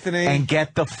you, Anthony. And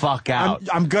get the fuck out.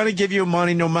 I'm going to give you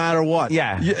money no matter what.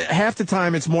 Yeah. Half the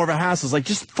time, it's more of a hassle. It's like,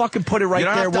 just fucking put it right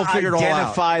there. We'll figure it all out.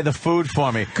 Identify the food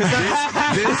for me.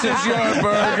 This is your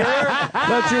burger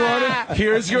that you ordered.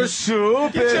 Here's your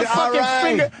soup.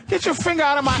 Get your finger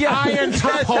out of my iron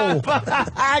top hole.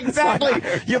 Exactly.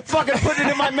 You fucking put it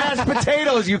in my mashed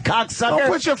potatoes, you cocksucker.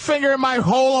 Don't put your finger in my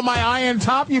hole on my iron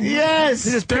top. Yes.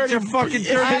 You just pick your fucking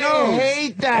dirty nose. I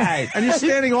hate that. And you're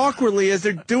standing awkwardly as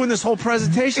they're doing this whole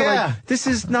presentation. Yeah. Like, this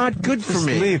is not good for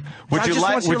me. Leave. Would you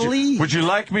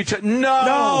like me to?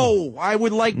 No. I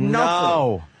would like nothing.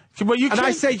 No. But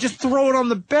I say, just throw it on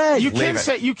the bed. You can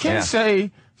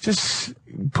say, just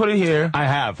put it here. I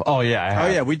have. Oh, yeah, I have.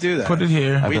 Oh, yeah, we do that. Put it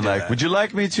here. I've been like, would you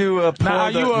like me to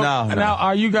pour Now,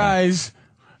 are you guys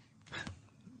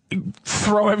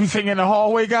throw everything in the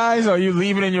hallway, guys, or you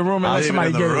leave it in your room and let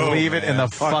somebody get it? Leave it in the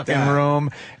fucking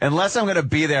room. Unless I'm going to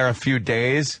be there a few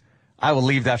days, I will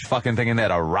leave that fucking thing in there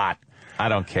to rot. I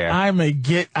don't care. I may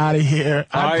get out of here.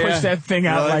 I push that thing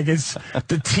out like it's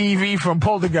the TV from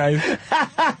Poltergeist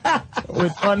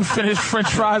with unfinished French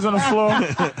fries on the floor.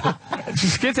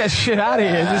 Just get that shit out of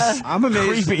here. This I'm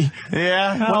amazed. Creepy.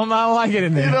 Yeah. I don't like it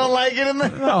in there. You don't like it in there?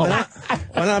 No.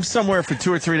 When I'm somewhere for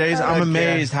 2 or 3 days, I'm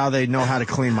amazed how they know how to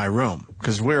clean my room.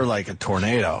 Because we're like a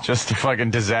tornado. Just a fucking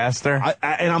disaster.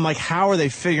 And I'm like, how are they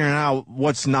figuring out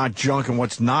what's not junk and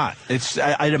what's not?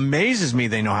 It amazes me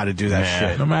they know how to do that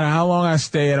shit. No matter how long I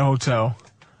stay at a hotel,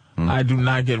 I do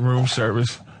not get room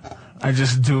service. I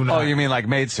just do not. Oh, you mean like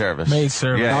maid service? Maid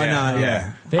service.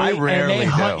 Yeah. I rarely and they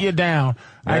hunt you down.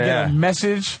 I get a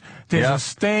message. There's a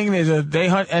sting. They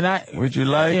hunt. And Would you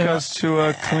like us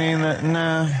to clean that?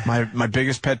 Nah. My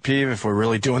biggest pet peeve, if we're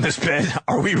really doing this bit,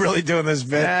 are we really doing this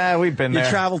bit? Yeah, we've been there. You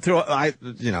travel to,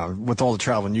 with all the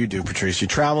traveling you do, Patrice, you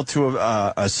travel to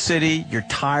a city, you're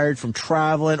tired from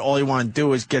traveling, all you want to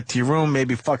do is get to your room,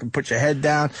 maybe fucking put your head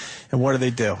down, and what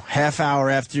do? Half hour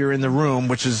after you're in the room,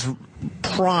 which is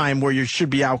prime where you should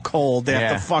be out cold, they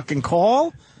have to fucking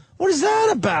call? What is that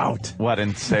about? What,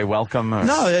 and say welcome?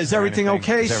 No, is everything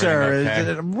okay, sir?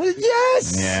 Okay?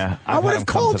 Yes. Yeah. I would have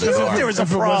called you if there was a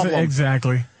problem.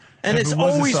 Exactly. And it's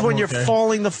always when you're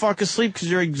falling the fuck asleep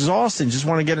because you're exhausted and just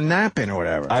want to get a nap in or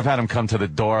whatever. I've had him come to the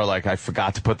door like I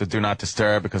forgot to put the do not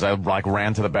disturb because I like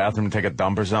ran to the bathroom to take a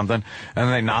dump or something, and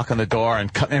then they knock on the door and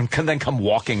then come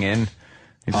walking in.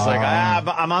 He's just like,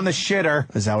 I'm on the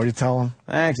shitter. Is that what you tell him?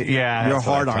 Thanks. Yeah. You're a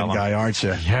hard-on guy, aren't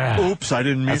you? Yeah. Oops, I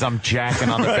didn't mean. As I'm jacking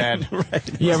on the bed.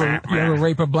 Right. You ever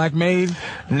rape a black maid?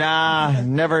 Nah,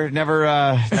 never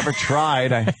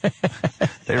tried.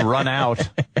 They run out.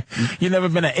 You never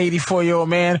been an 84-year-old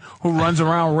man who runs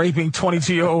around raping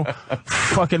 22-year-old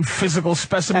fucking physical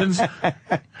specimens?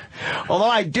 Although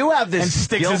I do have this and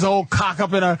sticks his old cock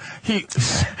up in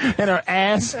her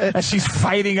ass as she's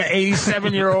fighting an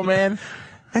 87-year-old man.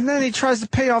 And then he tries to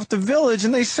pay off the village,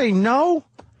 and they say no.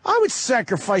 I would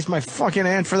sacrifice my fucking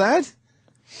aunt for that.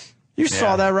 You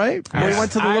saw that, right? When we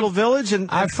went to the little village,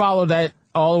 and I followed that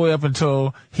all the way up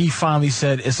until he finally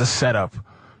said it's a setup.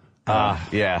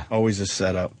 Yeah, always a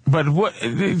setup. But what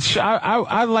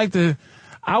I like to,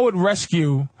 I would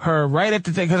rescue her right at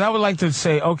the thing because I would like to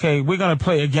say, okay, we're gonna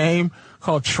play a game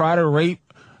called Try to Rape,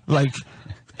 like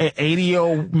an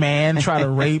 80-year-old man try to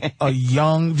rape a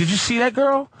young. Did you see that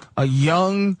girl? A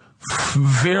young,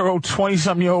 virile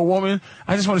 20-something-year-old woman.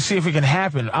 I just want to see if it can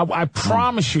happen. I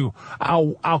promise you,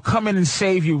 I'll come in and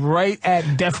save you right at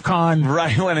DEFCON.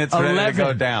 Right when it's 11. ready to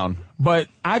go down. But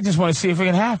I just want to see if it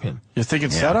can happen. You're thinking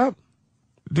setup?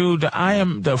 Dude, the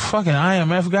fucking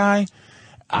IMF guy,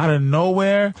 out of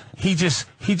nowhere, he just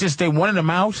they wanted him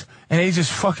out, and they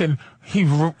just fucking he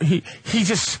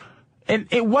just, and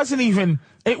it wasn't even.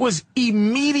 It was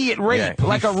immediate rape,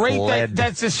 like a rape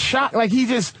that's just shock. Like he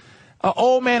just, an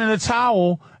old man in a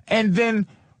towel, and then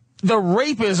the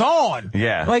rape is on.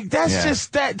 Yeah. Like that's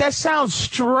just, that sounds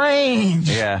strange.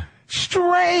 Yeah.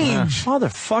 Strange.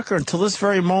 Motherfucker, until this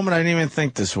very moment, I didn't even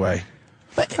think this way.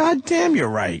 But God damn, you're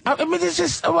right. I mean, it's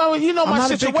just, well, you know my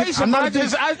situation. I'm not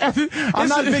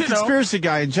a big conspiracy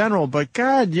guy in general, but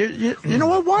God, you know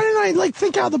what? Why didn't I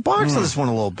think out of the box on this one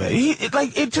a little bit?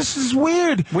 It just is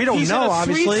weird. We don't know,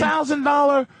 obviously.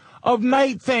 $3,000 a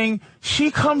night thing.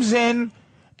 She comes in,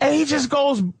 and he just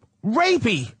goes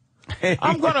rapey.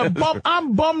 I'm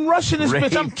bum rushing this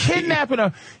bitch. I'm kidnapping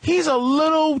her. He's a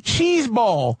little cheese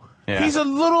ball. Yeah. He's a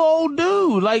little old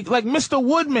dude, like Mr.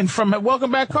 Woodman from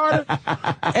Welcome Back, Carter,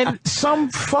 and some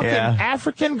fucking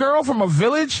African girl from a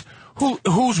village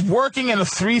who's working in a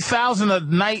 $3,000 a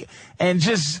night and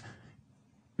just.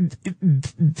 What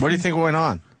do you think went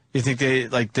on? You think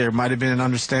there might have been an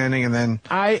understanding, and then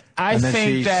I think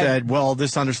she said, "Well,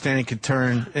 this understanding could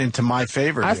turn into my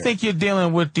favor." I think you're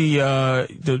dealing with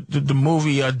the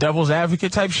movie Devil's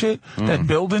Advocate type shit. That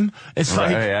building. It's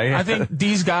like I think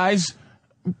these guys.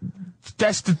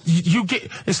 That's you get.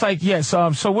 It's like yes.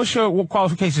 So what's your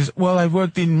qualifications? Well, I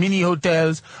worked in mini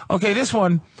hotels. Okay, this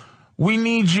one, we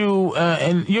need you,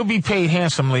 and you'll be paid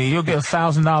handsomely. You'll get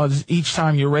 $1,000 each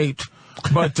time you're raped,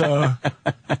 but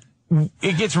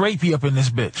it gets rapey up in this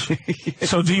bitch.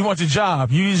 So do you want the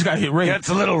job? You just got to get raped. It's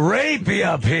a little rapey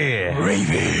up here.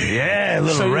 Rapey. Yeah, a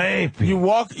little rapey.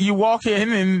 You walk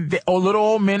in, and the little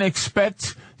old men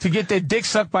expect to get their dick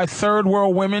sucked by third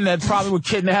world women that probably were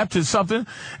kidnapped or something.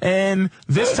 And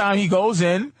this time he goes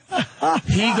in,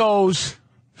 he does,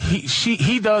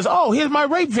 oh, here's my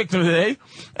rape victim today,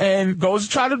 and goes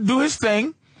to try to do his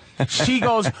thing. She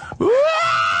goes, Wah!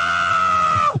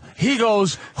 He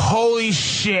goes, holy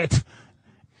shit.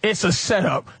 It's a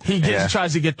setup. He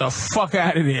tries to get the fuck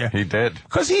out of there. He did.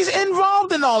 Because he's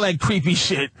involved in all that creepy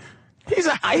shit. He's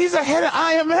a head of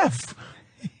IMF.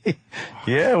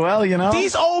 Yeah, well, you know.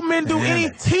 These old men do any.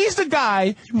 He's the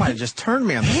guy. You might have just turned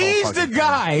me on this. He's the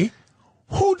guy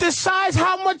who decides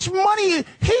how much money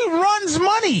he runs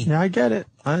money. Yeah, I get it.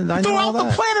 I know throughout all the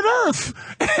that. planet Earth,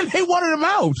 and they wanted him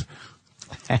out.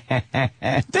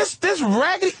 this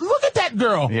raggedy. Look at that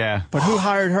girl. Yeah, but who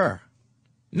hired her?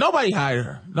 Nobody hired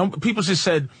her. No, people just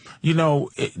said, you know,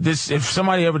 if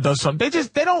somebody ever does something,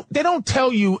 they don't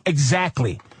tell you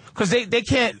exactly because they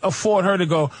can't afford her to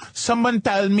go. Someone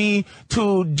tell me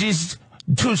to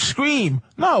scream.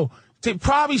 No,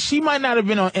 she might not have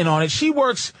been in on it. She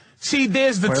works. See,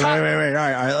 there's the top. Wait. All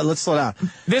right, let's slow down.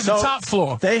 There's the top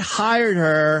floor. They hired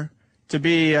her to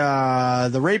be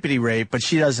the rapity rape, but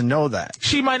she doesn't know that.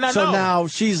 She might not know. So now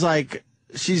she's like,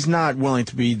 she's not willing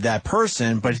to be that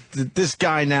person, but this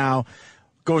guy now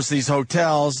goes to these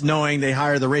hotels knowing they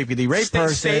hire the rapity rape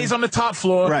person. Stays on the top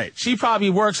floor. Right. She probably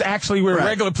works actually where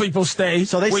regular people stay,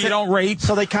 so where you don't rape.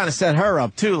 So they kind of set her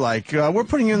up, too. Like, we're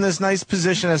putting you in this nice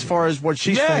position as far as what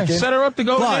she's thinking. Yeah, set her up to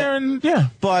go there and,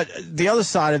 But the other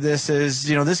side of this is,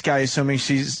 you know, this guy assuming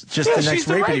she's just the next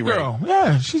rapity rape girl.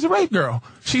 Yeah, she's a rape girl.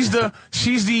 She's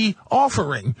the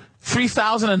offering.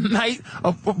 3,000 a night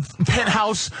of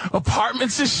penthouse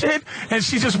apartments and shit, and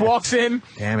she just walks in,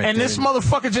 and this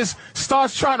motherfucker just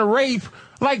starts trying to rape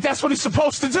like that's what he's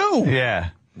supposed to do. Yeah.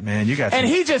 Man, you got. And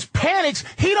he just panics.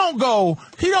 He don't go.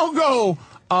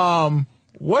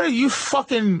 What are you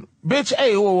fucking bitch?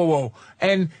 Hey, whoa.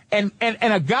 And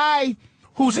a guy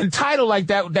who's entitled like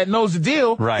that knows the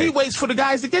deal. Right. He waits for the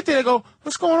guys to get there. They go,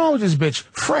 what's going on with this bitch?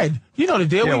 Fred, you know the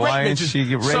deal. Yeah, we why rape didn't bitches. she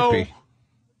get rapey? So,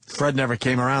 Fred never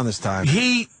came around this time.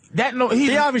 He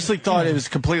obviously thought it was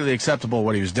completely acceptable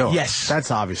what he was doing. Yes.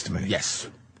 That's obvious to me. Yes.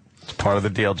 It's part of the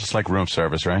deal, just like room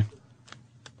service, right?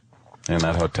 In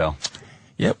that hotel.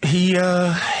 Yep. He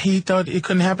thought it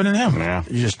couldn't happen to him. Yeah.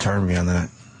 You just turned me on that.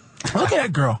 Look at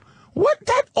that girl. What?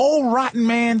 That old rotten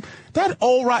man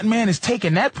is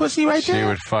taking that pussy right there? She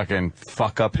would fucking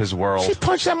fuck up his world. She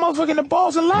punched that motherfucker in the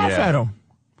balls and laugh at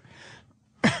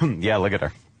him. Yeah, look at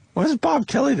her. What is Bob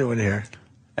Kelly doing here?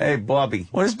 Hey, Bobby.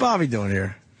 What is Bobby doing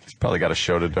here? He's probably got a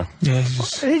show to do. Yeah,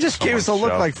 he just gave us a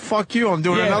look like, fuck you, I'm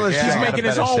doing another show. He's making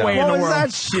his own way in the world. What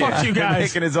was that shit? Fuck you guys.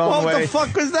 Making his own way. What the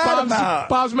fuck was that about?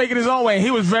 Bob's making his own way.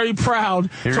 He was very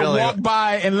proud to walk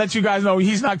by and let you guys know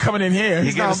he's not coming in here.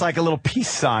 He gave us like a little peace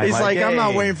sign. He's like, I'm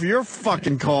not hey. waiting for your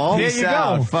fucking call. There you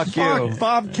go. Fuck you.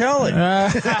 Bob Kelly.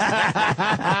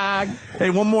 Hey,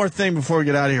 one more thing before we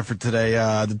get out of here for today.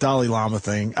 The Dalai Lama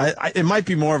thing. It might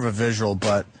be more of a visual,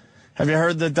 but have you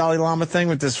heard the Dalai Lama thing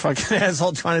with this fucking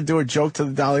asshole trying to do a joke to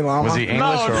the Dalai Lama? Was he English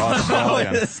or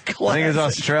Australian? I think he's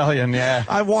Australian, yeah.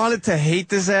 I wanted to hate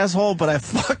this asshole, but I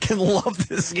fucking love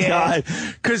this guy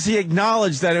because he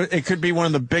acknowledged that it could be one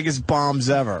of the biggest bombs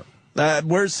ever.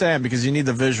 Where's Sam? Because you need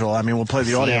the visual. I mean, we'll play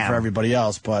the audio for everybody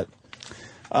else, but...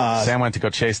 Sam went to go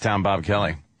chase down Bob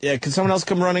Kelly. Yeah, can someone else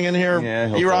come running in here?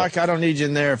 Yeah, E-Rock, I don't need you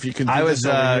in there if you can do this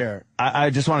over here.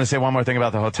 I just want to say one more thing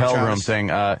about the hotel room thing.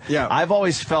 Yeah. I've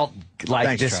always felt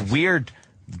like this weird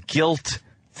guilt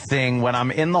thing when I'm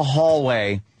in the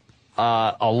hallway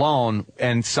alone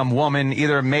and some woman,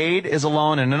 either a maid is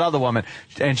alone and another woman,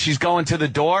 and she's going to the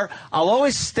door. I'll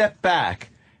always step back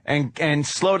and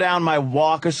slow down my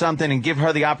walk or something and give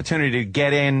her the opportunity to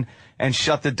get in and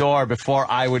shut the door before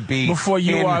I would be before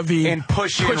you are the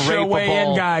pushing your way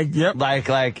in guy. Yep.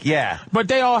 Like yeah. But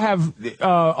they all have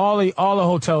all the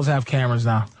hotels have cameras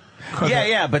now.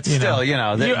 Yeah, but still,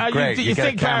 great. You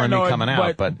get a camera of me coming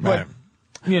out, but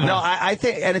you know. No, I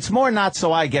think, and it's more not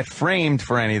so I get framed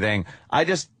for anything. I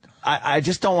just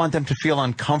don't want them to feel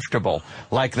uncomfortable,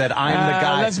 like that I'm the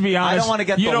guy. Let's be honest. I don't want to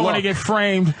get. You don't want to get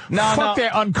framed. No,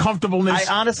 their uncomfortableness.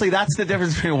 Honestly, that's the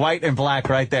difference between white and black,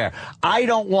 right there. I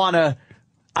don't want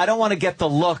to get the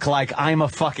look like I'm a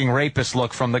fucking rapist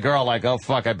look from the girl, like, oh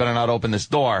fuck, I better not open this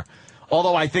door.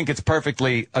 Although I think it's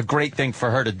perfectly a great thing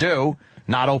for her to do.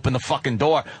 Not open the fucking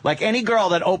door. Like any girl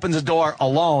that opens a door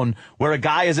alone where a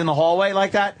guy is in the hallway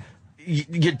like that,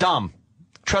 you're dumb.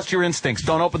 Trust your instincts.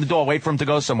 Don't open the door. Wait for him to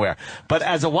go somewhere. But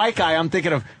as a white guy, I'm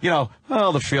thinking of,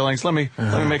 the feelings. Let me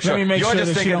make sure. You're just that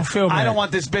thinking, don't feel bad. I don't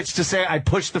want this bitch to say I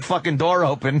pushed the fucking door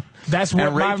open. That's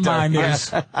what my mind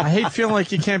is. I hate feeling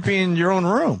like you can't be in your own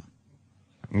room.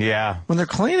 Yeah. When they're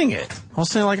cleaning it. I'll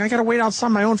say, I got to wait outside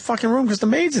my own fucking room because the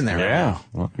maid's in there. Yeah.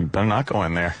 Well, you better not go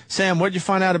in there. Sam, what'd you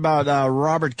find out about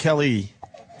Robert Kelly?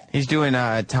 He's doing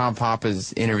Tom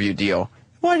Papa's interview deal.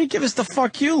 Why did he give us the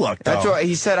fuck you look, though? That's what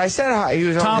he said. I said hi. He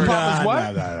was Tom over Papa's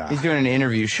what? He's doing an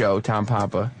interview show, Tom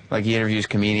Papa. Like, he interviews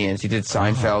comedians. He did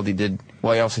Seinfeld. He did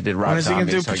Well, he also did Rob When is he going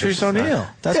to do Zombie, so I Patrice guess it's not- O'Neal?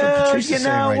 That's what Patrice is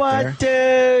saying right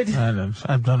there. dude?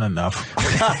 I've done enough.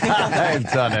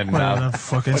 I've done enough.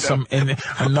 Fucking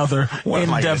another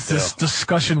in-depth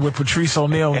discussion with Patrice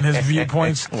O'Neal and his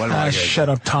viewpoints. Shut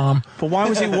up, Tom. But why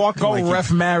was he walking? Go like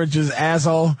ref marriages,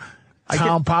 asshole.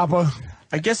 Tom Papa.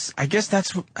 I guess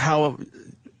that's how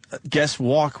guests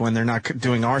walk when they're not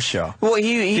doing our show. Well,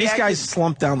 These guys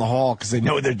slump down the hall because they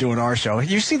know they're doing our show.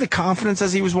 You see the confidence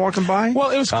as he was walking by? Well,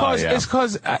 it was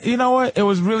because you know what? It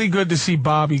was really good to see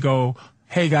Bobby go,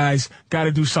 hey guys, got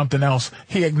to do something else.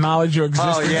 He acknowledged your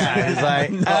existence. Oh, yeah. He's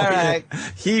like, all right.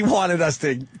 He wanted us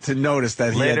to notice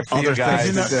that he had Later for you other guys.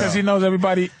 things to do. Because he knows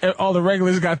everybody, all the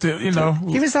regulars got the,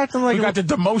 He was acting like we got the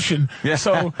demotion. Yeah.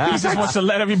 So he just wants to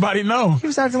let everybody know. he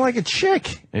was acting like a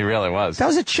chick. He really was. That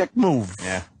was a chick move.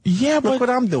 Yeah. Yeah, but what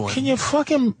I'm doing. Can you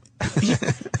fucking?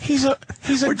 He's a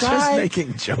We're guy. just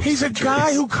making jokes. He's a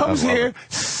guy who comes here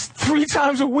 3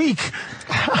 times a week.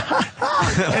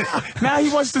 Now he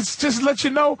wants to just let you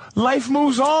know life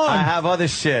moves on. I have other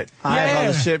shit. I have Yeah.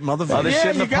 other shit, motherfucker. Other shit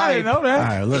in you the gotta pipe. know All that.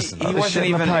 right, listen. He Other wasn't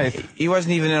shit in the pipe. even. He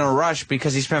wasn't even in a rush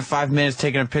because he spent 5 minutes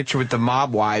taking a picture with the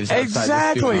mob wives. outside the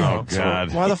Exactly. studio. Oh,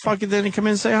 God. Why the fuck didn't he come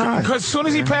in and say hi? Because as soon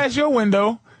as he passed your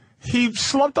window, he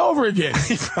slumped over again.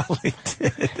 He probably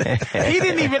did. He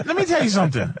didn't even. Let me tell you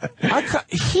something.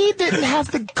 He didn't have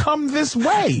to come this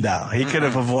way. No, he could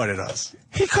have avoided us.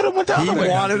 He could have went the He other way.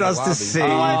 wanted us to see. He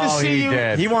wanted to see he you.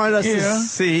 did. He wanted us Yeah. to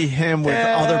see him with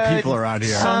other people around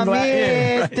here. Um, I'm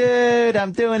here, dude.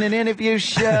 I'm doing an interview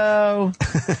show.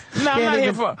 No,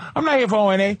 I'm not here for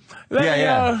O&A.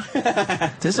 Yeah.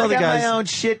 There's I other got my guys. own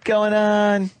shit going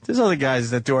on. There's other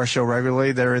guys that do our show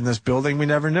regularly. They're in this building. We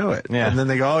never knew it. Yeah. And then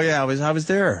they go, "Oh yeah, I was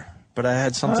there, but I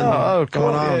had something cool.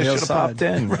 going on Yeah, the other should've side." popped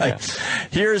in. Right.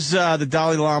 Here's the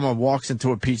Dalai Lama walks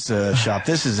into a pizza shop.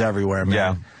 This is everywhere,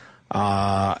 man.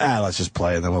 Let's just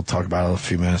play it, then we'll talk about it in a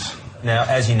few minutes. Now,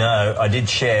 as you know, I did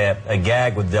share a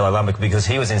gag with Dalai Lama because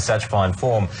he was in such fine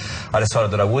form. I decided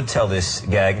that I would tell this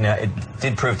gag. Now, it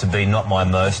did prove to be not my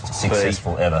most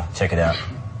successful ever. Check it out.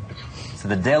 So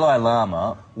the Dalai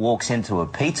Lama walks into a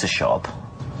pizza shop.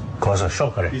 Pizza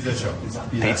shop.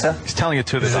 Pizza? He's telling you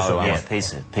to the Dalai Lama.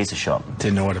 Yeah, pizza shop.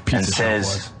 Didn't know what a pizza And shop says,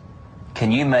 was.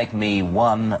 "Can you make me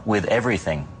one with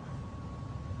everything?"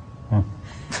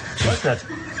 What's that?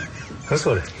 What's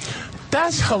that?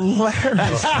 That's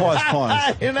hilarious.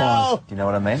 Pause. You know. Do you know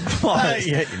what I mean?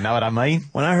 You know what I mean?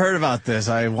 When I heard about this,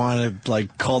 I wanted to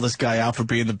call this guy out for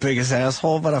being the biggest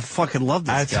asshole, but I fucking love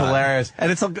this That's guy. hilarious.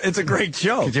 And it's a great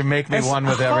joke. Could you make me one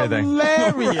with everything?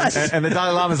 Hilarious. And the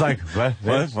Dalai Lama's like, what?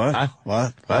 Huh?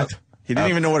 What? He didn't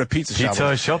even know what a pizza shop Pizza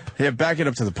was. shop? Yeah, back it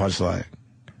up to the punchline.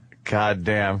 God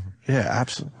damn. Yeah,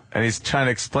 absolutely. And he's trying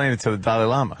to explain it to the Dalai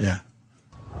Lama. Yeah.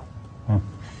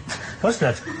 What's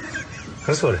that?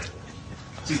 What's that?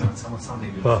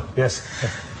 Oh, yes.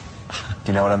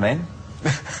 Do you know what I mean?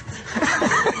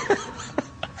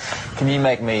 Can you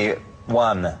make me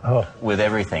one with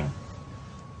everything?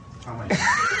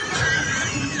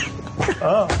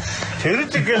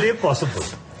 Theoretically possible.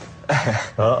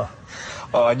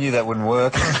 Oh, I knew that wouldn't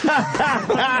work.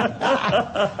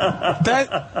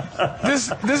 This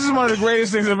is one of the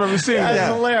greatest things I've ever seen.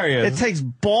 That's hilarious. It takes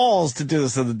balls to do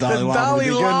this to the Dalai The Lama. Dalai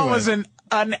to begin Lama's with.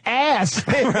 an ass.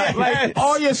 Like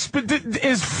all your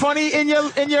is funny in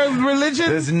your religion.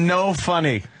 There's no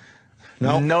funny.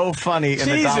 No funny in the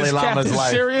Jesus, Dalai Lama's Captain,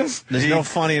 life. serious? There's no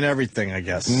funny in everything, I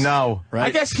guess. No. Right?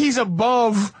 I guess he's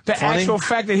above the Funny? actual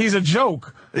fact that he's a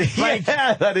joke. Like,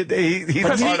 Yeah, he's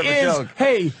because he part of a is. joke.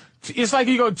 Hey, it's like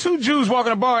you go 2 Jews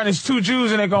walking a bar and it's 2 Jews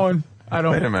and they're going, I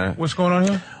don't. Wait a minute. What's going on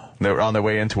here? They were on their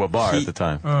way into a bar at the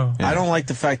time. I don't like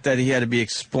the fact that he had to be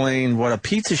explained what a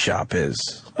pizza shop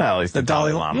is. Well, he's the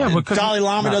Dalai Lama. Yeah, because Dalai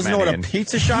Lama not doesn't know what a many.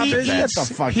 pizza shop is? Get the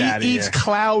fuck he out of eats here.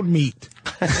 cloud meat.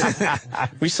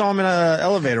 We saw him in an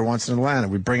elevator once in Atlanta.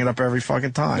 We bring it up every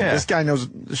fucking time. Yeah. This guy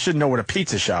should know what a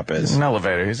pizza shop is. An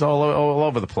elevator. He's all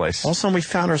over the place. All of a sudden, we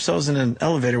found ourselves in an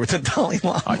elevator with the Dalai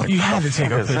Lama. You had to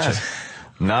take a What is picture. that?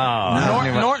 No, I don't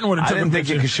even- Norton would've I took a didn't think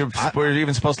you picture. were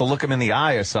even supposed to look him in the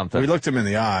eye or something. We looked him in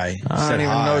the eye. I said didn't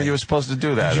even hi. know you were supposed to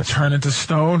do that. You turn into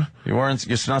stone. You're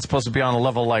not supposed to be on a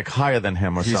level like higher than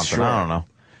him or He's something. short. I don't know.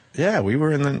 Yeah, we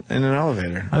were in an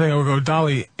elevator. I think I would go,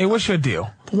 Dolly, hey, what's your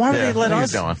deal? Why would Yeah, they let what are you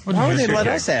us? doing? Why would they Your let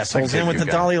gig. us assholes Like in with you the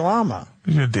got. Dalai Lama?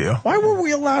 What's your deal? Why were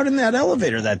we allowed in that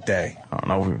elevator that day? I don't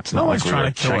know. It's No not one's like we were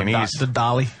trying to kill Chinese. the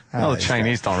Dolly. No, the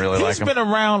Chinese don't really like He's him. been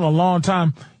around a long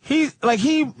time. He's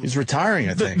retiring,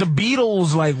 I think. The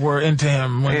Beatles were into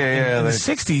him in the they-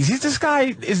 60s. This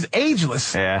guy is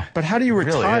ageless. Yeah. But how do you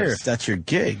Really retire is. if that's your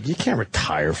gig? You can't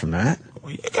retire from that.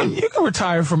 You can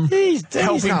retire from He's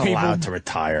helping not people allowed to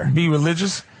retire. be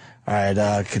religious. All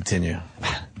right, continue.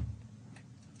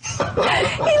 He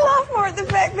laughed more at the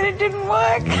fact that it didn't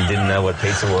work. You didn't know what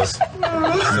pizza was. You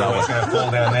know what's going to fall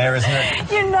down there, isn't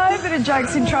it? You know that a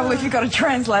joke's in trouble if you've got a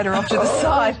translator off to the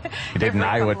side. You didn't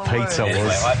know what pizza was.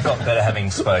 Anyway, I felt better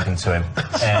having spoken to him.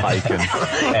 And I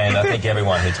think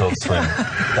everyone who talks to him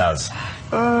does.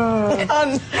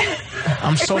 I'm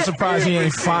so surprised he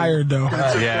ain't fired, though.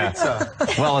 Yeah.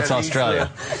 Well, it's Australia.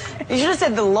 You should have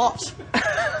said the lot.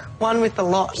 One with the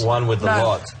lot. One with the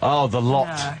lot. Oh, the lot.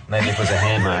 No. Maybe it was a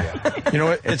hamburger. You know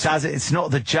what? It's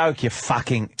not the joke, you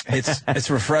fucking...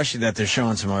 It's refreshing that they're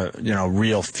showing some,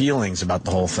 real feelings about the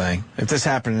whole thing. If this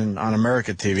happened on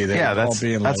America TV, they'd all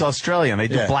be in that's like, Australian. They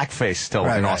do blackface still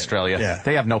in Australia. Yeah.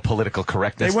 They have no political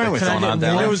correctness. They went with it.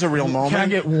 It was a real moment. Can I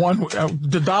get one?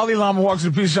 The Dalai Lama walks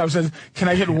in the pizza shop and says, "Can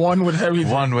I get one with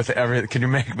everything?" One with everything. Can you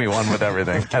make me one with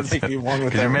everything? That's Make me one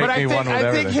with Can you make But me one with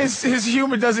I think everything? his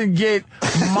humor doesn't get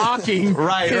mocking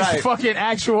his fucking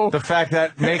actual. The fact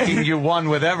that making you one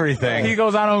with everything. He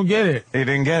goes, "I don't get it." He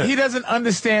didn't get it. He doesn't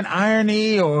understand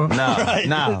irony or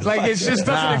No. like it just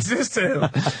doesn't exist to him.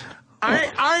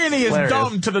 Irony is Hilarious.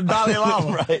 dumb to the Dalai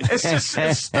Lama. It's just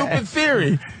a stupid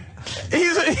theory.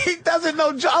 He doesn't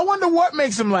know. I wonder what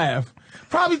makes him laugh.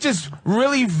 Probably just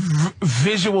really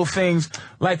visual things,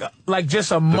 like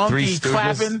just a monkey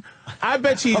clapping. I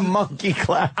bet you a monkey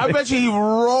clapping. I bet you he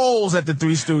rolls at the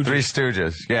Three Stooges. Three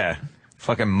Stooges, yeah.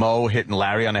 Fucking Mo hitting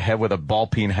Larry on the head with a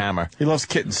ball-peen hammer. He loves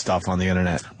kitten stuff on the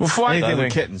internet. Before Anything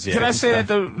with kittens, yeah. Can I say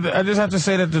that I just have to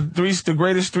say that the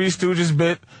greatest Three Stooges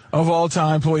bit of all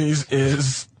time, please,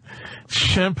 is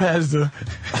Shemp has the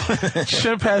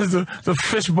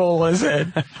fishbowl on his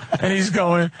head, and he's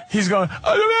going,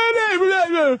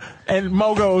 and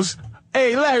Mo goes,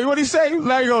 "Hey, Larry, what'd he say?"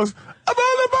 Larry goes,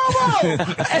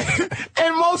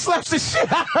 and Mo slaps the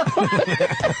shit out of him.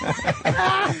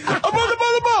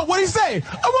 What'd he say?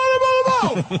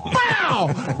 Bow!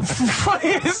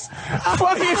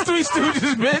 Funniest Three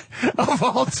Stooges bit of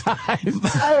all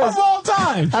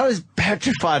time. I was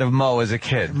petrified of Mo as a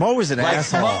kid. Mo was an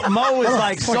asshole. Mo was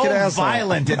like so asshole.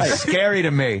 violent and scary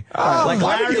to me. Like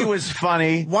Larry was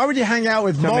funny. Why would you hang out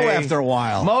with Mo after a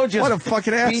while? Mo just what a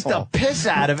fucking beat asshole. the piss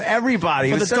out of everybody.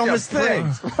 It For was the such a dumbest prick.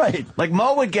 thing. Right. Like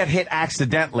Mo would get hit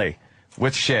accidentally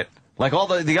with shit. Like all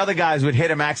the other guys would hit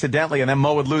him accidentally, and then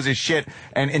Mo would lose his shit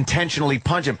and intentionally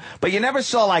punch him. But you never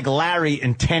saw like Larry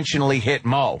intentionally hit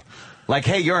Mo. Like,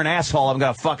 hey, you're an asshole, I'm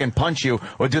gonna fucking punch you,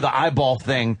 or do the eyeball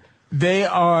thing. They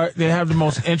have the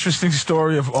most interesting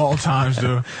story of all times,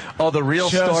 dude. Oh, the real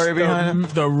story behind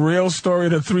it? The real story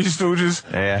of the Three Stooges.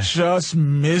 Yeah. Just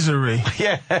misery.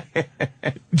 Yeah.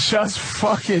 Just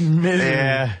fucking misery.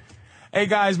 Yeah. Hey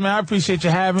guys, man, I appreciate you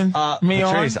having me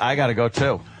Patrice, on. I gotta go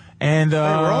too. And we're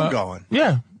all going.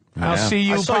 Yeah. I'll see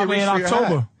you I saw you probably in reach for your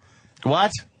October.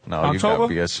 What? No, you October? gotta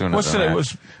be as soon What's as today? that.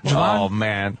 Was July? Oh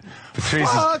man, Patrice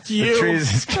Fuck you.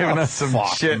 is giving us some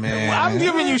shit, man. I'm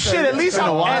giving you shit. At least been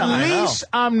a while, I know.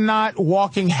 I'm not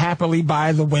walking happily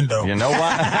by the window. You know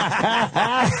what?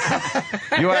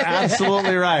 You are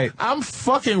absolutely right. I'm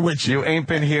fucking with you. You ain't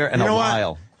been here in a know what?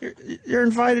 while. You're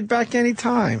invited back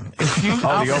anytime.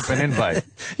 Oh, the open invite.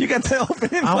 You got the open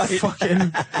I'll invite.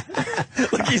 fucking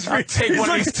Look, he's take one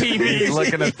of these TVs. He's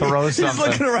looking to throw He's something.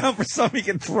 looking around for something he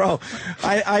can throw.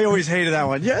 I always hated that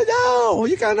one. Yeah, no,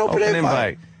 you got an open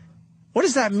invite. What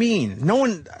does that mean? No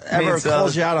one ever Means,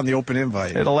 calls you out on the open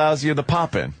invite. It allows you to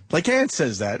pop in. Like Ant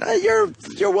says that.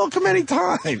 You're welcome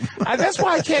anytime. That's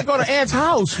why I can't go to Ant's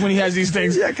house when he has these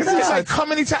things. Yeah, 'cause it's like,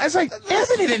 come anytime. It's like,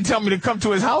 Anthony didn't tell me to come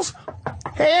to his house.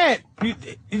 Hey, Ant,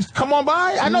 you come on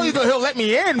by. I know he'll let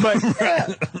me in, but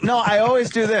No, I always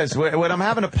do this. When I'm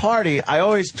having a party, I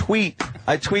always tweet.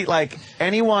 I tweet like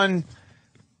anyone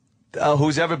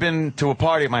who's ever been to a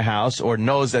party at my house or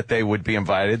knows that they would be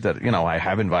invited, that, I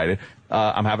have invited,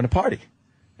 I'm having a party.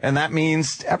 And that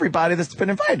means everybody that's been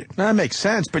invited. That makes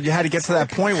sense, but you had to get to that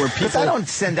point where people... But I don't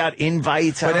send out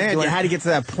invites. But Ant, you had to get to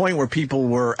that point where people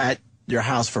were at your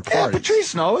house for Yeah, parties.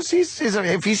 Patrice knows.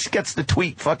 If he gets the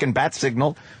tweet fucking bat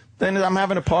signal, then I'm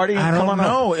having a party. I Come don't on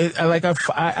know.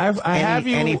 I have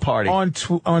you any party. on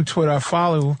Twitter. I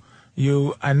follow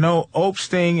you. I know Ope's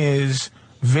thing is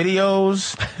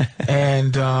videos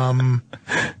and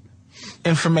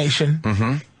information.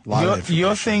 Mm-hmm.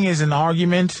 Your thing is an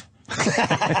argument.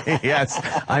 Yes,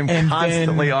 I'm And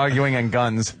constantly then- arguing and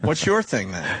guns. What's your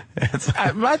thing then?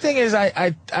 My thing is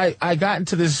I got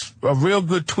into a real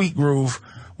good tweet groove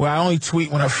where I only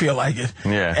tweet when I feel like it.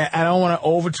 Yeah. And I don't want to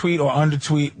over tweet or under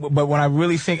tweet, but when I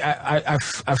really think I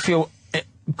feel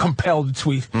compelled to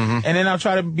tweet. Mm-hmm. And then I'll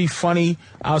try to be funny.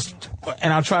 I'll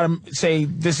try to say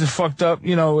this is fucked up,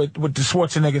 with the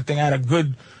Schwarzenegger thing. I had a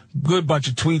good good bunch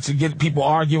of tweets and get people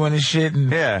arguing and shit and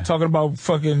talking about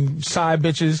fucking side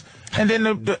bitches. And then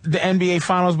the NBA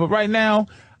Finals. But right now,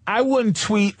 I wouldn't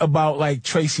tweet about like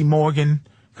Tracy Morgan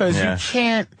because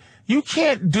you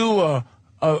can't do a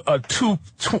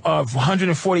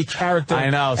 140 character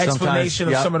explanation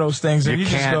of some of those things, and you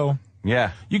just go, you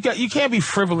can't be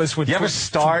frivolous with. You ever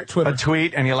start Twitter. a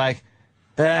tweet and you're like,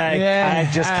 I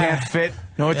just can't fit.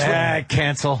 No,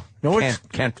 cancel.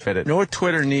 Can't fit it. You know what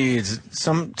Twitter needs?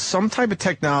 Some type of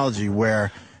technology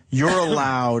where you're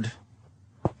allowed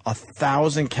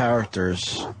 1,000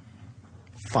 characters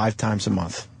 5 times a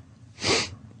month.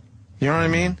 You know what I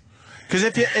mean? Because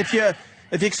if you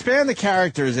expand the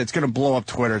characters, it's going to blow up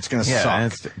Twitter. It's going to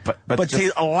suck. But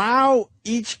to allow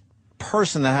each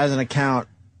person that has an account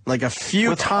like a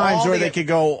few times where they could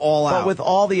go all out. But with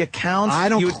all the accounts,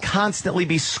 you would constantly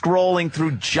be scrolling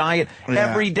through giant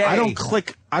every day. I don't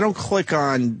click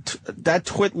on that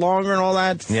twit longer and all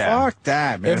that. Fuck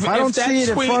that, man. If I don't see it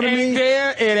in front of me,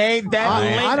 it ain't that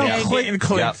link. I don't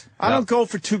click. I don't go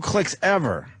for 2 clicks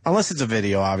ever, unless it's a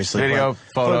video, obviously. Photos.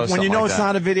 But when you know it's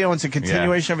not a video, it's a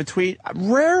continuation of a tweet.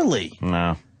 Rarely.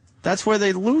 No. That's where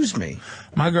they lose me.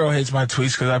 My girl hates my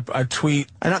tweets because I tweet.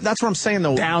 And that's what I'm saying,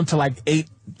 though. Down to like 8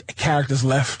 characters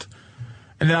left.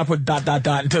 And then I put ...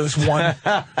 until it's 1.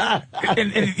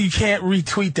 and you can't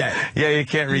retweet that. Yeah, you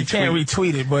can't retweet. You can't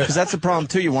retweet it, but because that's the problem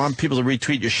too. You want people to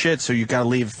retweet your shit, so you got to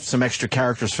leave some extra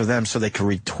characters for them so they can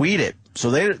retweet it.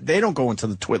 So they don't go into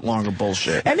the twit longer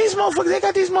bullshit. And these motherfuckers, they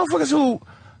got these motherfuckers who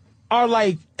are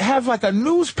like have like a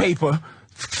newspaper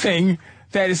thing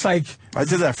that it's like. I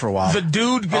did that for a while. The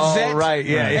Dude Gazette. Oh, right,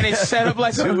 yeah. And it's set up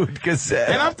like Dude Gazette.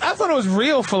 And I thought it was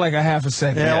real for like a half a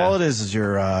second. Yeah, all it is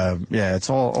your it's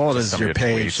all it is your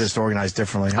page, just organized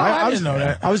differently. I didn't know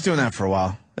that. I was doing that for a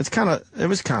while. It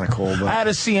was kind of cool. But I had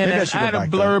a CNN. I had a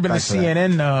blurb in the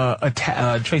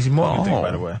CNN Tracy Morgan thing,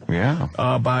 by the way. Yeah.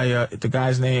 By the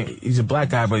guy's name. He's a black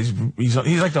guy, but he's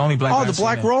like the only black guy. Oh, the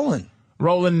Black Roland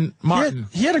Martin.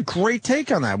 He had a great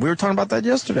take on that. We were talking about that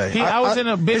yesterday. I was in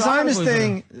a big his Imus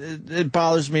thing. It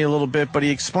bothers me a little bit, but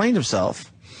he explained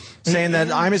himself, saying that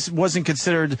Imus wasn't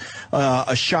considered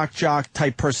a shock jock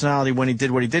type personality when he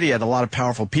did what he did. He had a lot of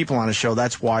powerful people on his show.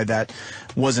 That's why that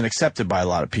wasn't accepted by a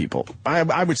lot of people.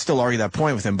 I would still argue that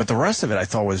point with him, but the rest of it I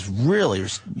thought was really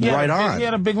right on. He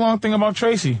had a big long thing about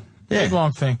Tracy. Yeah. Big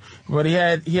long thing. But he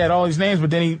had all these names, but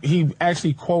then he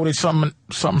actually quoted something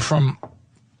from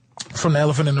the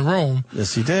Elephant in the Room.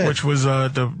 Yes, he did. Which was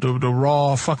the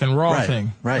raw thing.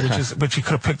 Right. But you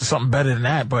could have picked something better than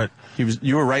that. But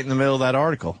you were right in the middle of that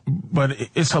article. But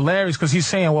it's hilarious because he's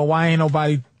saying, well, why ain't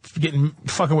nobody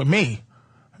fucking with me?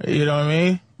 You know what I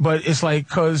mean? But it's like,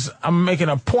 because I'm making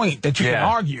a point that you can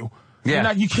argue.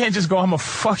 Yeah. You can't just go, I'm a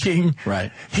fucking...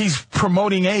 Right. He's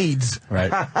promoting AIDS.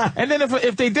 Right. And then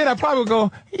if they did, I probably would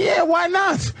go, yeah, why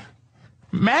not?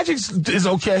 Magic is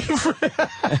okay.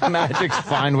 Magic's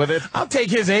fine with it. I'll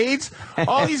take his AIDS.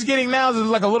 All he's getting now is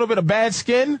like a little bit of bad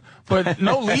skin, but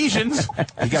no lesions.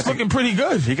 He's looking pretty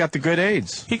good. He got the good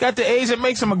AIDS. He got the AIDS that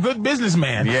makes him a good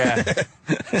businessman. Yeah.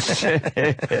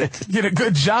 Get a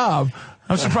good job.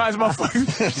 I'm surprised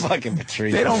fucking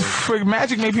Patrice. They don't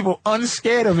Magic made people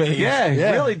unscared of AIDS. Yeah, he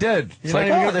really did.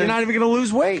 You're not even going to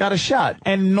lose weight. Got a shot.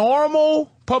 And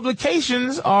normal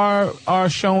publications are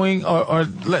showing or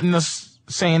letting us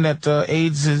saying that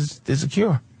AIDS is a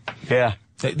cure. Yeah.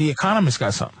 The Economist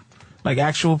got something. Like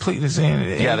actual they're saying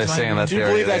they're saying that. Do you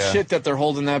believe that shit that they're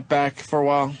holding that back for a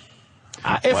while?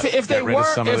 If they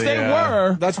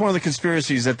were, that's one of the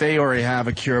conspiracies that they already have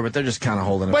a cure, but they're just kind of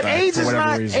holding it back. But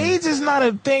AIDS is not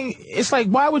a thing. It's like,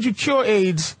 why would you cure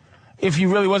AIDS if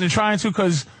you really wasn't trying to?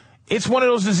 Because it's one of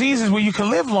those diseases where you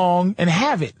can live long and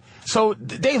have it. So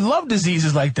they love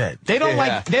diseases like that. They don't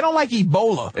like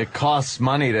Ebola. It costs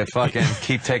money to fucking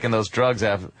keep taking those drugs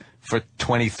for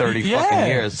 20, 30 fucking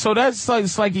years. So that's like,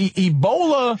 it's like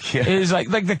Ebola is like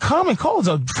the common cold is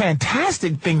a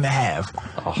fantastic thing to have.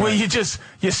 Where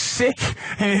you're sick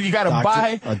and you got to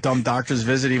buy a dumb doctor's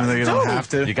visit even though you don't have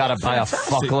to. You got to buy a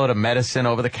fuckload of medicine,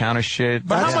 over the counter shit.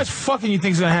 But how much fucking you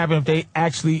think is going to happen if they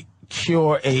actually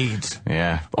cure AIDS?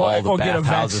 Yeah. Or get a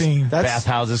vaccine.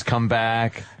 Bathhouses come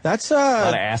back. That's a lot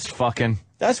of ass fucking.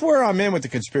 That's where I'm in with the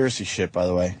conspiracy shit, by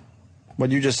the way.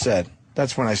 What you just said.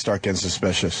 That's when I start getting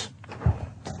suspicious.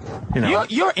 You know.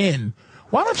 You're in.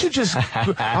 Why don't you just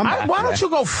why don't you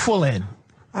go full in?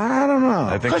 I don't know.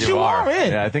 I think you are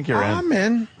in. Yeah, I think you're in. I'm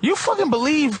in. You fucking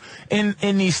believe in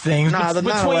these things. Nah, the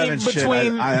 9/11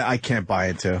 shit I can't buy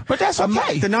into. But that's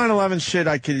okay. The 9/11 shit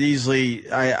I could easily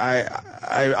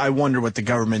I wonder what the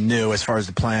government knew as far as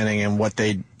the planning and what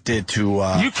they did to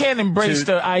you can't embrace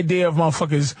the idea of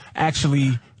motherfuckers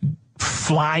actually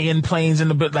flying planes in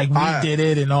the bit like we did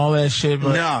it and all that shit.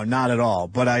 But no, not at all.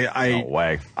 But No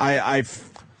way. I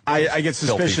get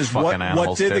suspicious.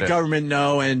 What did the government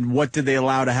know, and what did they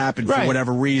allow to happen for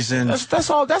whatever reason? That's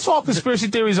all. That's all conspiracy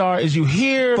theories are. Is you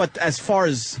hear? But as far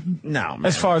as man.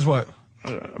 As far as what?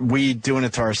 We doing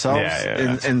it to ourselves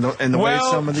in the way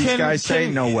some of these guys say?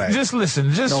 No way. Just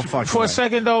listen. Just for a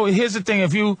second, though, here's the thing.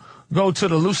 If you go to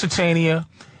the Lusitania,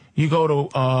 you go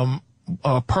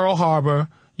to Pearl Harbor,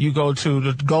 you go to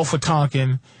the Gulf of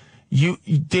Tonkin,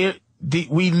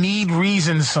 we need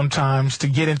reasons sometimes to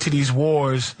get into these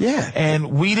wars. Yeah.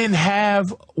 And we didn't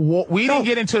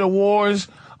get into the wars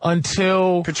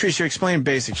until... Patrice, you're explaining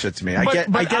basic shit to me. I get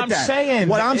I'm that.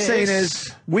 What I'm saying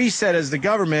is, we said as the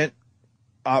government,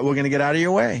 we're going to get out of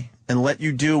your way and let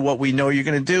you do what we know you're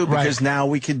going to do because now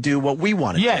we can do what we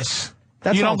want to do. Yes.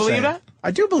 That's you what don't I'm believe saying. that? I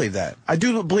do believe that. I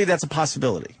do believe that's a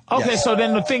possibility. Okay, yes. So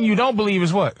then the thing you don't believe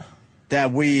is what?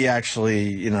 That we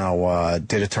actually,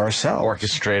 did it to ourselves.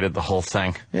 Orchestrated the whole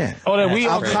thing. Yeah. Oh, that we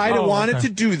Al-Qaeda wanted to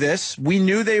do this. We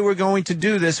knew they were going to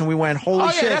do this, and we went,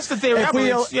 holy shit. That's the theory.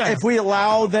 If we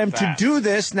allow them to do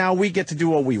this, now we get to do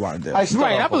what we want to do.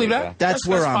 I believe that. That's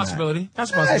where I'm possibility. at.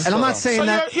 That's a possibility. And I'm not saying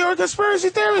that. You're a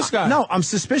conspiracy theorist guy. No, I'm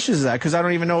suspicious of that because I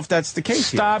don't even know if that's the case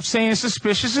Stop saying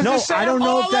suspicious. No, I don't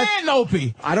know if that's...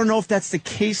 Opie. I don't know if that's the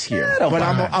case here. But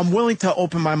I'm willing to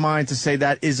open my mind to say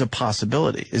that is a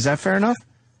possibility. Is that fair enough?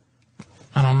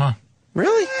 I don't know.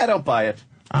 Really? I don't buy it.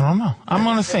 I don't know. I'm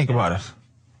going to think about it.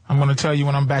 I'm going to tell you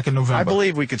when I'm back in November. I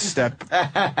believe we could step.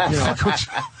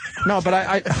 No, but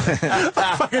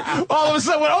all of a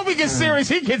sudden, when Opie gets serious,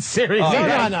 he gets serious.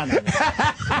 No.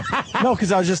 No,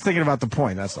 because I was just thinking about the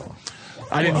point. That's all.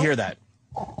 I didn't hear that.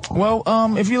 Well,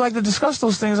 if you like to discuss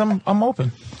those things, I'm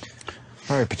open.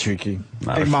 All right, Patrice.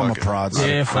 Big Mama prods.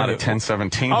 Yeah, not a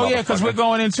 10:17. Oh, yeah, because we're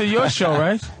going into your show,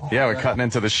 right? Yeah, we're cutting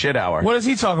into the shit hour. What does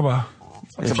he talk about?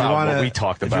 It's about what we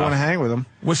talked about. If you want to hang with him.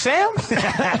 With Sam?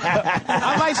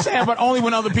 I like Sam, but only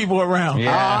when other people are around.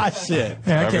 Yeah. Shit.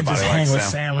 Yeah, I can't just hang with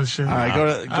Sam and shit. All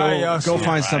right, go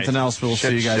find something else. We'll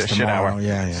see you guys tomorrow.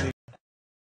 Yeah.